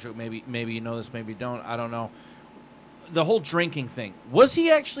Dean Martin joke. Maybe you know this, maybe you don't. I don't know. The whole drinking thing. Was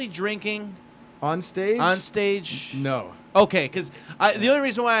he actually drinking on stage? On stage? No. Okay, because the only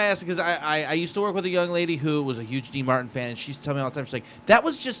reason why I asked is because I used to work with a young lady who was a huge Dean Martin fan, and she's telling me all the time, she's like, that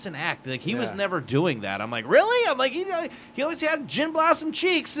was just an act. Like, he was never doing that. I'm like, really? I'm like, he always had gin blossom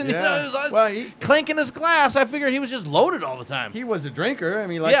cheeks, and he was always clanking his glass. I figured he was just loaded all the time. He was a drinker. I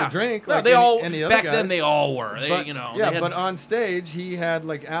mean, he liked to drink. No, like they all, any other back guys. then they all were. But on stage, he had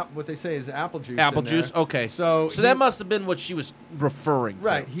like what they say is apple juice. Apple in there. juice, okay. So that must have been what she was referring to.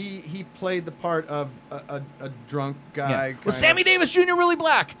 Right. He played the part of a drunk guy. Was Sammy Davis Jr. really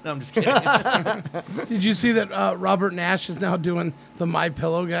black? No, I'm just kidding. Did you see that Robert Nash is now doing the My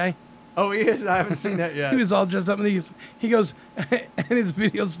Pillow guy? Oh, he is? I haven't seen that yet. He was all dressed up, and he goes, and his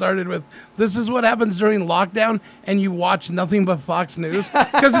video started with, "This is what happens during lockdown, and you watch nothing but Fox News."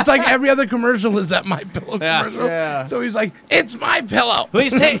 Because it's like every other commercial is that My Pillow commercial. Yeah. So he's like, "It's My Pillow." Well,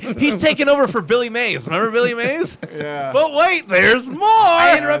 he's taking over for Billy Mays. Remember Billy Mays? Yeah. But wait, there's more.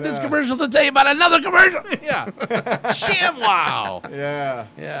 I interrupt this commercial to tell you about another commercial. Yeah. ShamWow.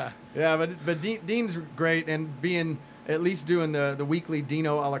 Yeah. But Dean's great, and being at least doing the weekly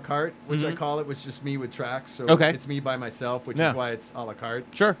Dino a la carte, which I call it, was just me with tracks. So it's me by myself, which is why it's a la carte.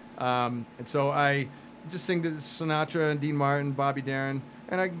 Sure. And so I just sing to Sinatra and Dean Martin, Bobby Darin,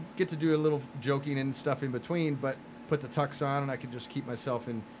 and I get to do a little joking and stuff in between, but put the tux on, and I can just keep myself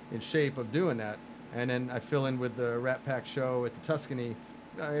in shape of doing that. And then I fill in with the Rat Pack show at the Tuscany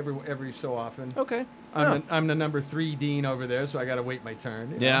every so often. Okay. I'm the number 3 Dean over there, so I got to wait my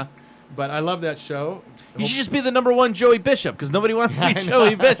turn. Yeah. But I love that show. You should just be the number 1 Joey Bishop, because nobody wants to be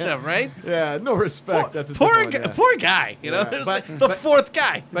Joey Bishop, right? Yeah, no respect. That's a poor different one, poor guy. There's the 4th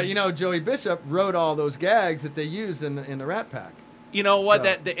guy. But Joey Bishop wrote all those gags that they used in the Rat Pack. You know what?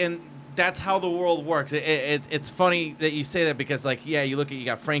 And that's how the world works. It's funny that you say that because, like, you look at, you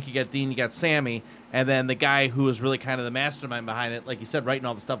got Frank, you got Dean, you got Sammy, And then the guy who was really kind of the mastermind behind it, like you said, writing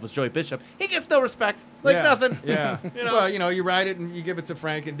all the stuff was Joey Bishop. He gets no respect, nothing. Yeah. You know? Well, you write it and you give it to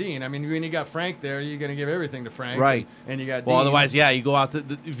Frank and Dean. I mean, when you got Frank there, you're going to give everything to Frank. Right. And you got Well, Dean. otherwise, you go out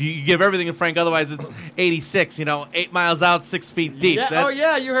if you give everything to Frank, otherwise it's 86, 8 miles out, 6 feet deep.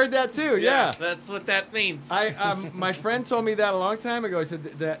 Yeah. You heard that too. Yeah. That's what that means. My friend told me that a long time ago. He said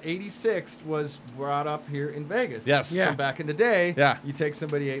that 86 was brought up here in Vegas. Yes. And back in the day, Yeah. you take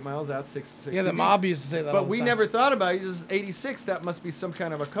somebody 8 miles out, 6 Yeah, the feet mob deep. used to say that all But the we time. never thought about it. Just 86, that must be some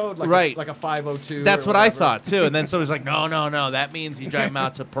kind of a code, like Right. like a 502. That's or what I whatever. thought, too. And then somebody's like, no, that means you drive them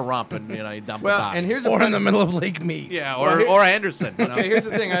out to Pahrump and, you dump Well, a body. and here's Or in the middle of Lake Mead. Yeah, Well, or Anderson. Okay, here's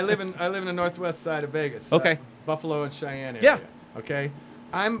the thing. I live in the northwest side of Vegas. Okay. Buffalo and Cheyenne area. Yeah. Okay.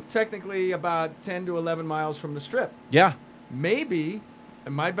 I'm technically about 10 to 11 miles from the Strip. Yeah. Maybe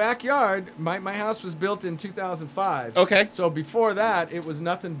in my backyard, my house was built in 2005. Okay. So before that, it was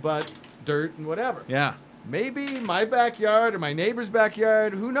nothing but dirt and whatever. Yeah. Maybe my backyard or my neighbor's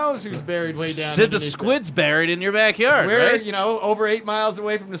backyard, who knows who's buried way down Sid the underneath Squid's buried in your backyard, We're, right? over 8 miles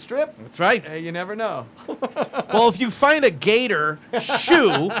away from the Strip. That's right. You never know. Well, if you find a gator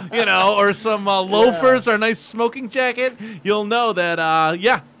shoe, or some loafers or a nice smoking jacket, you'll know that,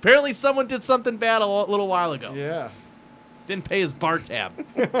 apparently someone did something bad a little while ago. Yeah. Didn't pay his bar tab.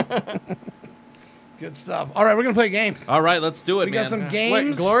 Good stuff. All right, we're going to play a game. All right, let's do it, We man. got some games.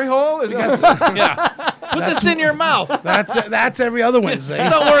 Wait, glory hole? Is that Yeah. Put this in your mouth. That's every other Wednesday.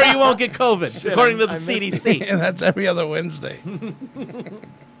 Don't worry, you won't get COVID, Shit, according to the I missed CDC. That's every other Wednesday.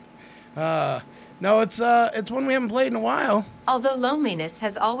 No, it's one we haven't played in a while. Although loneliness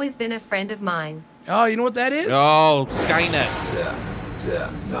has always been a friend of mine. Oh, you know what that is? Oh, Skynet.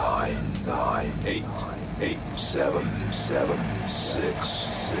 10, 9, 8, 7,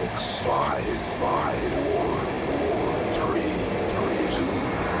 6, 5, 4, 3, 2,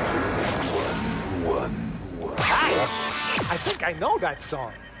 1. Hi. I think I know that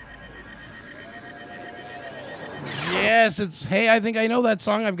song. Yes, it's Hey, I Think I Know That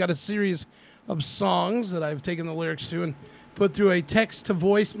Song. I've got a series of songs that I've taken the lyrics to and put through a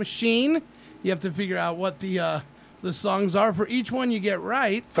text-to-voice machine. You have to figure out what the songs are. For each one you get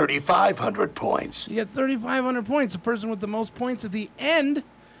right, 3,500 points. you get 3,500 points. The person with the most points at the end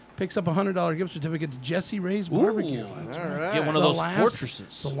picks up a $100 gift certificate to Jesse Ray's Barbecue. All right. Get one of The those last-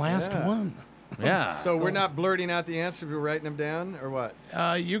 fortresses. The last Yeah. one. Yeah. So we're not blurting out the answer, we're writing them down, or what?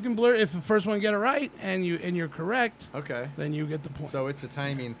 You can blur if the first one get it right and you're correct. Okay. Then you get the point. So it's a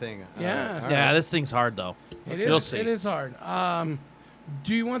timing thing. Yeah. All Yeah, right. this thing's hard, though. It You'll is. see. It is hard.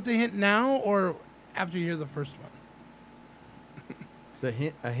 Do you want the hint now or after you hear the first one? The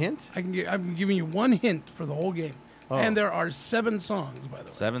hint? A hint? I'm giving you one hint for the whole game, Oh. and there are 7 songs, by the way.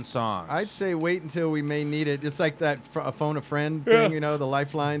 7 songs. I'd say wait until we may need it. It's like that a phone a friend thing, the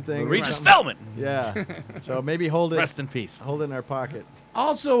lifeline thing. or Regis something. Philbin. Yeah. So maybe hold it. Rest in peace. Hold it in our pocket.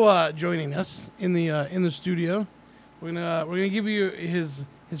 Also joining us in the studio, we're gonna give you his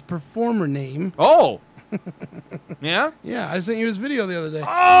performer name. Oh. Yeah? Yeah, I sent you his video the other day.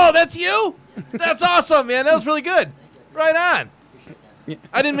 Oh, that's you? That's awesome, man. That was really good. Right on.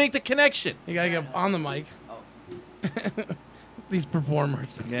 I didn't make the connection. You gotta get on the mic. These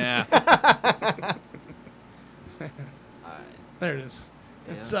performers. Yeah. There it is.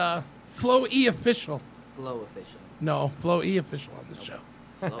 Yeah. It's Flow E Official. Flow Official. No, Flow E Official on the show.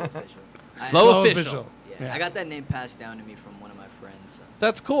 Flow Official. Flow Official. Yeah. I got that name passed down to me from one of my friends. So.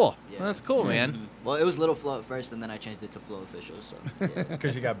 That's cool. Yeah. That's cool, man. Well, it was Little Flow at first, and then I changed it to Flow Official. So.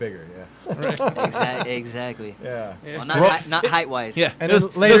 Because you got bigger, yeah. Exactly. Yeah. Well, not height-wise. Yeah. And then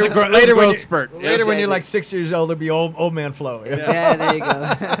later when you're like 6 years old, it'll be old man Flow. Yeah, there you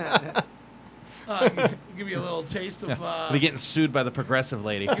go. Give you a little taste of. We're getting sued by the progressive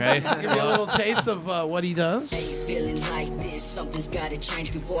lady, right? Give you a little taste of what he does. Feeling like this, something's gotta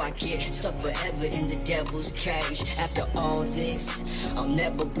change before I get stuck forever in the devil's cage. After all this, I'll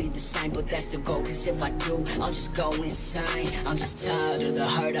never be the same, but that's the goal. Cause if I do, I'll just go insane. I'm just tired of the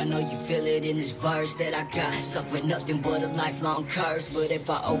hurt. I know you feel it in this verse that I got stuck with nothing but a lifelong curse. But if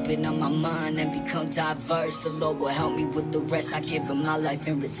I open up my mind and become diverse, the Lord will help me with the rest. I give him my life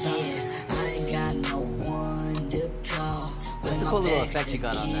in return. I ain't got no one to call. That's a cool little effect you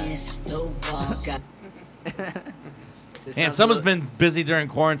got on that. Man, someone's been busy during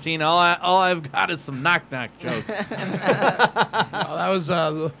quarantine. All I've got is some knock-knock jokes. That was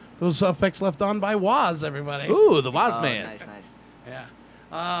those effects left on by Waz, everybody. Ooh, the Waz man. Nice. Yeah.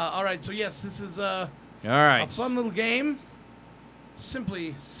 All right, so yes, this is All right. a fun little game.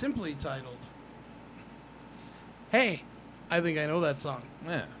 Simply titled, Hey, I Think I Know That Song.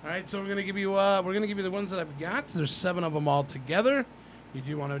 Yeah. All right, so we're gonna give you the ones that I've got. There's 7 of them all together, you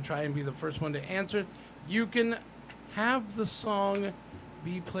do want to try and be the first one to answer, you can have the song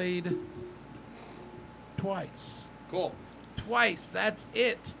be played twice. Cool. Twice. That's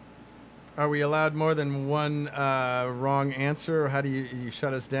it. Are we allowed more than one wrong answer, or how do you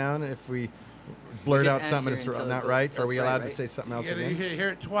shut us down if we blurt out something that's not right? Are we allowed to say something else You again? hear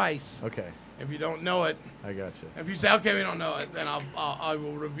it twice. Okay. If you don't know it, I got you. if you say, okay, we don't know it, then I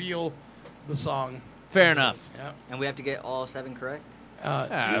will reveal the song. Fair enough. Yeah. And we have to get all 7 correct?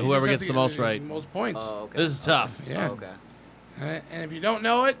 Whoever gets the most right. Most points. Oh, okay. This is tough. Yeah. Oh, okay. And if you don't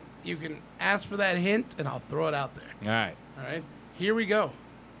know it, you can ask for that hint, and I'll throw it out there. All right. All right. Here we go.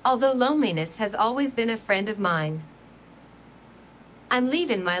 Although loneliness has always been a friend of mine, I'm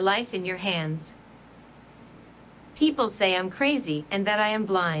leaving my life in your hands. People say I'm crazy and that I am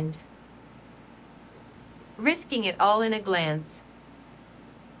blind, risking it all in a glance.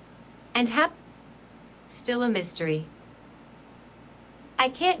 And still a mystery. I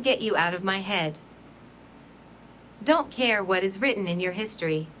can't get you out of my head. Don't care what is written in your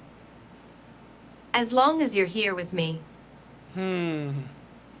history, as long as you're here with me.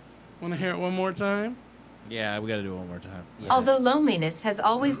 Want to hear it one more time? Yeah, we got to do it one more time. Although loneliness has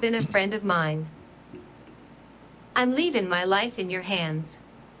always been a friend of mine, I'm leaving my life in your hands.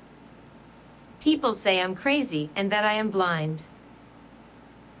 People say I'm crazy and that I am blind,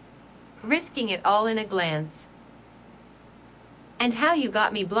 risking it all in a glance. And how you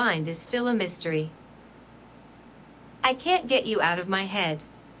got me blind is still a mystery. I can't get you out of my head.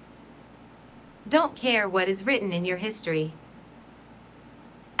 Don't care what is written in your history,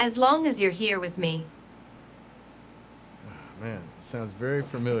 as long as you're here with me. Man, sounds very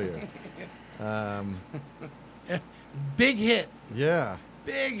familiar. Big hit. Yeah.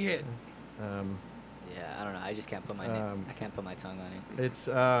 Big hit. Yeah, I don't know. I just can't put my I can't put my tongue on it. It's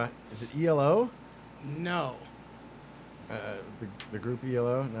is it ELO? No. The group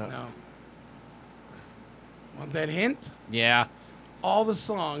ELO? No. Want that hint? Yeah. All the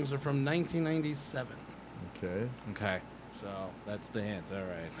songs are from 1997. Okay. Okay. So that's the hint. All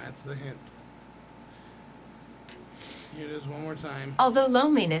right. That's the hint. Here it is one more time. Although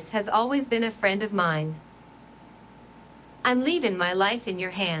loneliness has always been a friend of mine, I'm leaving my life in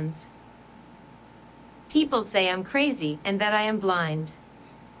your hands. People say I'm crazy and that I am blind,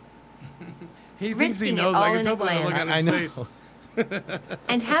 He thinks he risking it knows. all I can in tell a by the look on glance. his face.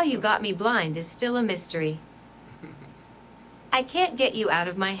 And how you got me blind is still a mystery. I can't get you out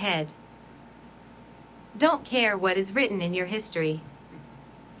of my head. Don't care what is written in your history,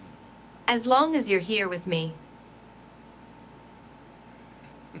 as long as you're here with me.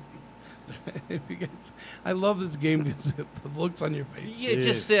 If you guys, I love this game because the looks on your face. Yeah,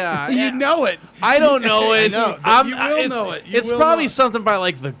 just you know it. I don't know it. I know, but you will know it. You It's will probably know it. something by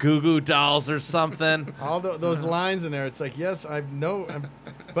like the Goo Goo Dolls or something. All those lines in there, it's like, yes, I know,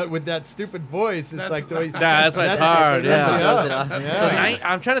 but with that stupid voice, it's like the way. Nah, that's why it's hard. Yeah. Yeah. So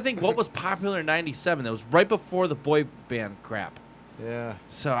I'm trying to think what was popular in '97. That was right before the boy band crap. Yeah.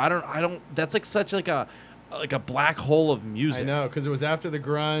 So I don't. That's like such like a black hole of music. I know, because it was after the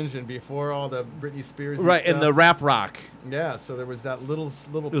grunge and before all the Britney Spears. Right, and the rap rock. Yeah, so there was that little.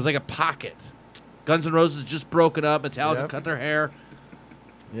 It was like a pocket. Guns N' Roses just broken up. Metallica Yep. cut their hair.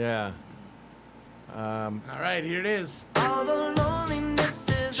 Yeah. All right, here it is.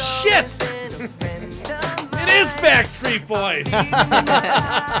 Shit! It is Backstreet Boys.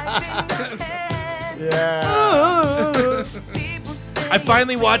 Yeah. I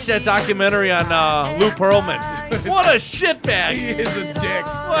finally watched that documentary on Lou Pearlman. What a shitbag! He is a dick.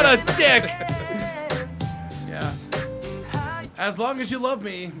 What a dick! Yeah. As long as you love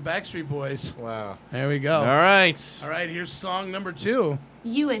me, Backstreet Boys. Wow. There we go. All right. All right, here's song number 2.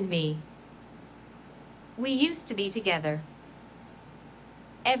 You and me. We used to be together.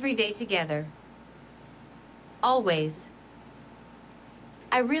 Every day together. Always.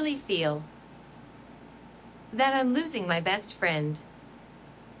 I really feel that I'm losing my best friend.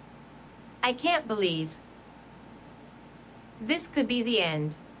 I can't believe this could be the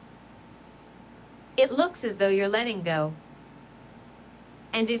end. It looks as though you're letting go.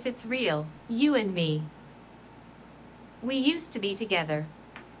 And if it's real, you and me, we used to be together.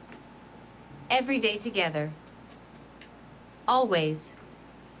 Every day together. Always.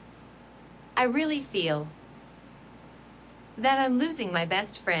 I really feel that I'm losing my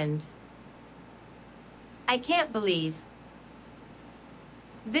best friend. I can't believe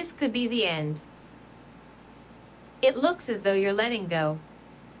this could be the end. It looks as though you're letting go.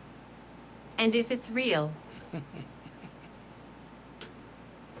 And if it's real.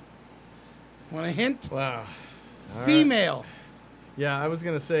 Want a hint? Wow. All right. Female. Yeah, I was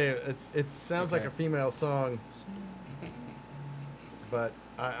gonna say it sounds like Okay. a female song. but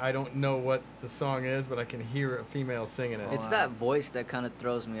I don't know what the song is, but I can hear a female singing it. It's that voice that kind of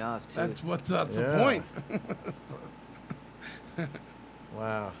throws me off too. That's the point.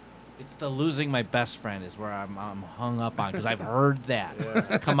 Wow. It's the losing my best friend is where I'm hung up on because I've heard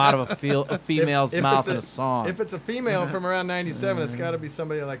that come out of a female's mouth in a song. If it's a female from around 97, it's got to be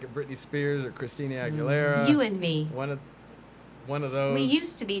somebody like a Britney Spears or Christina Aguilera. You and me. One of those. We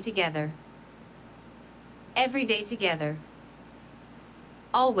used to be together. Every day together.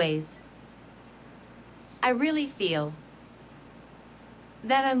 Always. I really feel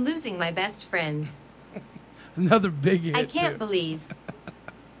that I'm losing my best friend. Another big hit. I can't too. believe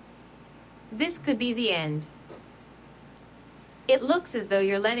this could be the end. It looks as though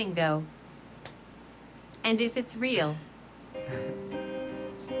you're letting go. And if it's real.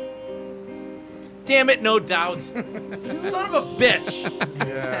 Damn it, No Doubt. Son of a bitch.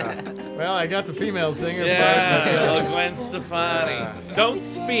 Yeah. Well, I got the female singer. Yeah, Gwen Stefani. Don't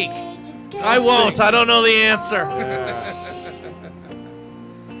speak. I won't. I don't know the answer.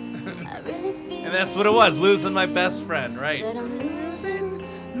 And that's what it was, losing my best friend, right?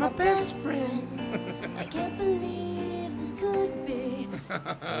 My best friend. I can't believe this could be.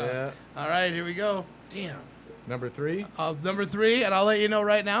 Yeah. All right, here we go. Damn. Number 3? Number 3, and I'll let you know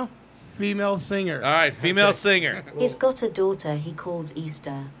right now. Female singer. All right, female singer. He's got a daughter he calls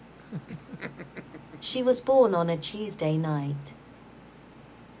Easter. She was born on a Tuesday night.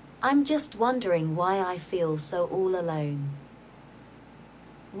 I'm just wondering why I feel so all alone.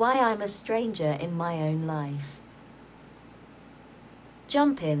 Why I'm a stranger in my own life.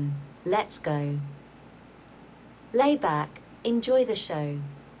 Jump in, let's go. Lay back, enjoy the show.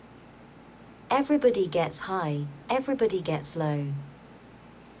 Everybody gets high, everybody gets low.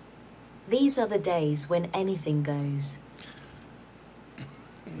 These are the days when anything goes.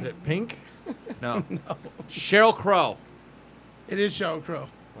 Is it Pink? No. Sheryl Crow. It is Sheryl Crow.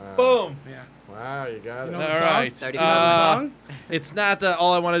 Wow. Boom. Yeah. Wow, you got it. You know All the right. song? You know the song? It's not the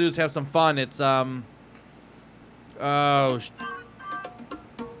all I want to do is have some fun. It's I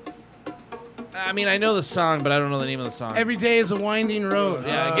mean, I know the song, but I don't know the name of the song. Every day is a winding road.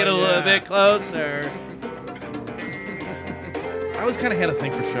 Yeah, get a little bit closer. I always kind of had a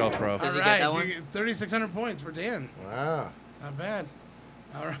thing for Sheryl Crow. All right, you get 3,600 points for Dan. Wow. Not bad.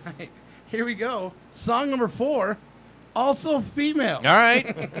 All right, here we go. Song number 4, also female. All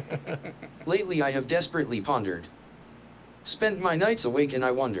right. Lately I have desperately pondered. Spent my nights awake and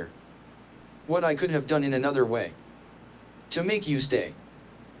I wonder what I could have done in another way to make you stay.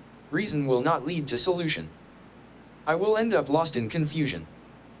 Reason will not lead to solution. I will end up lost in confusion.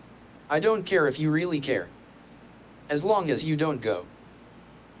 I don't care if you really care, as long as you don't go.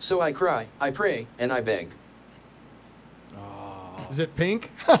 So I cry, I pray, and I beg. Is it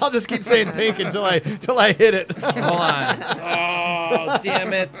Pink? I'll just keep saying Pink until I hit it. Hold on. Oh,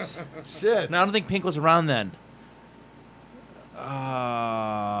 damn it. Shit. No, I don't think Pink was around then.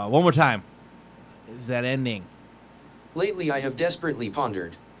 One more time. Is that ending? Lately I have desperately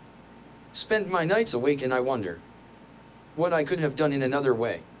pondered. Spent my nights awake and I wonder what I could have done in another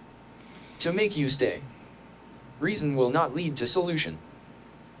way to make you stay. Reason will not lead to solution.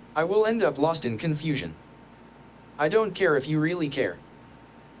 I will end up lost in confusion. I don't care if you really care,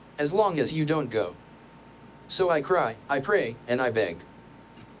 as long as you don't go. So I cry, I pray, and I beg.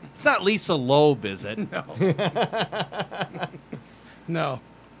 It's not Lisa Loeb, is it? No. No.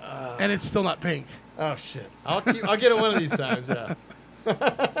 And it's still not Pink. Oh shit! I'll get it one of these times. Yeah.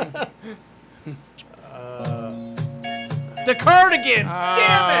 The Cardigans.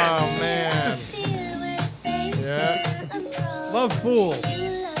 Damn it! Oh man. Yeah. Love Fool.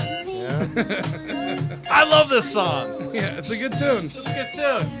 Yeah. I love this song. Yeah, it's a good tune. It's a good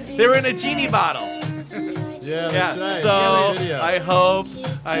tune. They were in a genie bottle. Yeah, that's right. So Video. I hope,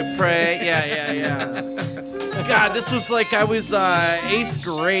 I pray. Yeah. God, this was like I was 8th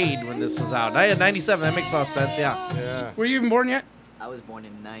grade when this was out. I had 97. That makes a lot of sense. Yeah. Were you even born yet? I was born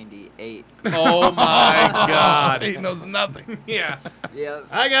in 98. Oh my God. He knows nothing. Yeah. Yeah.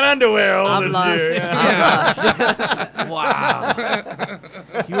 I got underwear all I'm this lost. year. I'm lost. Wow.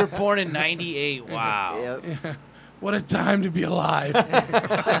 You were born in 98. Wow. Yep. Yeah. What a time to be alive.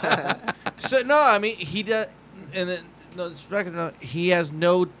 So no, I mean he does, and then no, this record, no, he has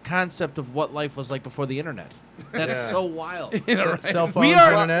no concept of what life was like before the internet. That's Yeah. so wild. Cell phones, We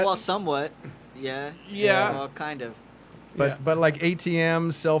are- internet. Well, somewhat. Yeah. Yeah. Well, kind of. But like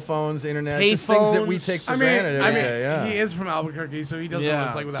ATMs, cell phones, internet, just things that we take for granted every day. Yeah. He is from Albuquerque, so he doesn't know what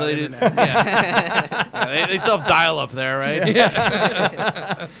it's like without so they internet. didn't- yeah. They still have dial-up there, right?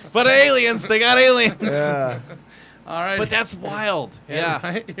 Yeah. But aliens, they got aliens. Yeah. All right. But that's wild. Yeah.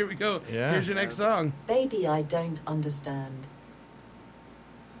 Right, here we go. Yeah. Here's your next song. Baby, I don't understand.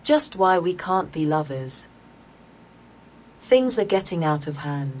 Just why we can't be lovers. Things are getting out of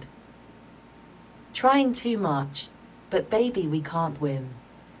hand. Trying too much, but baby we can't win.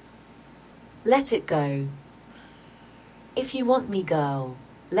 Let it go. If you want me, girl,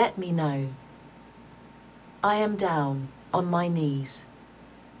 let me know. I am down, on my knees.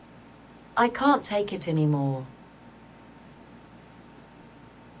 I can't take it anymore.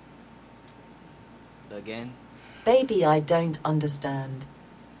 Again? Baby, I don't understand.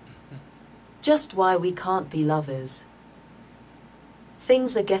 Just why we can't be lovers.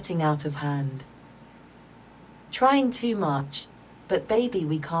 Things are getting out of hand. Trying too much, but baby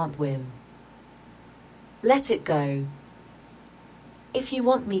we can't win. Let it go. If you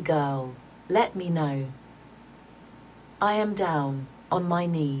want me, girl, let me know. I am down, on my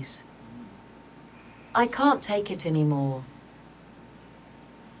knees. I can't take it anymore.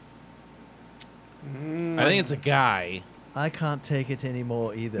 I think it's a guy. I can't take it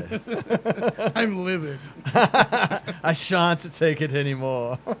anymore either. I'm livid. I shan't take it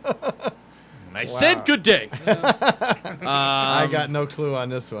anymore. I said good day. I got no clue on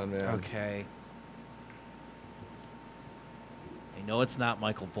this one, man. Okay. I know it's not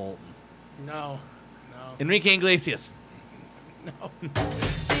Michael Bolton. No. Enrique Iglesias. No.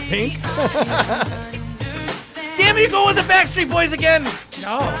 Pink? Damn it, you go with the Backstreet Boys again!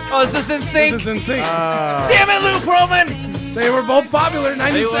 No. Oh, is this NSYNC? This is NSYNC. Damn it, Lou Pearlman! They were both popular in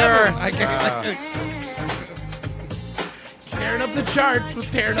 97. They were. I can't. Tearing up the charts was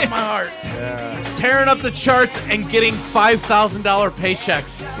tearing up my heart. Tearing up the charts and getting $5,000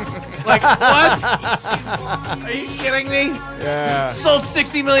 paychecks. Like, what? Are you kidding me? Yeah. Sold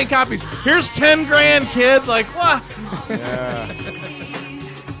 60 million copies. Here's 10 grand, kid. Like, what? Yeah.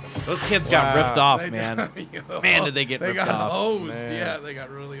 Those kids got ripped off, They man. got- Man, did they get They ripped got off. hosed. Man. Yeah, they got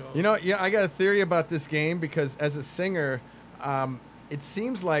really hosed. You know, I got a theory about this game because as a singer, it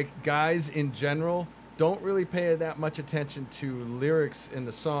seems like guys in general don't really pay that much attention to lyrics in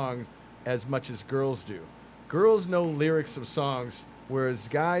the songs as much as girls do. Girls know lyrics of songs, whereas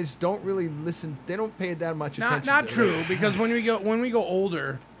guys don't really listen. They don't pay that much attention. Not to true, lyrics. because when we go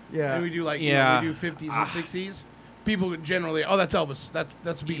older, Yeah. and we do like Yeah. we do 50s and 60s. People generally, oh, that's Elvis.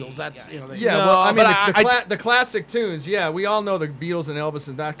 That's Beatles. That's They, Yeah, No, well, I mean, but the classic tunes, yeah, we all know the Beatles and Elvis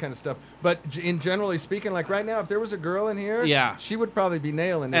and that kind of stuff. But in generally speaking, like right now, if there was a girl in here, Yeah. she would probably be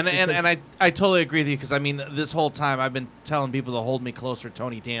nailing this. And I totally agree with you because I mean this whole time I've been telling people to hold me closer,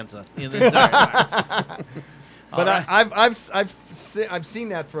 Tony Danza. In the entire time. But All I've seen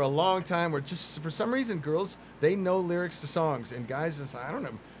that for a long time where just for some reason girls, they know lyrics to songs and guys just, I don't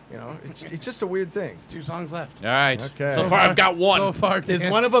know, you know, it's just a weird thing. 2 songs left. All right. Okay. So far I've got one. So far, Is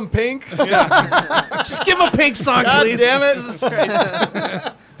one of them Pink? Just give him a Pink song, God please. damn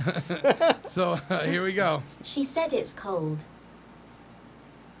it. So here we go. She said it's cold.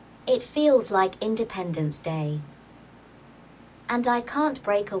 It feels like Independence Day. And I can't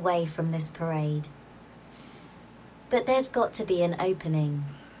break away from this parade. But there's got to be an opening.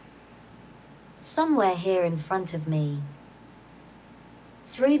 Somewhere here in front of me.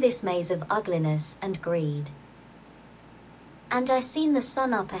 Through this maze of ugliness and greed. And I seen the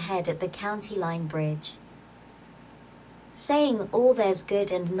sun up ahead at the county line bridge. Saying all there's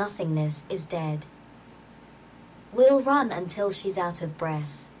good and nothingness is dead. We'll run until she's out of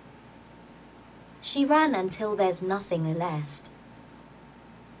breath. She ran until there's nothing left.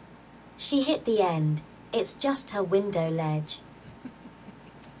 She hit the end, it's just her window ledge.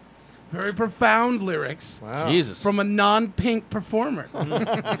 Very profound lyrics. Wow. Jesus. From a non-Pink performer.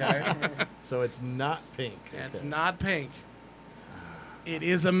 Okay. So it's not Pink. Yeah, it's Okay. not Pink. It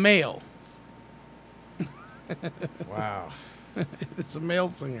is a male. Wow. It's a male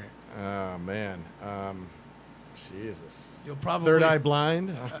singer. Oh man. Jesus. You'll probably Third Eye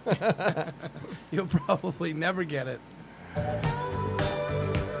Blind. You'll probably never get it.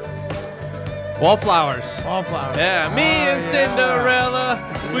 Wallflowers. Wallflowers. Yeah, me and yeah.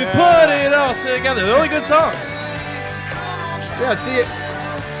 Cinderella, we Yeah. put it all together. The only good song. Yeah. See it.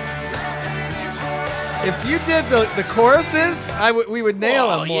 If you did the choruses, we would nail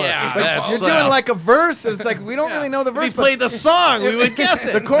them more. yeah, But that's, you're doing like a verse. It's like we don't really know the If verse. he played the song, we would guess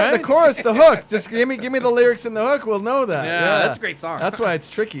it. The right? chorus, the hook. Just give me the lyrics and the hook. We'll know that. Yeah, that's a great song. That's why it's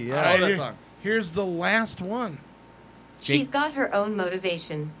tricky. Yeah. All right, that song. Here's the last one. She's got her own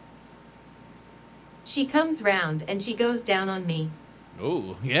motivation. She comes round and she goes down on me,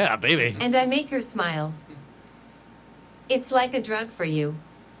 Ooh, yeah, baby. and I make her smile. It's like a drug for you.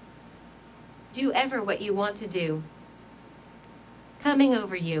 Do ever what you want to do. Coming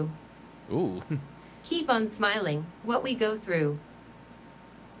over you. Ooh. Keep on smiling, what we go through.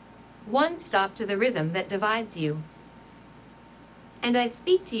 One stop to the rhythm that divides you. And I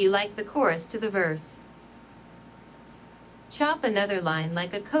speak to you like the chorus to the verse. Chop another line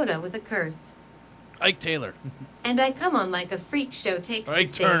like a coda with a curse. Ike Taylor. And I come on like a freak show takes Or the Ike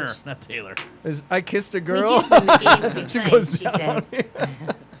stage. Turner, not Taylor. Is I kissed a We girl? give them the games we She play, goes she down.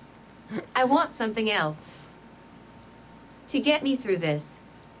 said. I want something else. To get me through this.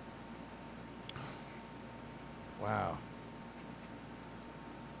 Wow.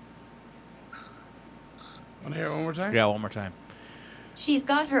 Want to hear it one more time? Yeah, one more time. She's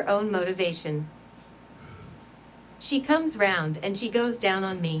got her own motivation. She comes round and she goes down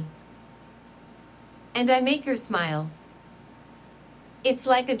on me. And I make her smile. It's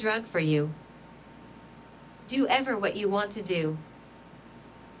like a drug for you. Do ever what you want to do.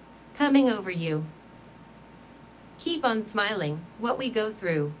 Coming over you. Keep on smiling, what we go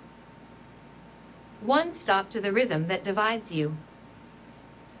through. One stop to the rhythm that divides you.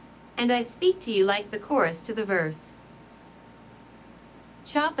 And I speak to you like the chorus to the verse.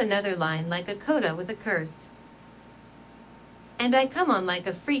 Chop another line like a coda with a curse. And I come on like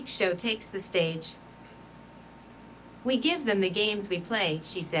a freak show takes the stage. We give them the games we play,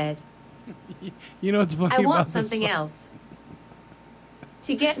 she said. You know what's funny I about want this something song? else.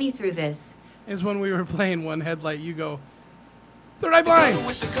 To get me through this. Is when we were playing One Headlight, you go, Third Eye Blind.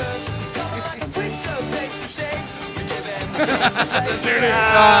 I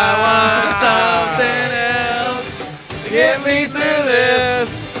want something else. Get me through this.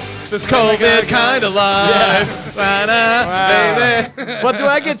 This COVID kind of life. Baby. What do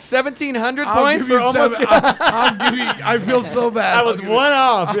I get? 1,700 points for almost? I'll give you. I feel so bad. I was one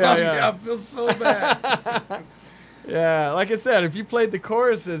off. Yeah, yeah. I feel so bad. Yeah, like I said, if you played the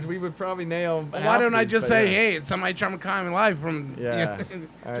choruses, we would probably nail. Why half don't I these, just but say, yeah. hey, it's somebody trying to come live from? Yeah,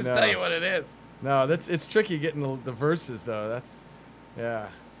 I just know. tell you what it is. No, it's tricky getting the verses though. That's, yeah.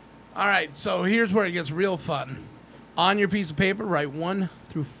 All right, so here's where it gets real fun. On your piece of paper, write 1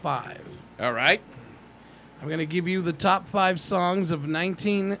 through 5. All right. I'm going to give you the top 5 songs of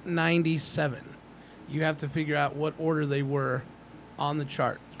 1997. You have to figure out what order they were on the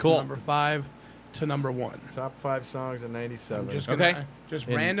chart. Cool. From number 5 to number 1. Top 5 songs of '97. I'm just gonna, just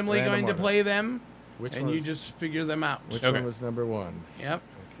In randomly random going to order. play them, Which and one you was- just figure them out. Which one was number 1? Yep.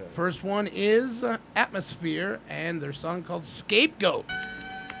 Okay. First one is Atmosphere and their song called Scapegoat.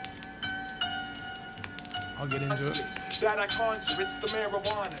 I'll get into it. That I conjure, it's the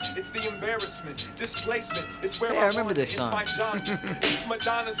marijuana, it's the embarrassment, displacement, it's where Hey, I remember this it's song. my genre, it's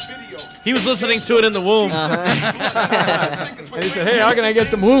Madonna's videos. He was listening to it in the womb. And he said, hey, how can I get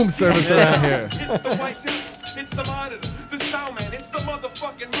some womb service around here? It's the white devils, it's the monitor, the sound man, it's the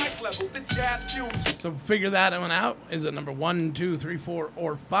motherfucking mic levels, it's gas fumes. So figure that one out. Is it number 1, 2, 3, 4,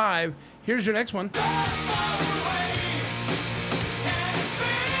 or 5? Here's your next one.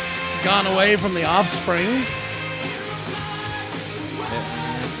 Gone Away from the Offspring.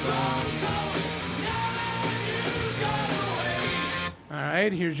 All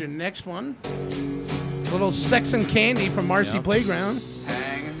right, here's your next one. Little Sex and Candy from Marcy Yep. Playground.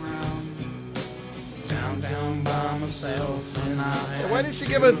 Why didn't you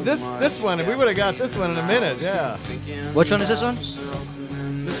give us this one? We would have got this one in a minute. Yeah. Which one is this one?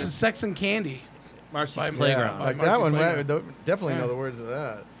 This is Sex and Candy. Marcy's By- Playground. by Like Marcy that one. Playground. Definitely Yeah. know the words of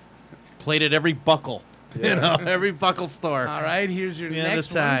that. Played at every buckle. Yeah. You know, every buckle store. All right, here's your The end next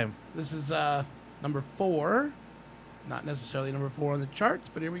of time. one. This is number 4. Not necessarily number 4 on the charts,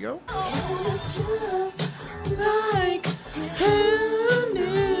 but here we go.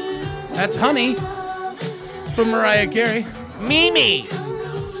 That's Honey from Mariah Carey. Mimi.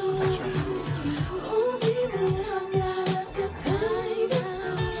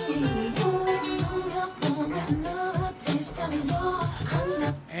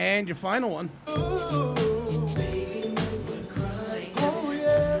 And your final one.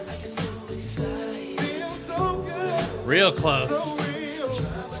 Real close.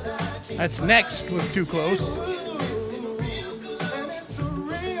 That's Next with Too Close.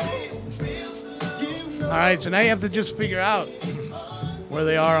 All right, so now you have to just figure out where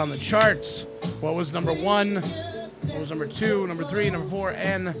they are on the charts. What was number 1? What was number 2, number 3, number 4,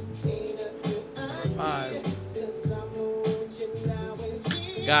 and number 5?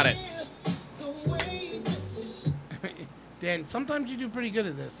 Got it. Dan, sometimes you do pretty good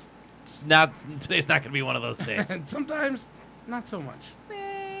at this. It's not. Today's not going to be one of those days. And sometimes not so much.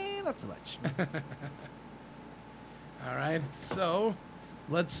 Not so much. All right, so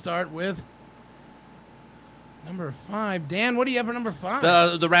let's start with number 5. Dan, what do you have for number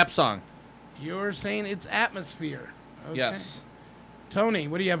 5? The rap song. You're saying it's Atmosphere. Okay. Yes. Tony,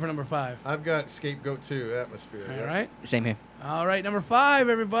 what do you have for number 5? I've got Scapegoat 2, Atmosphere. All yeah. right. Same here. All right, number 5,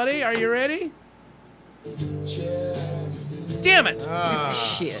 everybody. Are you ready? Damn it!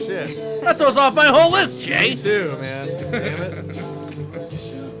 Shit. That throws off my whole list, Jay. Me too, man. Damn it.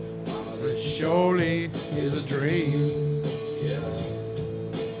 Surely is a dream.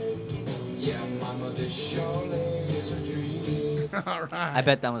 All right. I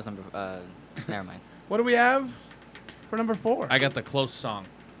bet that was number. Never mind. What do we have for number 4? I got the close song.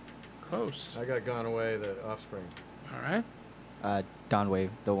 Close. I got Gone Away, the Offspring. All right. Dawn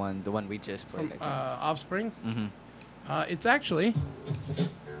Wave, the one we just played. From Offspring. Mm-hmm. It's actually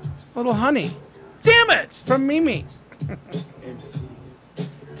Little Honey. Damn it! From Mimi.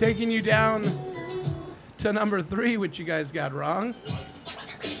 Taking you down to number 3, which you guys got wrong.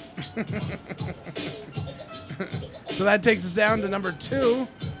 So that takes us down to number 2.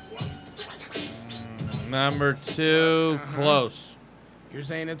 Number 2, close. You're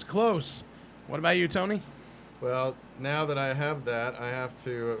saying it's close. What about you, Tony? Well, now that I have that, I have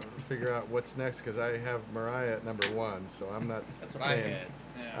to figure out what's next because I have Mariah at number 1, so I'm not That's what saying. I had.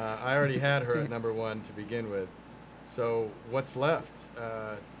 Yeah. I already had her at number 1 to begin with. So what's left?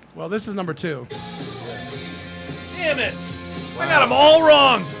 Well, this is number 2. Damn it! I got them all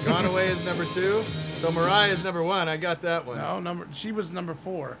wrong. Gone Away is number 2. So Mariah is number 1. I got that one. No, she was number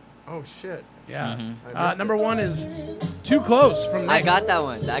 4. Oh shit. Yeah. Mm-hmm. Number 1 is Too Close from Nick. I got that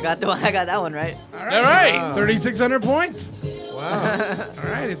one. I got that one right. All right. Wow. 3,600 points. Wow.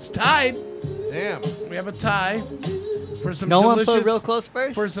 All right, it's tied. Damn. We have a tie for some No one delicious. put real close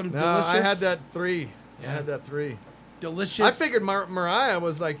first. For some No, delicious. I had that 3. Yeah. I had that 3. Delicious. I figured Mariah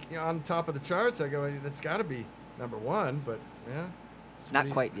was like on top of the charts. I go, that's got to be number 1, but yeah. Not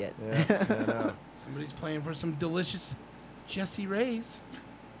quite yet. Yeah, I know. Somebody's playing for some delicious Jessie Rays.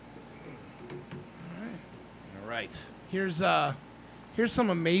 All right. Here's some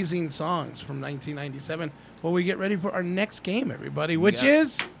amazing songs from 1997 while we get ready for our next game, everybody, which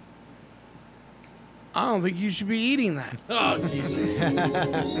is I don't think you should be eating that. Oh,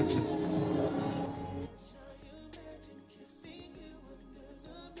 Jesus.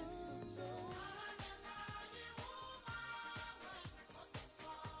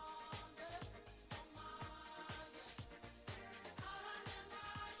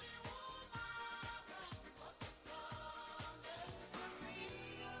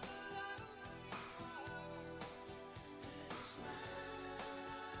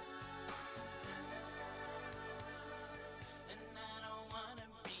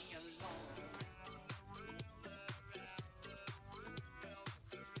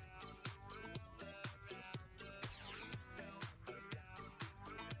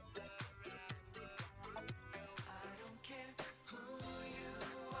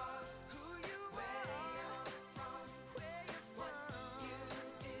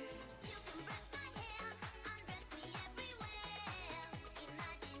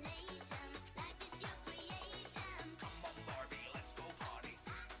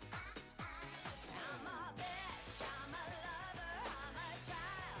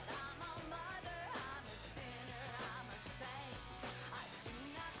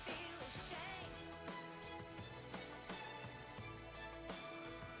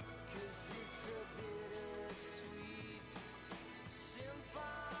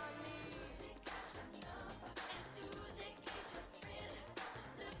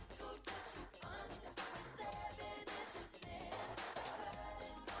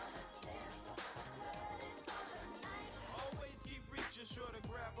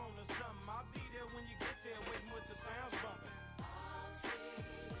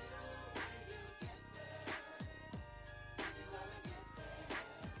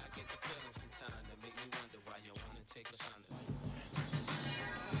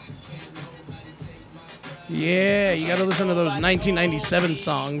 Yeah, you got to listen to those 1997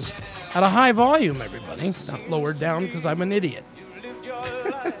 songs at a high volume, everybody. Not lowered down because I'm an idiot.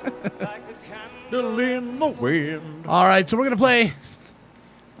 In the wind. All right, so we're going to play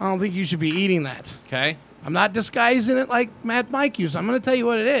I don't think you should be eating that. Okay. I'm not disguising it like Mad Mike used. I'm going to tell you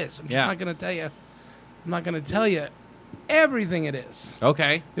what it is. I'm just Yeah. not going to tell you. I'm not going to tell you everything it is.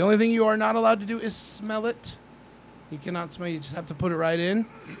 Okay. The only thing you are not allowed to do is smell it. You cannot smell. You just have to put it right in.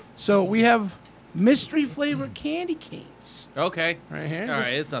 So we have mystery flavored candy canes. Okay. Right here. All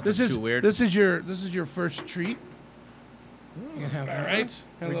right. It's nothing too weird. This is your first treat. You can have all that. right.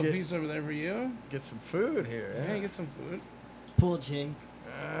 Got a little piece over there for you. Get some food here. Yeah, get some food. Pull Jing.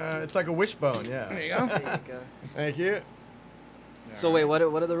 It's like a wishbone, yeah. There you go. There you go. Thank you. So wait, what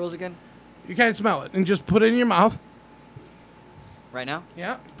are the rules again? You can't smell it, and just put it in your mouth. Right now?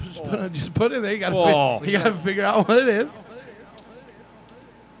 Yeah, just put it there. You gotta, Oh. you gotta figure out what it is.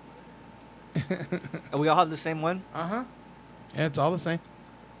 And we all have the same one? Yeah, it's all the same.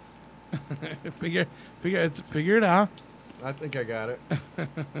 figure it out. I think I got it.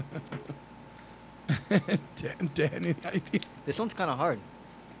 Dan, any idea? This one's kind of hard.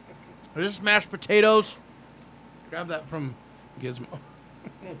 Are this mashed potatoes? Grab that from Gizmo.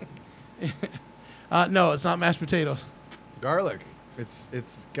 No, it's not mashed potatoes. Garlic.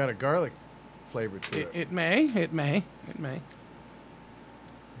 It's got a garlic flavor to it. It may.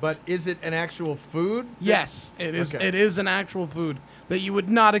 But is it an actual food? Yes, it is. Okay. It is an actual food that you would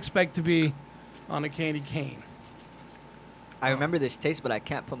not expect to be on a candy cane. I remember this taste, but I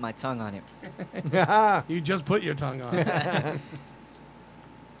can't put my tongue on it. You just put your tongue on it.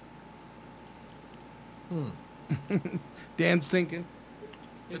 Dan's thinking.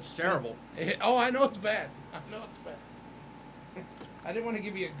 It's terrible. Oh, I know it's bad. I didn't want to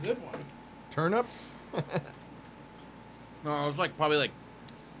give you a good one. Turnips? No, it was like probably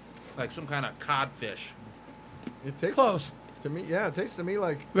like some kind of codfish. It tastes close to me. Yeah, it tastes to me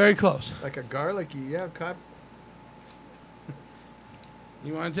like very close, like a garlicky. Cod.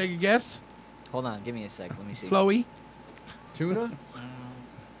 You want to take a guess? Hold on, give me a sec. Let me see. Flowy. Tuna.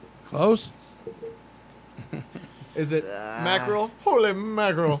 Close. Is it mackerel? Holy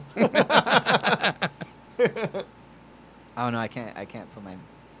mackerel! I don't know. I can't put my.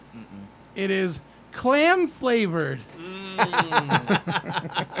 It is clam flavored.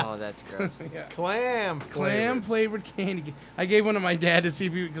 Oh, that's gross. Yeah. Clam flavored candy. I gave one to my dad to see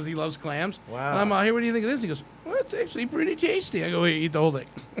if because he loves clams. Wow. And I'm like, hey, what do you think of this? He goes, well, it's actually pretty tasty. I go, hey, eat the whole thing.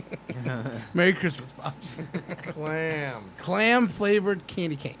 Merry Christmas, Pops. Clam flavored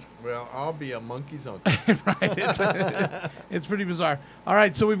candy cane. Well, I'll be a monkey's uncle. Right. It's pretty bizarre. All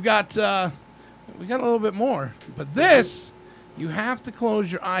right, so we got a little bit more, but this. You have to close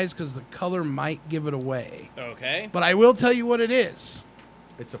your eyes because the color might give it away. Okay. But I will tell you what it is.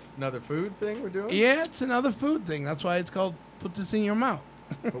 It's another food thing we're doing? Yeah, it's another food thing. That's why it's called put this in your mouth.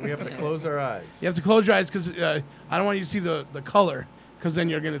 But we have to close our eyes. You have to close your eyes because I don't want you to see the color because then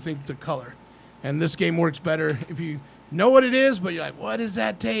you're going to think the color. And this game works better if you know what it is, but you're like, what does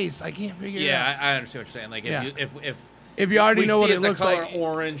that taste? I can't figure it out. Yeah, I understand what you're saying. Like if you already know what it looks like. the color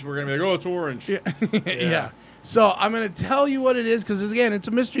orange, we're going to be like, oh, it's orange. Yeah. Yeah. So I'm going to tell you what it is because, again, it's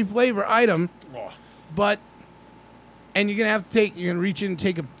a mystery flavor item. Oh. And you're going to have to you're going to reach in and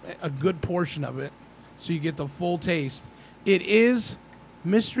take a good portion of it so you get the full taste. It is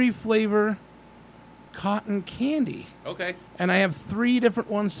mystery flavor cotton candy. Okay. And I have 3 different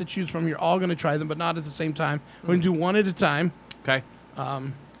ones to choose from. You're all going to try them, but not at the same time. We're going to do one at a time. Okay.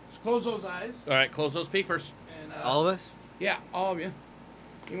 So close those eyes. All right, close those peepers. And, all of us? Yeah, all of you.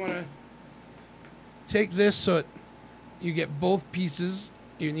 You want to take this so you get both pieces.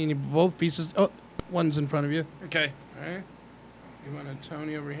 You need both pieces. Oh, one's in front of you. Okay. All right. You want to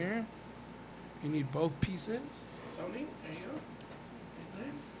Tony over here. You need both pieces. Tony, there you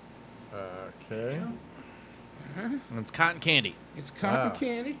go. Okay. And it's cotton candy. It's cotton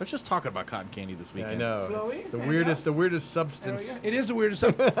candy. Let's just talk about cotton candy this Yeah, I weekend. know. Flowy, It's the hang weirdest substance. It is the weirdest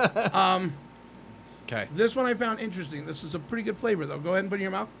stuff. Okay. This one I found interesting. This is a pretty good flavor, though. Go ahead and put it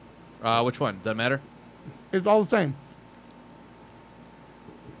in your mouth. Which one? Doesn't matter? It's all the same.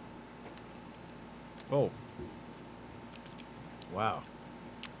 Oh. Wow.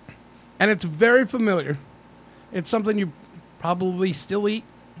 And it's very familiar. It's something you probably still eat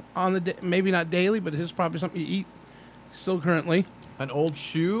on the maybe not daily, but it's probably something you eat still currently. An old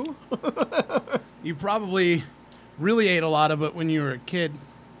shoe? You probably really ate a lot of it when you were a kid.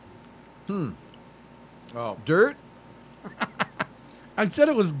 Oh. Dirt? I said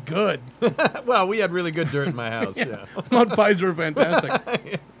it was good. Well, we had really good dirt in my house, yeah. Mud pies were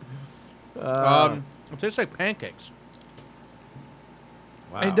fantastic. It tastes like pancakes.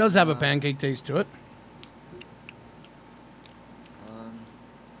 Wow. It does have a pancake taste to it.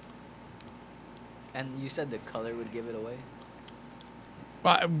 And you said the color would give it away?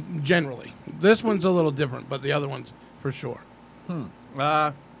 Generally. This one's a little different, but the other one's for sure. I'm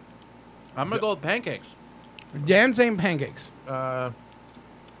going to go with pancakes. Dan saying pancakes.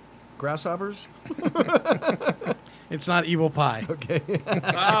 Grasshoppers? It's not evil pie. Okay.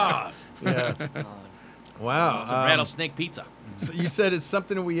 Yeah. Wow. Some rattlesnake pizza. So you said it's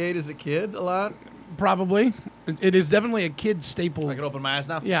something that we ate as a kid a lot? Probably. It is definitely a kid staple. I can open my eyes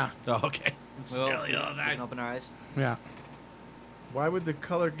now? Yeah. Oh, okay. Well, we can open our eyes. Yeah. Why would the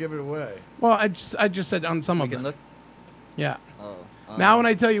color give it away? Well, I just said on some of them. We can look? Yeah. Oh. Now when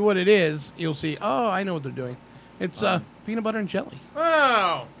I tell you what it is, you'll see, oh, I know what they're doing. It's peanut butter and jelly.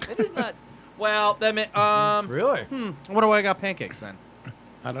 Oh. It is not. Well, that Really? What do I got pancakes then?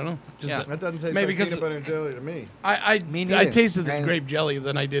 I don't know. Yeah. That doesn't taste maybe like because peanut butter and jelly to me. I Me neither. tasted the Right. grape jelly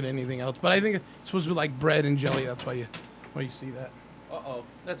than I did anything else. But I think it's supposed to be like bread and jelly. That's why you see that. Uh-oh.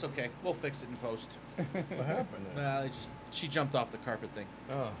 That's okay. We'll fix it in post. What happened? It's just She jumped off the carpet thing.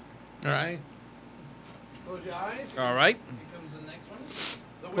 Oh. All right. Close your eyes. All right. Here comes the next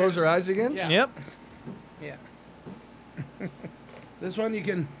one. Close your eyes again? Yeah. Yep. Yeah. This one you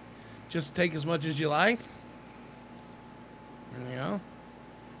can just take as much as you like. There you go.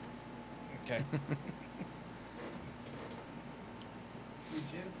 Okay.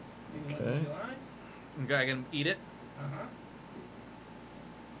 Okay. Okay, I can eat it. Uh-huh.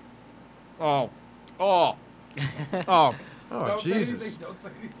 Oh. Oh. Oh, Don't say Jesus. anything, don't say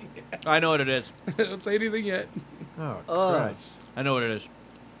anything yet. I know what it is. Don't say anything yet. Oh, Oh. Christ. I know what it is.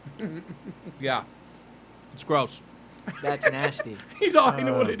 Yeah. It's gross. That's nasty. You know, I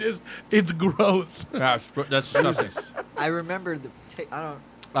know what it is. It's gross. Yeah, that's disgusting. I remember the. I don't.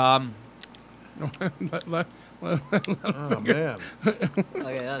 Oh, man.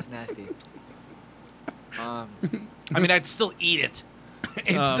 Okay, that's nasty. I mean, I'd still eat it.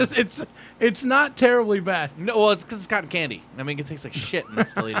 It's not terribly bad. No, well, it's because it's cotton candy. I mean, it tastes like shit, and I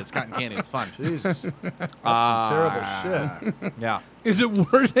still eat it. It's cotton candy. It's fun. Jesus. That's some terrible shit. Yeah. Is it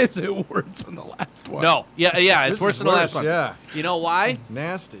worse? Is it worse than the last one? No. Yeah. It's This worse is than the last worse, one. yeah. You know why?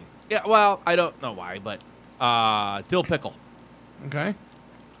 Nasty. Yeah. Well, I don't know why, but dill pickle. Okay.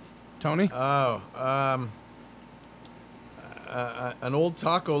 Tony? Oh, an old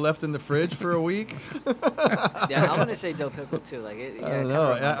taco left in the fridge for a week? Yeah, I'm gonna say dill pickle too. Like it. Yeah, I don't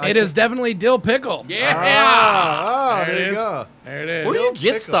know. It is definitely dill pickle. Yeah. Oh, there it you is. go. There it is. Where do you Dill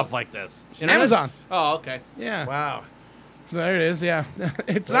get pickle. stuff like this? Amazon. Oh, okay. Yeah. Wow. There it is. Yeah.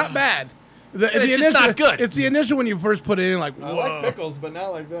 It's not bad. It's just not good. It's the initial when you first put it in, like, I whoa. like pickles, but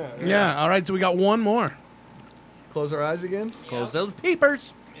not like that. Yeah. All right. So we got one more. Close our eyes again? Close those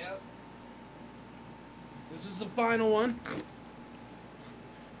peepers. Yep. This is the final one.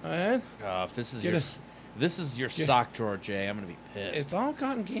 Go ahead. If Get this is your Get- sock drawer, Jay, I'm gonna be pissed. It's all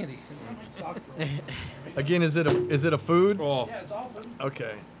cotton candy. Again, is it a food? Oh. Yeah, it's all food.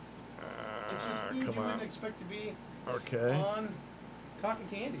 Okay. It's just food come you on. wouldn't expect to be Okay. on cotton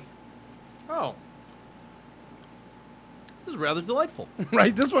candy. Oh. This is rather delightful.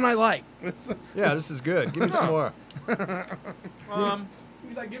 Right? This one I like. Yeah, this is good. Give me some more.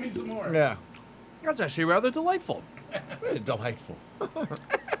 He's like, give me some more. Yeah. That's actually rather delightful. Delightful.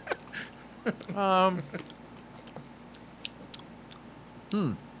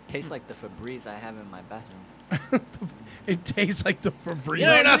 Tastes like the Febreze I have in my bathroom. It tastes like the Febreze.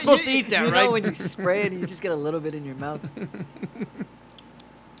 Yeah, you're not supposed to eat that, you right? know when you spray it, and you just get a little bit in your mouth.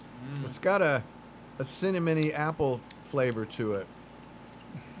 It's got a cinnamony apple flavor to it.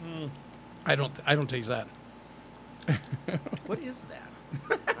 I don't taste that. What is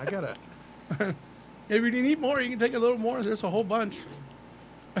that? I gotta. If you need more, you can take a little more. There's a whole bunch.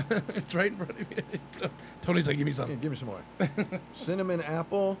 It's right in front of you. Tony's like, give me Yeah, something. give me some more. Cinnamon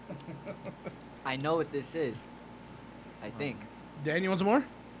apple. I know what this is. I think. Dan, you want some more?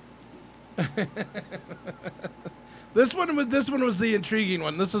 This one was the intriguing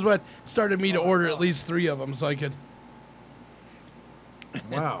one. This is what started me to order at least 3 of them so I could.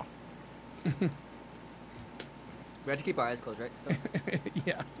 Wow. We have to keep our eyes closed, right? Still?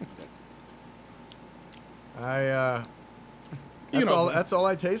 Yeah. You That's can all. open it. That's all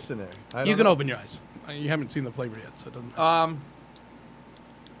I taste in there. I You don't can know. open your eyes. You haven't seen the flavor yet, so it doesn't.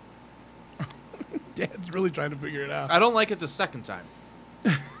 Dad's really trying to figure it out. I don't like it the second time.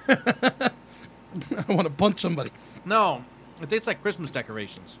 I want to punch somebody. No, it tastes like Christmas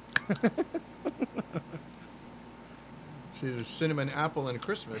decorations. See, there's cinnamon apple and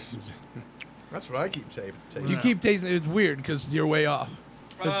Christmas. That's what I keep tasting. You keep tasting it. It's weird because you're way off.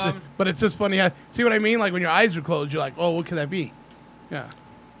 But it's just funny. See what I mean? Like when your eyes are closed, you're like, oh, what could that be? Yeah.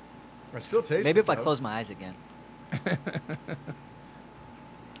 I still taste Maybe it. if I though. close my eyes again.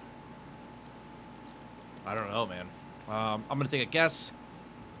 I don't know, man. I'm gonna take a guess.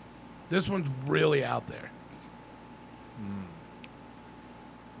 This one's really out there.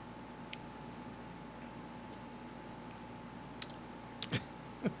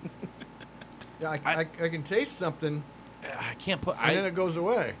 Yeah, I can taste something, I can't put. and then it goes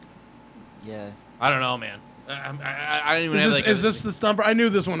away. Yeah. I don't know, man. I don't even have like. Is this the stumper? I knew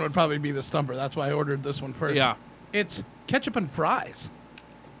this one would probably be the stumper. That's why I ordered this one first. Yeah. It's ketchup and fries.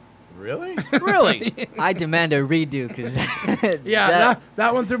 Really? Really? I demand a redo because Yeah,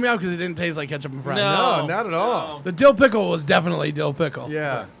 that one threw me out because it didn't taste like ketchup and fries. No, not at all. The dill pickle was definitely dill pickle.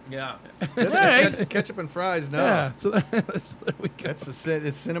 Yeah. Yeah. Ketchup and fries, no. Yeah. So there we go.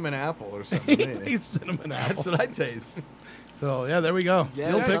 It's cinnamon apple or something. He maybe. tastes cinnamon apple. That's what I taste. So yeah, there we go. Yeah,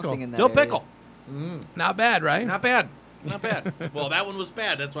 dill there's pickle. something in that Dill area. pickle. Not bad, right? Not bad. Not bad. Well, that one was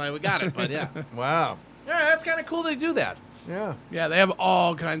bad. That's why we got it. But yeah. Wow. Yeah, that's kind of cool they do that. Yeah. Yeah, they have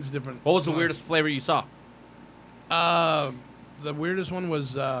all kinds of different. What was the weirdest flavor you saw? The weirdest one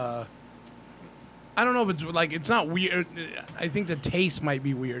was I don't know if it's like it's not weird. I think the taste might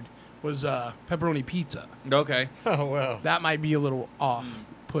be weird. Was pepperoni pizza? Okay. Oh well. That might be a little off.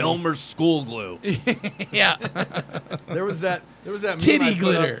 Elmer's school glue. Yeah. There was that meme Titty I put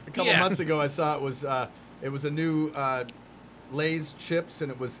glitter. up a couple months ago. I saw it was a new Lay's chips,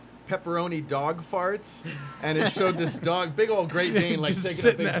 and it was pepperoni dog farts, and it showed this dog, big old Great Dane, like Just taking a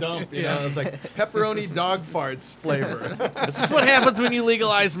sitting big there. dump. You Yeah. know, it's like pepperoni dog farts flavor. This is what happens when you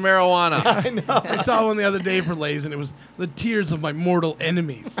legalize marijuana. I know. I saw one the other day for Lay's, and it was the tears of my mortal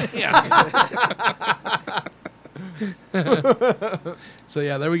enemies. So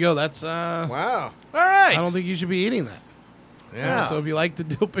yeah, there we go. That's wow. All right. I don't think you should be eating that. Yeah. So if you like the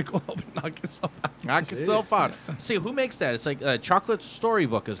dill pickle, knock yourself out. Knock yourself out. See, who makes that? It's like Chocolate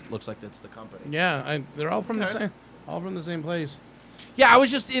Storybook. Looks like that's the company. Yeah, they're all from the same place. Yeah, I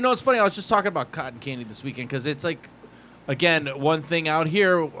was just, it's funny. I was just talking about cotton candy this weekend because it's like, again, one thing out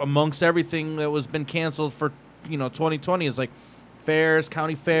here amongst everything that was been canceled for, 2020 is like fairs,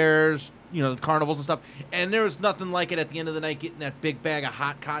 county fairs, carnivals and stuff. And there was nothing like it at the end of the night getting that big bag of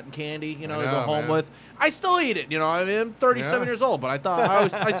hot cotton candy, to go home with. I still eat it, I mean, I'm 37 years old, but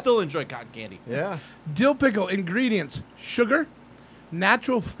I still enjoy cotton candy. Yeah. Dill pickle ingredients: sugar,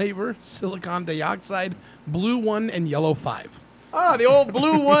 natural flavor, silicon dioxide, blue 1 and yellow 5. Ah, the old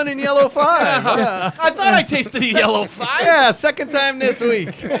blue 1 and yellow 5. Yeah. I thought I tasted the yellow 5. Yeah, second time this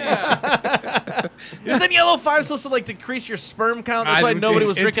week. Isn't yellow 5 supposed to like decrease your sperm count? That's why nobody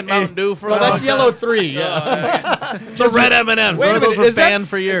was drinking Mountain Dew for a long that's time. yellow 3. Yeah. The red M&Ms. Wait a Those minute, were is that banned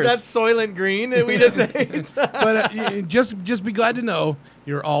for years. Is that Soylent Green that we just ate? But just be glad to know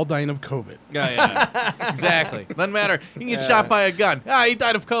you're all dying of COVID. Yeah. Exactly. Doesn't matter. You can get shot by a gun. He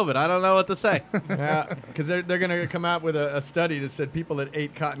died of COVID. I don't know what to say. Yeah, because they're going to come out with a study that said people that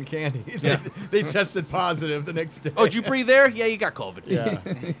ate cotton candy, they tested positive the next day. Oh, did you breathe there? Yeah, you got COVID. Yeah.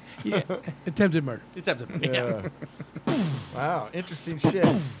 Yeah. Attempted murder. Attempted murder. Yeah. Wow, interesting shit.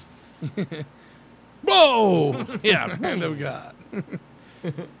 Whoa! Yeah. And we got.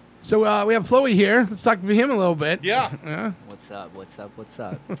 So we have Floey here. Let's talk to him a little bit. Yeah. What's up?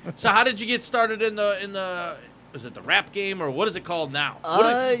 So how did you get started in the is it the rap game or what is it called now?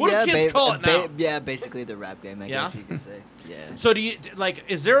 What do kids call it now? Yeah, basically the rap game, I guess you could say. Yeah. So do you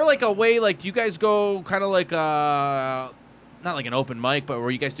is there like a way do you guys go kind of like not like an open mic, but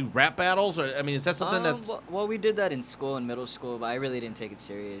where you guys do rap battles? Or I mean, is that something that's well, we did that in school, in middle school, but I really didn't take it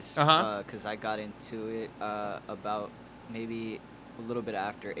serious. Because I got into it about maybe a little bit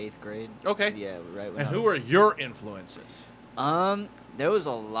after 8th grade. Okay. Yeah, right. And who were your influences? There was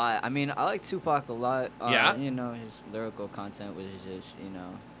a lot. I mean, I like Tupac a lot. Yeah. His lyrical content was just,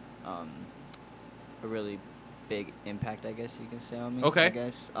 a really big impact, I guess you can say on me. Okay. I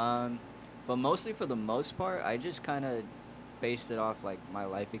guess. But mostly for the most part, I just kind of based it off like my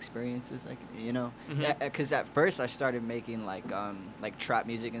life experiences, like because at first I started making like trap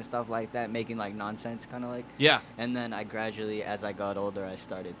music and stuff like that, making like nonsense kind of like and then I gradually, as I got older, I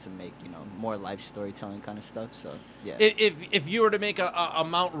started to make more life storytelling kind of stuff. So yeah. If you were to make a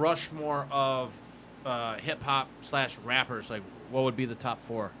Mount Rushmore of hip hop / rappers, like what would be the top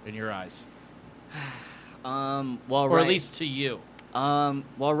 4 in your eyes? Or at least to you.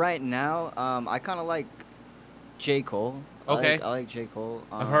 Well, right now, I kind of like J. Cole. Okay. I like J. Cole.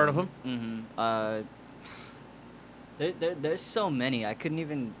 I've heard of him. Mm-hmm. There's so many. I couldn't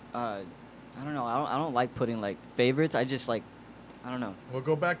even. I don't know. I don't like putting like favorites. I just like. I don't know. We'll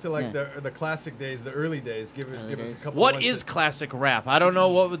go back to like the classic days, the early days. Give us a couple. What is classic rap? I don't know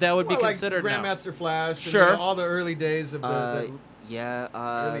what that would be considered like now. Grandmaster Flash. Sure. And all the early days of the early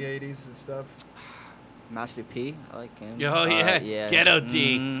 '80s and stuff. Master P, I like him. Oh yeah, Ghetto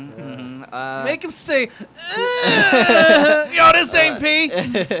D. Make him say, "Yo, this ain't P."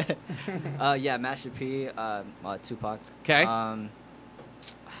 Yeah, Master P, Tupac. Okay.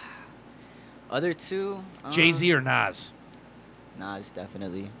 Other two. Jay-Z or Nas? Nas,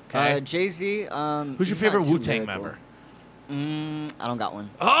 definitely. Okay. Jay-Z. Who's your favorite Wu-Tang member? I don't got one.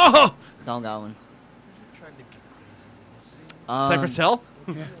 Oh. Don't got one. Cypress Hill.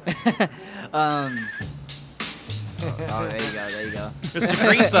 Oh, there you go. Mr.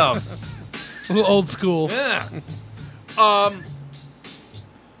 Green Thumb. A little old school. Yeah.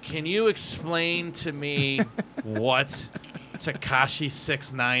 Can you explain to me what Tekashi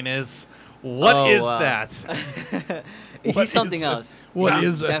 6ix9ine is? What is that? He's something else. What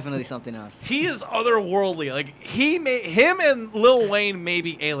is that? Definitely something else. He is otherworldly. Like him and Lil Wayne may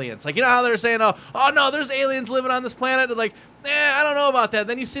be aliens. Like how they're saying, oh no, there's aliens living on this planet. And like, I don't know about that.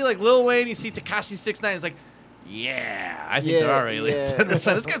 Then you see like Lil Wayne, you see Tekashi 6ix9ine. It's like, yeah, I think there are aliens in this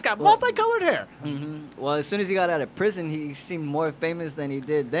one. This guy's got multicolored hair. Well, as soon as he got out of prison, he seemed more famous than he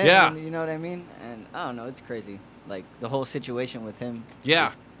did then. Yeah. You know what I mean? And I don't know, it's crazy. Like, the whole situation with him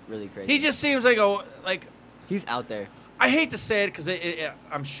is really crazy. He just seems like he's out there. I hate to say it because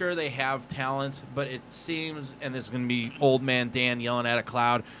I'm sure they have talent, but it seems, and this is going to be old man Dan yelling at a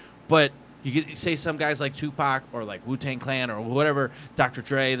cloud, but you say some guys like Tupac or like Wu-Tang Clan or whatever, Dr.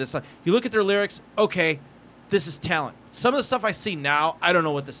 Dre, this, you look at their lyrics, okay, this is talent. Some of the stuff I see now, I don't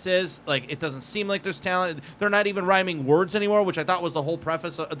know what this is. Like, it doesn't seem like there's talent. They're not even rhyming words anymore, which I thought was the whole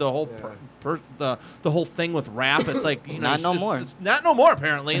preface, the whole the whole thing with rap. It's like, you know, Not no more. It's not no more.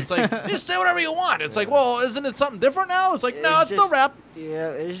 Apparently, it's like you just say whatever you want. It's like, well, isn't it something different now? It's like, no, it's still rap.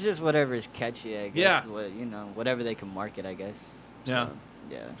 Yeah, it's just whatever is catchy, I guess. Yeah. Whatever they can market, I guess. Yeah. So,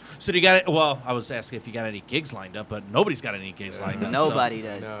 yeah. So do you got it? Well, I was asking if you got any gigs lined up, but nobody's got any gigs lined up. Nobody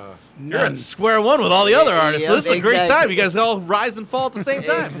does. No. You're at square one with all the other artists. So this is a great time. You guys all rise and fall at the same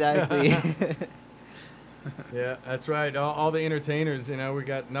time. Exactly. Yeah, that's right. All the entertainers, you know, we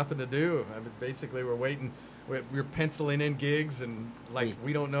got nothing to do. I mean, basically, we're waiting. We're penciling in gigs, and like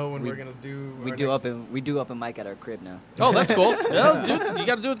we don't know when we're gonna do. We do up a mic at our crib now. Oh, that's cool. Yeah, dude, you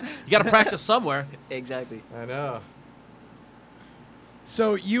got to do it. You got to practice somewhere. Exactly. I know.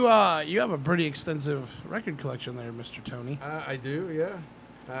 So you have a pretty extensive record collection there, Mr. Tony. I do, yeah.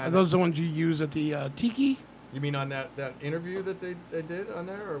 Are those the ones you use at the Tiki? You mean on that interview that they did on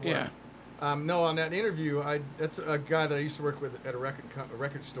there, or what? Yeah. No, on that interview, that's a guy that I used to work with at a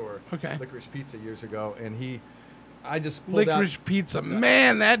record store, Okay. Licorice Pizza, years ago, and I just pulled Licorice Pizza.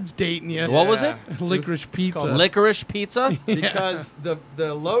 Man, that's dating you. What was it? Licorice Pizza. Licorice Pizza? Because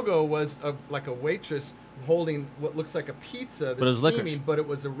the logo was like a waitress holding what looks like a pizza But it's that's licorice. steaming, but it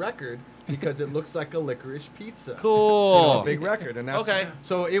was a record because it looks like a licorice pizza. Cool. You know, a big record. And that's, Okay.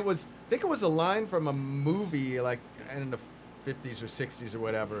 So it was, I think it was a line from a movie like in the 50s or 60s or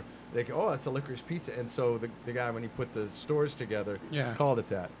whatever. They go, oh, that's a licorice pizza. And so the guy, when he put the stores together, called it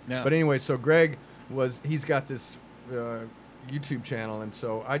that. Yeah. But anyway, so Greg he's got this YouTube channel. And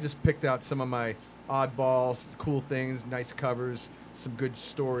so I just picked out some of my oddballs, cool things, nice covers, some good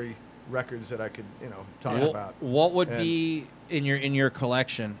story records that I could, talk about. What would be in your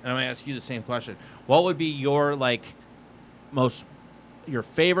collection? And I'm gonna ask you the same question. What would be your your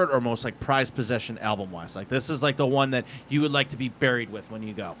favorite or most like prized possession album wise? Like this is like the one that you would like to be buried with when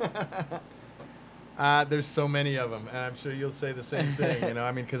you go. There's so many of them, and I'm sure you'll say the same thing.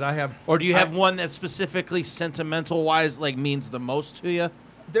 I mean, because I have. Or do you have one that specifically sentimental wise like means the most to you?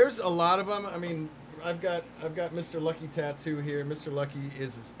 There's a lot of them. I mean, I've got Mr. Lucky tattoo here. Mr. Lucky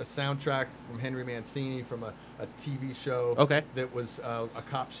is a soundtrack from Henry Mancini from a TV show. Okay. That was a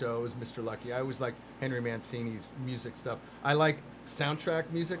cop show. It was Mr. Lucky. I always like Henry Mancini's music stuff. I like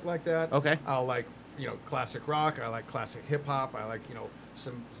soundtrack music like that. Okay. I'll like classic rock. I like classic hip hop. I like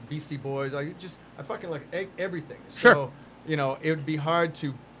some Beastie Boys. I fucking like everything. Sure. So it would be hard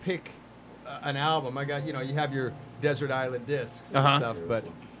to pick an album. I got you have your Desert Island discs and stuff, but.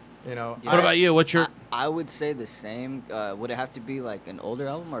 What about you? What's your? I would say the same. Would it have to be like an older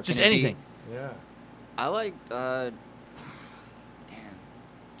album or Just can it be- anything. Yeah. I like I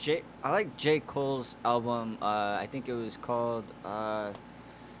like J. Cole's album. I think it was called the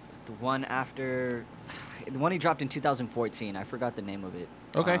one after the one he dropped in 2014. I forgot the name of it.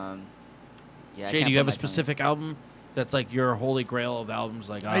 Okay. Yeah. I Jay, can't do you put have a my tongue- specific album that's like your holy grail of albums?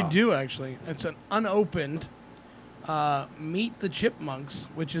 Like I do actually. It's an unopened Meet the Chipmunks,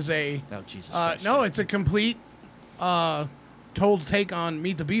 which is a oh Jesus Christ. no, it's a complete total take on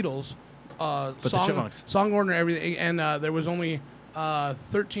Meet the Beatles. But the Chipmunks. Song order, everything, and there was only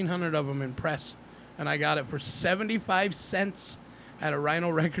 1,300 of them in press, and I got it for 75 cents at a Rhino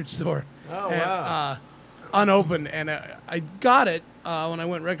record store. Oh, and, wow. Unopened, and I got it when I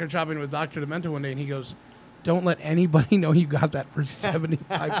went record shopping with Dr. Demento one day, and he goes, "Don't let anybody know you got that for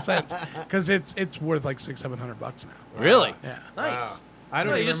 75 cents, because it's worth like $600-700 now." Really? Yeah. Nice. Wow. I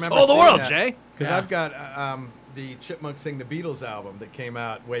don't Well, you even just remember told the seeing world, that, Jay. Because Yeah. I've got the Chipmunks Sing the Beatles album that came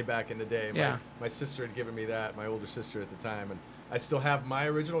out way back in the day. Yeah. My sister had given me that, my older sister at the time, and I still have my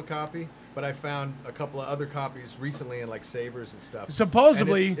original copy, but I found a couple of other copies recently in like Savers and stuff.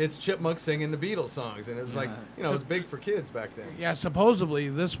 Supposedly- And it's Chipmunks singing the Beatles songs, and it was like, it was big for kids back then. Yeah, supposedly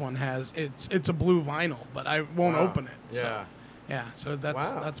this one has it's a blue vinyl, but I won't Wow. open it. so, Yeah. yeah. So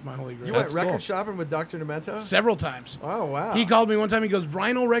that's my holy grail. You went record shopping with Dr. Demento? Several times. Oh, wow. He called me one time. He goes,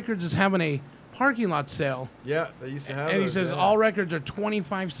 "Rhino Records is having a parking lot sale." Yeah, they used to have And he those, says yeah. all records are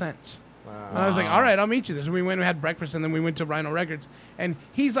 25 cents. Wow. And I was like, "All right, I'll meet you there." So we went and had breakfast, and then we went to Rhino Records. And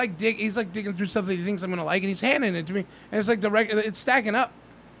he's like digging through stuff that he thinks I'm gonna like, and he's handing it to me. And it's like the record, it's stacking up.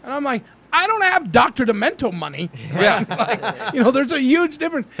 And I'm like, I don't have Dr. Demento money. Yeah. Like, you know, there's a huge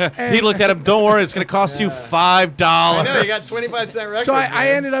difference. And He looked at him. Don't worry, it's going to cost you $5. I know you got 25-cent records. So I man.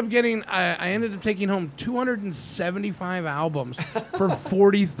 ended up getting, I ended up taking home 275 albums for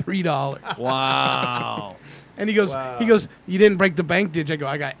 $43. Wow. And he goes, you didn't break the bank, did you? I go,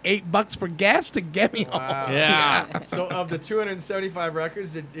 I got $8 for gas to get me home. Yeah. So of the 275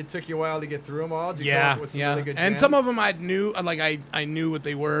 records, it took you a while to get through them all. Did you come Yeah, up with some yeah. really good And jams? some of them I knew, like I knew what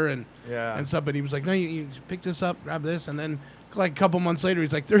they were and Yeah. and stuff. But he was like, no, you pick this up, grab this, and then like a couple months later,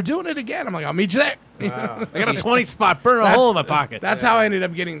 he's like, they're doing it again. I'm like, I'll meet you there. Wow. I got a 20 spot burn a hole in my pocket. That's how I ended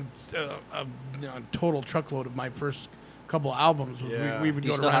up getting a total truckload of my first couple albums. Was Yeah. we would Do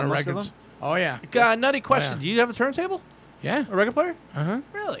you go to still have Round most of Records. them? Oh yeah. Nutty question. Yeah. Do you have a turntable? Yeah. A record player? Uh-huh.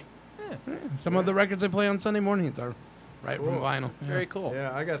 Really? Some of the records I play on Sunday mornings are right from vinyl. Very cool.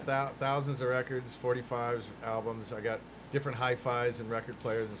 Yeah, I got thousands of records, 45s, albums. I got different hi-fis and record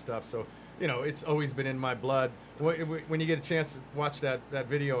players and stuff. So, you know, it's always been in my blood. When you get a chance to watch that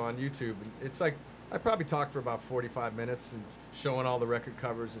video on YouTube, it's like I probably talked for about 45 minutes and showing all the record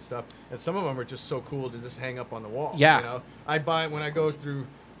covers and stuff. And some of them are just so cool to just hang up on the wall. Yeah. You know, I buy when I go through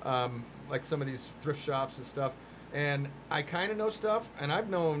like some of these thrift shops and stuff. And I kind of know stuff, and I've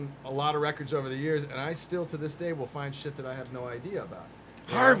known a lot of records over the years, and I still to this day will find shit that I have no idea about.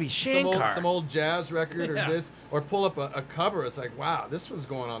 You Harvey know? Shankar. Some old jazz record Yeah. or this, or pull up a cover. It's like, wow, this one's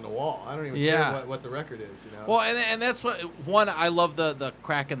going on the wall. I don't even care what the record is. You know. Well, and that's what I love the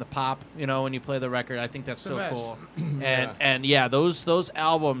crack and the pop. You know, when you play the record, I think that's The so best. cool. Yeah. And those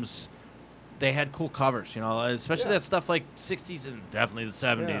albums, they had cool covers. You know, especially Yeah. that stuff like '60s and definitely the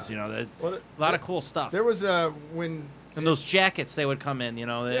 '70s. Yeah. You know, Well, a lot of cool stuff. There was when And those jackets, they would come in. You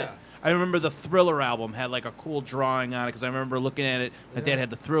know, Yeah. I remember the Thriller album had like a cool drawing on it because I remember looking at it. My dad had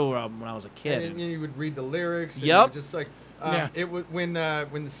the Thriller album when I was a kid. and you would read the lyrics. And Yep. you would just like. Yeah. It would when the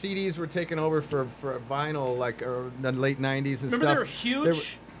CDs were taken over for vinyl, like in the late '90s and Remember stuff. they were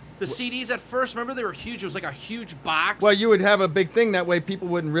huge. The CDs at first, remember they were huge. It was like a huge box. Well, you would have a big thing that way people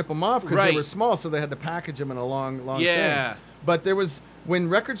wouldn't rip them off because Right. they were small, so they had to package them in a long Yeah. thing. But there was when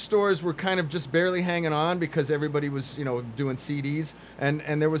record stores were kind of just barely hanging on because everybody was doing CDs, and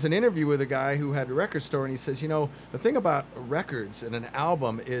there was an interview with a guy who had a record store, and he says, the thing about records and an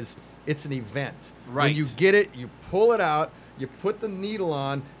album is it's an event. Right. When you get it, you pull it out. You put the needle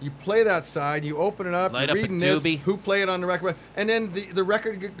on, you play that side, you open it up, Light you're up a reading this, doobie. who played on the record, and then the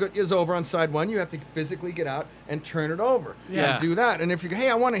record is over on side one. You have to physically get out and turn it over. Yeah. And do that. And if you go,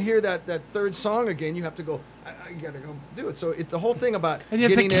 hey, I want to hear that third song again, you have to go, I got to go do it. So the whole thing about And you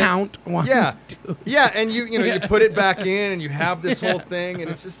have to getting count. it, One, yeah, two. yeah, and you put it back in, and you have this whole thing,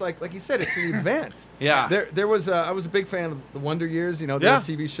 and it's just like you said, it's an event. Yeah. There was I was a big fan of the Wonder Years, the Yeah.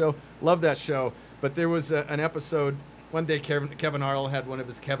 TV show. Loved that show, but there was an episode. One day, Kevin Arnold had one of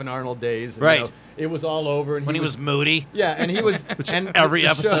his Kevin Arnold days. And, Right. It was all over, and when he was moody. yeah, and he was and every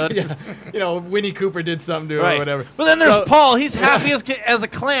the show- episode. yeah, Winnie Cooper did something to him Right. or whatever. But then there's So- Paul. He's happy as a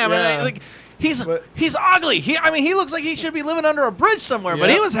clam. Yeah. And he's ugly. He looks like he should be living under a bridge somewhere. But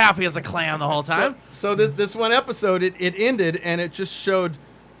he Yep. was happy as a clam the whole time. So this one episode, it ended, and it just showed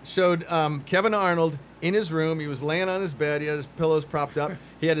Kevin Arnold in his room. He was laying on his bed. He had his pillows propped up.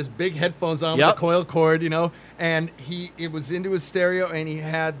 He had his big headphones on with Yep. the coiled cord, and it was into his stereo, and he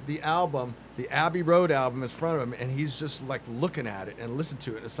had the album, the Abbey Road album in front of him, and he's just like looking at it and listening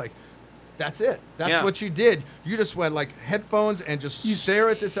to it. It's like, that's it. That's Yeah. what you did. You just went like headphones and just stare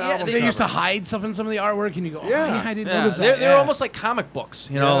at this album. They used to cover. hide stuff in some of the artwork, and you go, Yeah. I didn't Yeah, notice they're, that. they're Yeah. almost like comic books.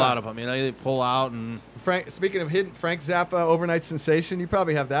 A Yeah. lot of them. They pull out and. Speaking of hidden, Frank Zappa, Overnight Sensation, you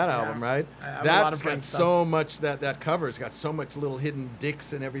probably have that album, right? I have a lot That's of got Frank stuff. so much, that cover's got so much little hidden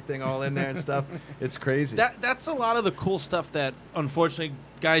dicks and everything all in there and stuff. It's crazy. That's a lot of the cool stuff that, unfortunately,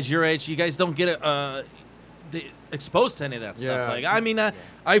 guys your age, you guys don't get exposed to any of that stuff. Yeah.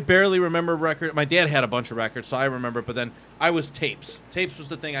 I barely remember record. My dad had a bunch of records, so I remember. But then I was tapes. Tapes was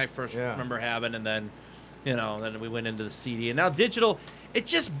the thing I first remember having, and then, then we went into the CD. And now digital,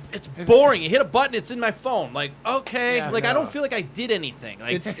 it's boring. You hit a button, it's in my phone. Like, okay, Yeah. I don't feel like I did anything.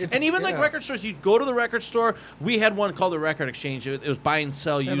 Like, It's- and even like yeah. record stores, you'd go to the record store. We had one called the Record Exchange. It was buy and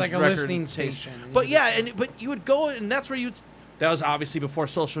sell used like a record listening tapes. station. But but you would go, and that's where you'd. That was obviously before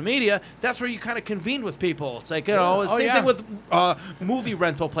social media. That's where you kind of convened with people. It's like, same thing with movie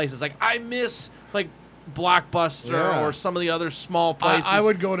rental places. Like, I miss, like, Blockbuster or some of the other small places. I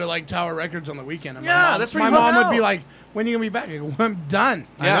would go to like Tower Records on the weekend. And Yeah, that's where my you hung mom would out. be like, when are you gonna be back? I go, I'm done.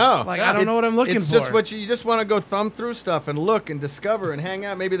 I know. Like I don't know what I'm looking for. It's just what you just want to go thumb through stuff and look and discover and hang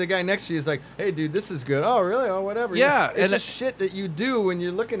out. Maybe the guy next to you is like, "Hey, dude, this is good." Oh, really? Oh, whatever. Yeah, it's and just shit that you do when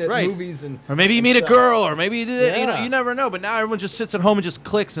you're looking at movies and. Or maybe you meet a girl, or maybe you do that. You know, Yeah. you never know. But now everyone just sits at home and just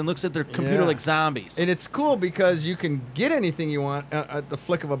clicks and looks at their computer Yeah. like zombies. And it's cool because you can get anything you want at the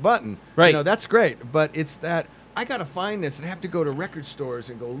flick of a button. Right. You know, that's great. But it's that I got to find this and have to go to record stores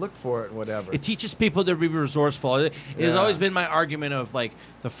and go look for it and whatever. It teaches people to be resourceful. It has Yeah. always been my argument of like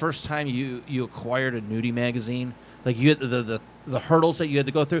the first time you acquired a nudie magazine, like you had the hurdles that you had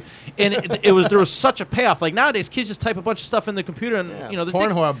to go through, and it was there was such a payoff. Like nowadays, kids just type a bunch of stuff in the computer and you know their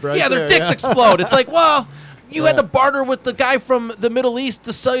Pornhub, right their there, dicks yeah. explode. It's like well. You had Yeah. to barter with the guy from the Middle East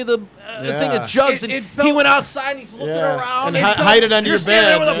to sell you the thing of jugs, and he went outside and he's looking around And hide it under you're your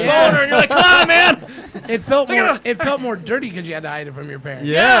standing bed. there with a boner, and you're like, "Come on, man!" It felt more dirty because you had to hide it from your parents.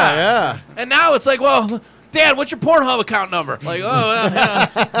 Yeah. And now it's like, well, Dad, what's your Pornhub account number? Like, oh,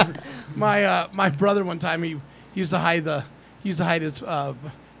 well, yeah. My brother one time he used to hide his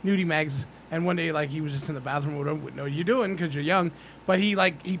nudie mags, and one day like he was just in the bathroom with him, wouldn't know what you're doing because you're young, but he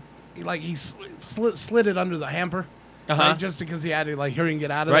slid it under the hamper, like, just because he had to like hurry and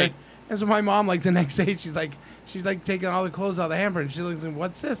get out of Right. there. And so my mom like the next day she's like taking all the clothes out of the hamper, and she looks like,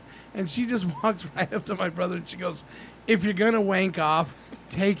 what's this? And she just walks right up to my brother and she goes, if you're gonna wank off,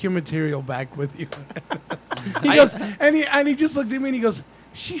 take your material back with you. He goes, and he just looked at me and he goes,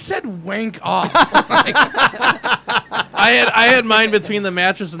 she said wank off. I had mine between the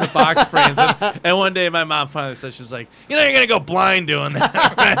mattress and the box springs, and one day my mom finally said, she's like, you know, you're gonna go blind doing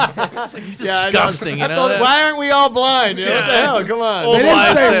that. It's like, he's disgusting. You know? Why aren't we all blind? You know? What the hell? Come on. Old They didn't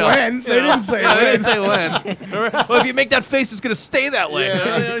wives' say tale. when. They didn't say Yeah, when. They didn't say when. Well, if you make that face, it's gonna stay that way.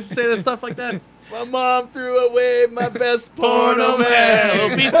 Yeah. You know, you say that stuff like that. My mom threw away my best porno man.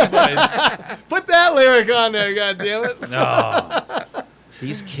 Little Beastie Boys. Put that lyric on there, goddammit. No.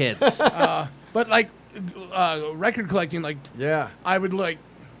 These kids. But like record collecting, like I would like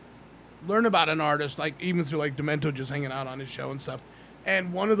learn about an artist, like even through like Demento just hanging out on his show and stuff.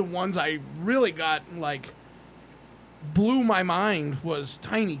 And one of the ones I really got like blew my mind was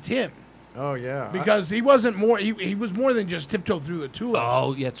Tiny Tim. Oh yeah. Because he wasn't more he was more than just Tiptoe Through the Tulips.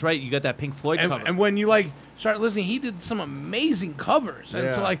 Oh, yeah, that's right. You got that Pink Floyd cover. And when you like start listening, he did some amazing covers.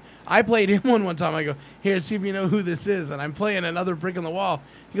 And so Yeah. like I played him one time. I go, here, see if you know who this is. And I'm playing Another Brick in the Wall.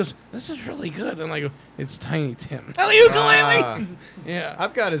 He goes, this is really good. And I go, it's Tiny Tim. Oh, ukulele. Yeah.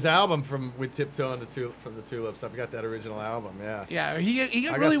 I've got his album with Tiptoe from the Tulips. I've got that original album. Yeah. Yeah, he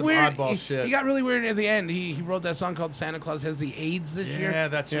got I really some weird. Oddball shit. He got really weird at the end. He wrote that song called Santa Claus Has the AIDS this year. Yeah,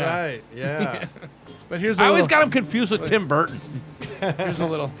 that's right. Yeah. But here's I always little- got him confused with Tim Burton. Here's a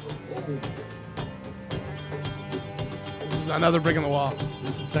little. This is Another Brick in the Wall.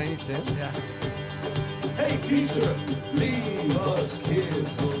 This is Tiny Tim? Yeah. Hey teacher, leave us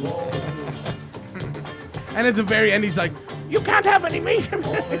kids alone. And at the very end, he's like, you can't have any meat. You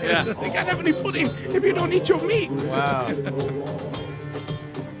can't have any pudding if you don't eat your meat. Wow.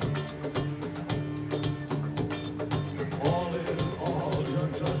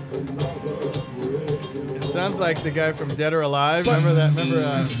 It sounds like the guy from Dead or Alive. Remember that?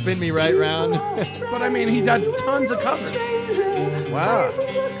 Remember Spin Me Right Round? But I mean, he does tons of covers. Wow.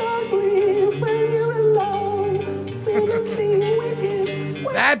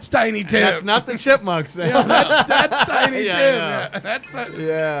 That's Tiny Tim. That's not the Chipmunks. Yeah, that's Tiny Yeah, Tim. I know. Yeah, that's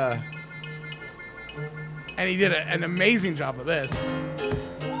Yeah. And he did an amazing job of this.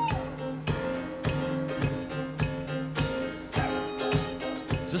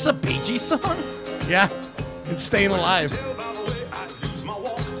 Is this a Bee Gees song? Yeah. It's Staying Alive.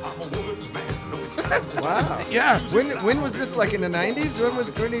 Wow. Yeah. When was this? Like in the 90s?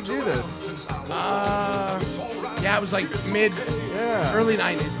 When did he do this? Yeah, it was like early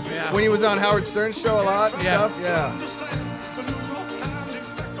 90s. Yeah. When he was on Howard Stern's show a lot and Yeah. stuff? Yeah.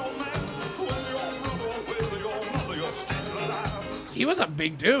 He was a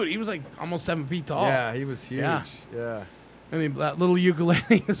big dude. He was like almost 7 feet tall. Yeah, he was huge. Yeah. Yeah. I mean, that little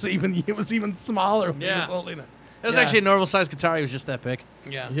ukulele was even smaller. When he Yeah. was holding it. It was Yeah. actually a normal sized guitar. He was just that big.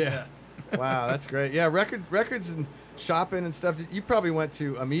 Yeah. Yeah. Wow, that's great. Yeah, records and shopping and stuff. You probably went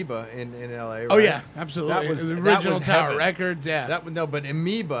to Amoeba in LA, right? Oh, yeah, absolutely. That was The that original was Tower heaven. Records, yeah. But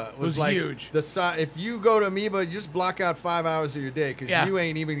Amoeba was Was like huge. If you go to Amoeba, you just block out 5 hours of your day because Yeah. you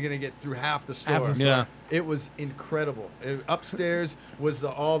ain't even gonna get through half the store. Yeah. It was incredible. Upstairs was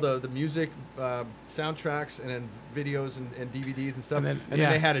all the music soundtracks and then videos and DVDs and stuff. And then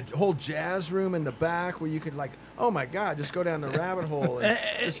they had a whole jazz room in the back where you could oh my God, just go down the rabbit hole and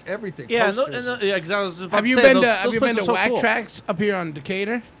just everything. Yeah, have you been to Whack Tracks up here on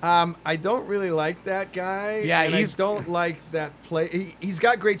Decatur? I don't really like that guy. Yeah, and I don't like that play. He's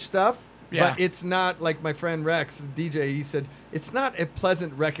got great stuff. Yeah. But it's not like my friend Rex, DJ, he said, it's not a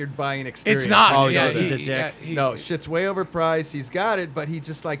pleasant record buying experience. It's not. Oh, yeah, he's a dick. No, shit's way overpriced. He's got it, but he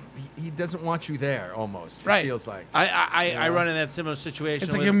just he doesn't want you there almost. Right. It feels like. I run in that similar situation.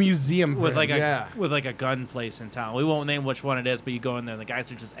 It's like a museum with for him. a gun place in town. We won't name which one it is, but you go in there and the guys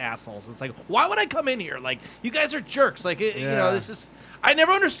are just assholes. It's like, why would I come in here? Like, you guys are jerks. Like, you know, this is. I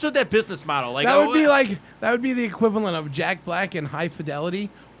never understood that business model. Like, that would be the equivalent of Jack Black and High Fidelity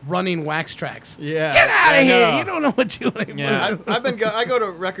running Wax Tracks. Yeah, get out of here! You don't know what you're doing. Yeah, I go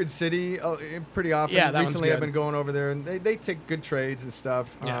to Record City pretty often. Yeah, that recently one's I've been going over there, and they take good trades and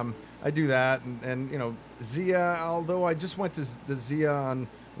stuff. Yeah. I do that, and you know, Zia. Although I just went to the Zia on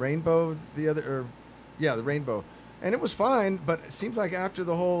Rainbow the Rainbow, and it was fine. But it seems like after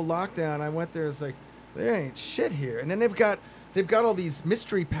the whole lockdown, I went there. It's like there ain't shit here, and then they've got all these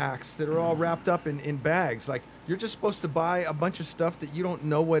mystery packs that are all wrapped up in bags. Like, you're just supposed to buy a bunch of stuff that you don't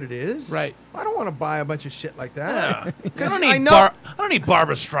know what it is. Right. I don't want to buy a bunch of shit like that. I don't need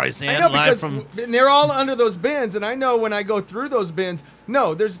Barbara Streisand. I know, because and they're all under those bins, and I know when I go through those bins,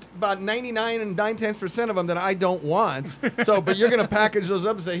 no, there's about 99 and 9/10% of them that I don't want. So, but you're going to package those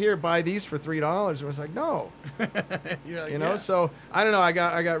up and say, here, buy these for $3. And it's like, no. You're like, So I don't know. I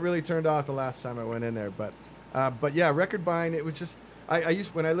got really turned off the last time I went in there, but yeah, record buying, it was just,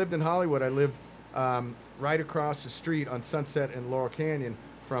 when I lived in Hollywood, I lived right across the street on Sunset and Laurel Canyon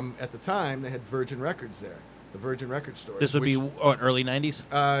from, at the time, they had Virgin Records there, the Virgin Record store. This would be early 90s?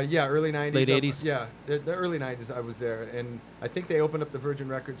 Yeah, early 90s. Late 80s? Yeah, the early 90s I was there, and I think they opened up the Virgin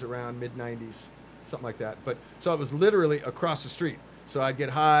Records around mid-90s, something like that. But so it was literally across the street. So I'd get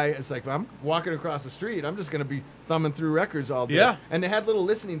high. It's like, if I'm walking across the street, I'm just going to be thumbing through records all day. Yeah. And they had little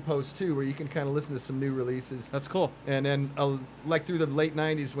listening posts, too, where you can kind of listen to some new releases. That's cool. And then, like, through the late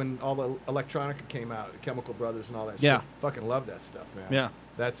 90s when all the electronica came out, Chemical Brothers and all that Yeah. shit. Fucking love that stuff, man. Yeah.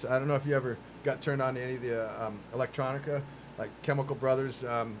 I don't know if you ever got turned on to any of the electronica, like Chemical Brothers,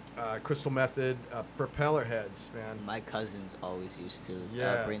 Crystal Method, Propeller Heads, man. My cousins always used to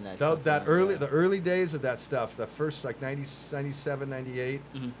bring that stuff. stuff. The early days of that stuff, the first like 97, 98,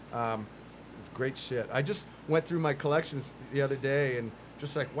 great shit. I just went through my collections the other day and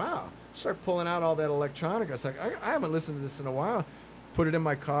just like, wow, start pulling out all that electronica. I was like, I haven't listened to this in a while. Put it in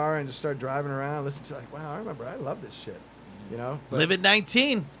my car and just start driving around, listen to it, like, wow, I love this shit. You know, live at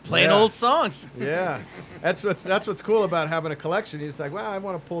 19, playing old songs. Yeah, that's what's cool about having a collection. You're just like, wow, I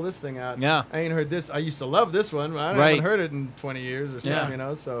want to pull this thing out. Yeah, I ain't heard this. I used to love this one, but I haven't heard it in 20 years or something. Yeah. You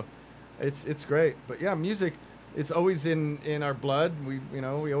know, so it's great. But yeah, music, it's always in our blood. We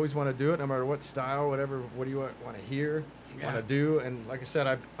always want to do it, no matter what style, whatever. What do you want to hear, want to do? And like I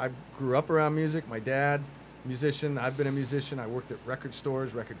said, I grew up around music. My dad, musician. I've been a musician. I worked at record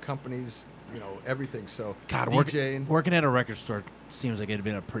stores, record companies. You know, everything. So God, DJing. working at a record store seems like it'd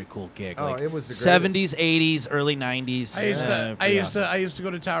been a pretty cool gig. Oh, like it was the 70s, 80s, early 90s. I used to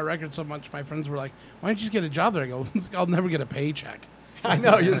go to Tower Records so much. My friends were like, "Why don't you just get a job there?" I go, "I'll never get a paycheck." I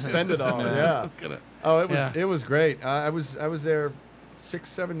know, you spend it all. Yeah. It was great. I was there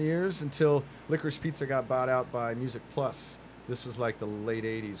 6-7 years until Licorice Pizza got bought out by Music Plus. This was like the late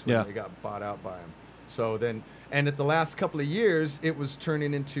 80s when they got bought out by them. So then, and at the last couple of years, it was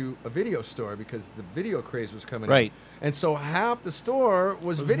turning into a video store because the video craze was coming in. And so half the store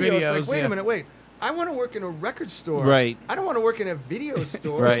was video. It's like, wait a minute, wait. I want to work in a record store. Right. I don't want to work in a video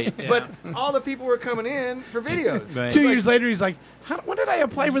store. Right. But all the people were coming in for videos. Right. 2 years later, he's like, when did I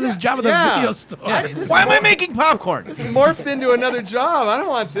apply for this job at the video store? Why am I making popcorn? This morphed into another job. I don't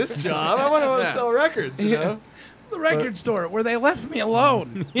want this job. I want to sell records, you know? The record store where they left me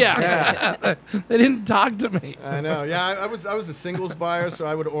alone. Yeah. They didn't talk to me. I know. Yeah, I was a singles buyer, so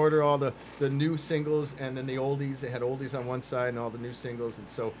I would order all the new singles and then the oldies. They had oldies on one side and all the new singles, and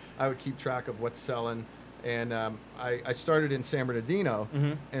so I would keep track of what's selling. And I started in San Bernardino,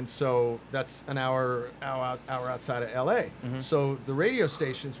 and so that's an hour outside of L.A. So the radio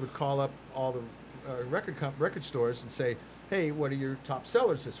stations would call up all the record stores and say, hey, what are your top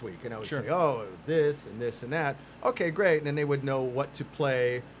sellers this week? And I would say, oh, this and this and that. Okay, great. And then they would know what to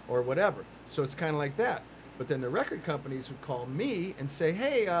play or whatever. So it's kind of like that. But then the record companies would call me and say,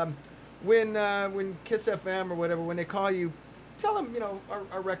 hey, when Kiss FM or whatever, when they call you, tell them,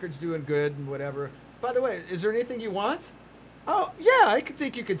 our record's doing good and whatever. By the way, is there anything you want? Oh, yeah, I could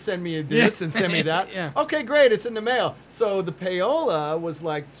think you could send me this and send me that. Yeah. Okay, great, it's in the mail. So the payola was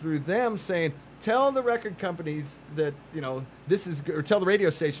like through them saying, tell the record companies that, this is good, or tell the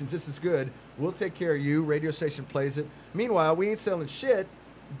radio stations this is good. We'll take care of you. Radio station plays it. Meanwhile, we ain't selling shit,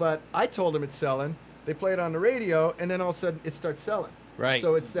 but I told them it's selling. They play it on the radio, and then all of a sudden it starts selling. Right.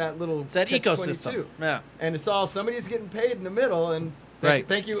 So it's that little It's that catch-22. ecosystem. Yeah. And it's all, somebody's getting paid in the middle, and Right.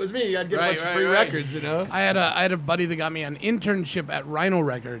 thank you, it was me. I'd get a Right, bunch of right, free right. records, I had a buddy that got me an internship at Rhino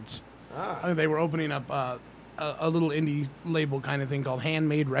Records. They were opening up a little indie label kind of thing called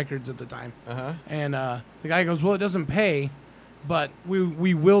Handmade Records at the time. And the guy goes, well, it doesn't pay, but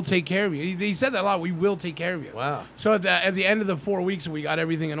we will take care of you. He said that a lot. We will take care of you. Wow. So at the end of the 4 weeks we got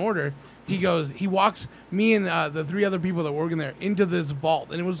everything in order, he walks me and the 3 other people that were working there into this vault.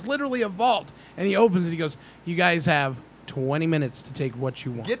 And it was literally a vault. And he opens it. He goes, you guys have 20 minutes to take what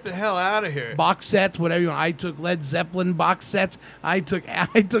you want. Get the hell out of here. Box sets, whatever you want. I took Led Zeppelin box sets. I took.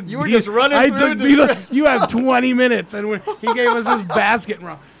 You were just running through Beatles. You have 20 minutes, and he gave us this basket.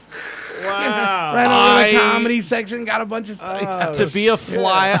 And wow. Ran over to the comedy section, got a bunch of stuff. To be a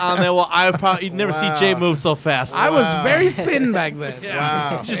fly on there, well, I probably you'd never see Jay move so fast. I was very thin back then.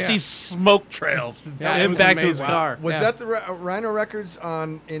 Yeah. You just see smoke trails. Yeah, and it was back to his amazing. car. Was that the Rhino Records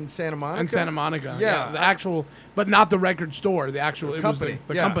in Santa Monica? In Santa Monica. Yeah. The actual, but not the record store. The actual company. It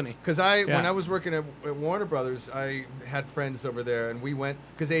was the company. Because when I was working at Warner Brothers, I had friends over there, and we went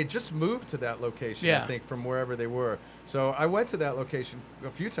because they had just moved to that location. Yeah. I think from wherever they were. So I went to that location a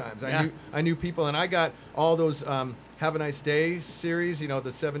few times. Yeah. I knew people, and I got all those Have a Nice Day series. The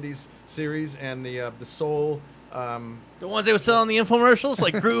 '70s series and the soul. The ones they would sell on the infomercials,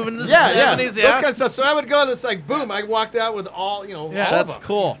 like Groove in the 70s. That kind of stuff. So I would go, and it's like, boom, I walked out with all, all of that's them.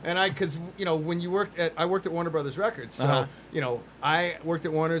 cool. And because, when I worked at Warner Brothers Records. So, I worked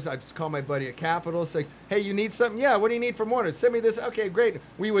at Warner's. I just called my buddy at Capitol. It's like, hey, you need something? Yeah, what do you need from Warner? Send me this. Okay, great.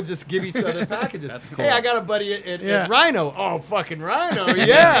 We would just give each other packages. That's cool. Hey, I got a buddy at Rhino. Oh, fucking Rhino.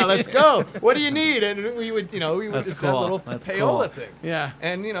 Yeah, let's go. What do you need? And we would, That's just cool. that little That's payola cool. thing. Yeah.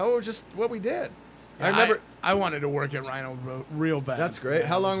 And, just what we did. Yeah, I remember. I wanted to work at Rhino real bad. That's great.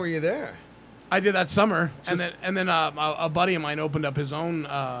 How long were you there? I did that summer, and then a buddy of mine opened up his own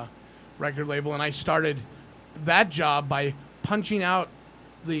record label, and I started that job by punching out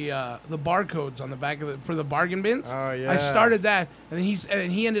the barcodes on the back of for the bargain bins. Oh yeah. I started that, and then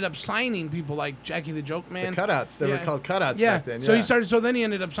he ended up signing people like Jackie the Joke Man. The cutouts. They were called cutouts back then. Yeah. So he started. So then he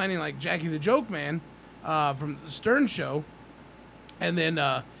ended up signing like Jackie the Joke Man from the Stern Show, and then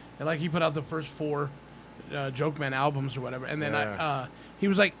like he put out the first 4 Joke Man albums or whatever, and then he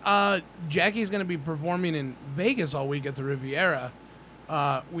was like, Jackie's going to be performing in Vegas all week at the Riviera.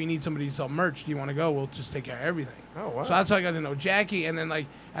 We need somebody to sell merch. Do you want to go? We'll just take care of everything. Oh, wow. So that's how I got to know Jackie. And then like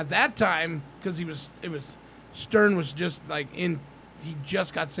at that time, because Stern was just like he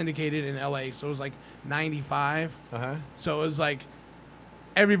just got syndicated in LA. So it was like 95. So it was like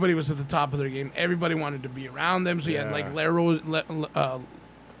everybody was at the top of their game. Everybody wanted to be around them. So you had like Melrose,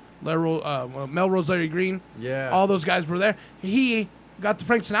 Larry Green. Yeah. All those guys were there. He got the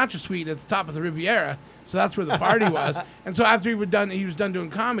Frank Sinatra suite at the top of the Riviera. So that's where the party was. And so after he was done doing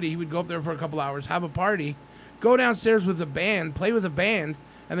comedy, he would go up there for a couple hours, have a party, go downstairs with the band, play with the band,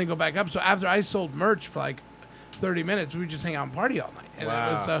 and then go back up. So after I sold merch for like 30 minutes, we would just hang out and party all night. And Wow.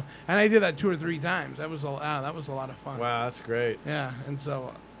 It was, and I did that 2 or 3 times. That was a lot of fun. Wow, that's great. Yeah, and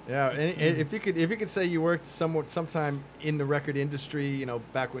so. Yeah, and if you could say you worked sometime in the record industry,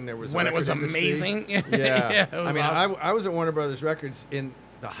 back when there was When a it was record industry. amazing. Yeah, Yeah, it was I mean, awesome. I was at Warner Brothers Records in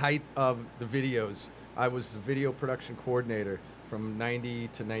the height of the videos. I was the video production coordinator from '90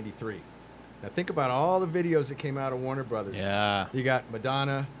 to '93. Now think about all the videos that came out of Warner Brothers. Yeah. You got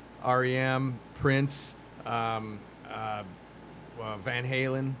Madonna, R.E.M., Prince, Van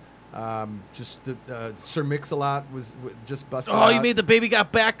Halen. Sir Mix-a-Lot was just busted Oh, out. you made the Baby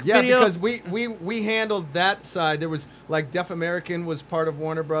Got Back Yeah, video? because we handled that side. There was like Deaf American was part of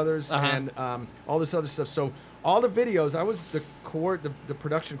Warner Brothers and all this other stuff. So all the videos, I was the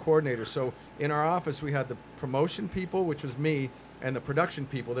production coordinator. So in our office, we had the promotion people, which was me, and the production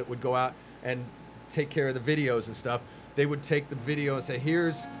people that would go out and take care of the videos and stuff. They would take the video and say,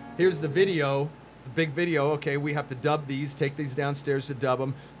 here's the video, the big video. Okay, we have to dub these, take these downstairs to dub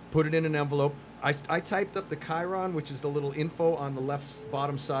them, put it in an envelope. I typed up the Chiron, which is the little info on the left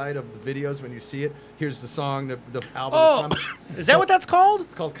bottom side of the videos when you see it. Here's the song, the album. Oh, is that what that's called?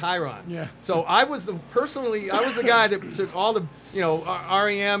 It's called Chiron. Yeah. So I was the guy that took all the,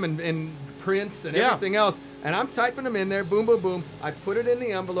 R.E.M. and Prince and everything else, and I'm typing them in there, boom, boom, boom. I put it in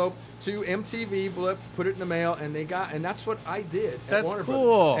the envelope to MTV, blip, put it in the mail, and that's what I did at That's Warner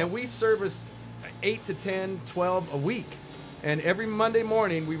cool. Brothers. And we serviced 8 to 10, 12 a week. And every Monday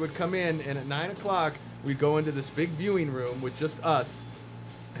morning, we would come in, and at 9 o'clock, we'd go into this big viewing room with just us.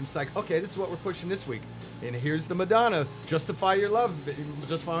 And it's like, okay, this is what we're pushing this week. And here's the Madonna Justify My Love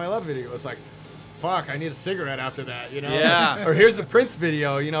video. It's like, fuck, I need a cigarette after that, you know? Yeah. Or here's the Prince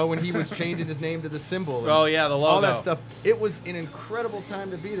video, you know, when he was changing his name to the symbol. Oh, yeah, the logo. All that stuff. It was an incredible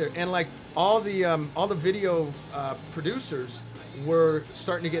time to be there. And, like, all the video producers were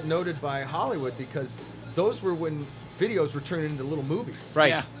starting to get noted by Hollywood because those were when videos were turning into little movies. Right.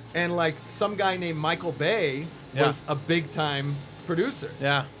 Yeah. And, like, some guy named Michael Bay was a big-time producer.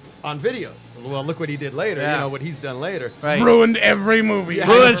 Yeah. On videos. Well, look what he did later. Yeah. You know what he's done later. Right. Ruined every movie. Yeah.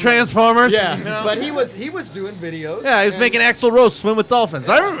 Ruined Transformers. Yeah, You know? but he was doing videos. Yeah, he was making Axl Rose swim with dolphins.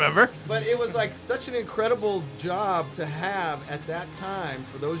 I remember. But it was like such an incredible job to have at that time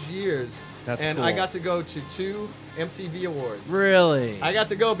for those years. That's and cool. I got to go to 2 MTV Awards. Really? I got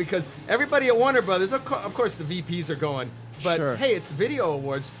to go because everybody at Warner Brothers, of course the VPs are going, but Sure. hey, it's video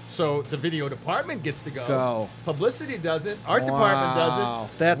awards, so the video department gets to go. Go. Publicity doesn't. Art Wow. department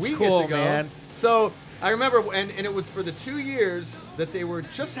doesn't. That's we cool, get to go. man. So I remember, and it was for the 2 years that they were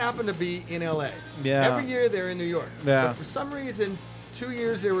just happened to be in LA. Yeah. Every year they're in New York. Yeah. But for some reason, 2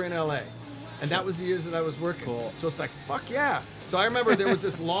 years they were in LA. And that was the years that I was working. Cool. So it's like, fuck yeah. So I remember there was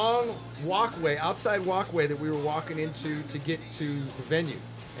this long walkway, outside walkway that we were walking into to get to the venue.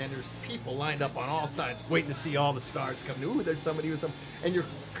 And there's people lined up on all sides waiting to see all the stars come. Ooh, there's somebody with some. And you're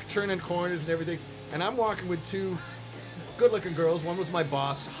turning corners and everything. And I'm walking with 2 good-looking girls. One was my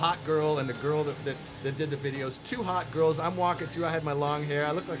boss, hot girl, and the girl that did the videos. 2 hot girls. I'm walking through. I had my long hair.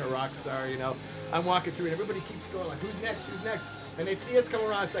 I looked like a rock star, you know. I'm walking through, and everybody keeps going like, who's next? Who's next? And they see us come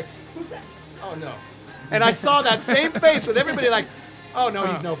around. It's like, who's that? Oh, no. And I saw that same face with everybody like, oh, no,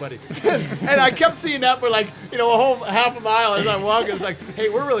 he's nobody. And I kept seeing that for like, you know, a whole half a mile as I'm walking. It's like, hey,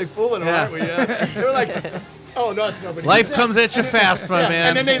 we're really fooling them, aren't we? Yeah. They were like, oh, no, it's nobody. Life Who's comes next? at you fast, my man.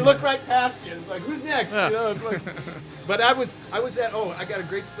 And then they look right past you. It's like, who's next? Yeah. You know, it's like, but I was at, I got a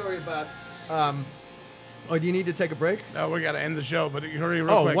great story about, do you need to take a break? No, we got to end the show, but hurry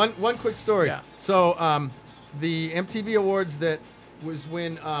real quick. One quick story. Yeah. So the MTV Awards that was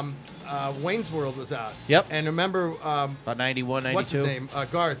when Wayne's World was out. Yep. And remember... About 91, 92. What's his name?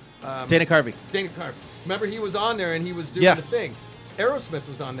 Garth. Dana Carvey. Dana Carvey. Remember he was on there and he was doing the thing. Aerosmith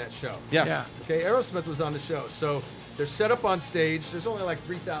was on that show. Yeah. Okay, Aerosmith was on the show. So they're set up on stage. There's only like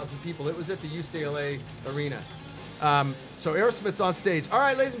 3,000 people. It was at the UCLA Arena. So Aerosmith's on stage. All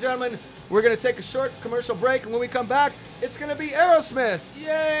right, ladies and gentlemen, we're going to take a short commercial break. And when we come back, it's going to be Aerosmith.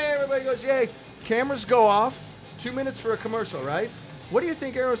 Yay! Everybody goes, yay. Cameras go off. 2 minutes for a commercial, right? What do you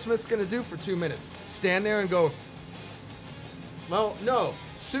think Aerosmith's going to do for 2 minutes? Stand there and go, well, no.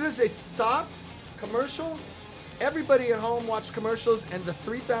 As soon as they stopped commercial, everybody at home watched commercials, and the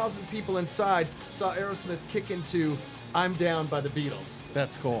 3,000 people inside saw Aerosmith kick into I'm Down by the Beatles.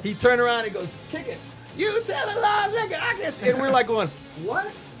 That's cool. He turned around and goes, kick it. You tell a lie, look at I guess. And we're like going,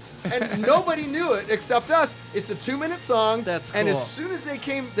 what? And nobody knew it except us. It's a 2-minute song. That's And cool. as soon as they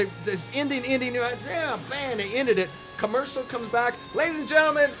came, this ending, you're like, damn, bam, they ended it. Commercial comes back. Ladies and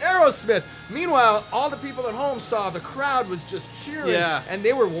gentlemen, Aerosmith. Meanwhile, all the people at home saw the crowd was just cheering. Yeah. And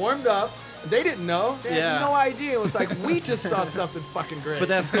they were warmed up. They didn't know. They Yeah. had no idea. It was like, we just saw something fucking great. But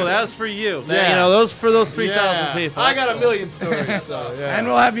that's cool. That was for you. Yeah. You know, those for those 3,000 Yeah. people. I got That's a cool. million stories. So, yeah. And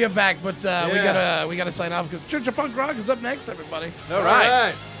we'll have you back, but Yeah. we gotta sign off because Church of Punk Rock is up next, everybody. All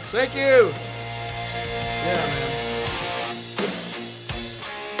right. Thank you. Yeah, man.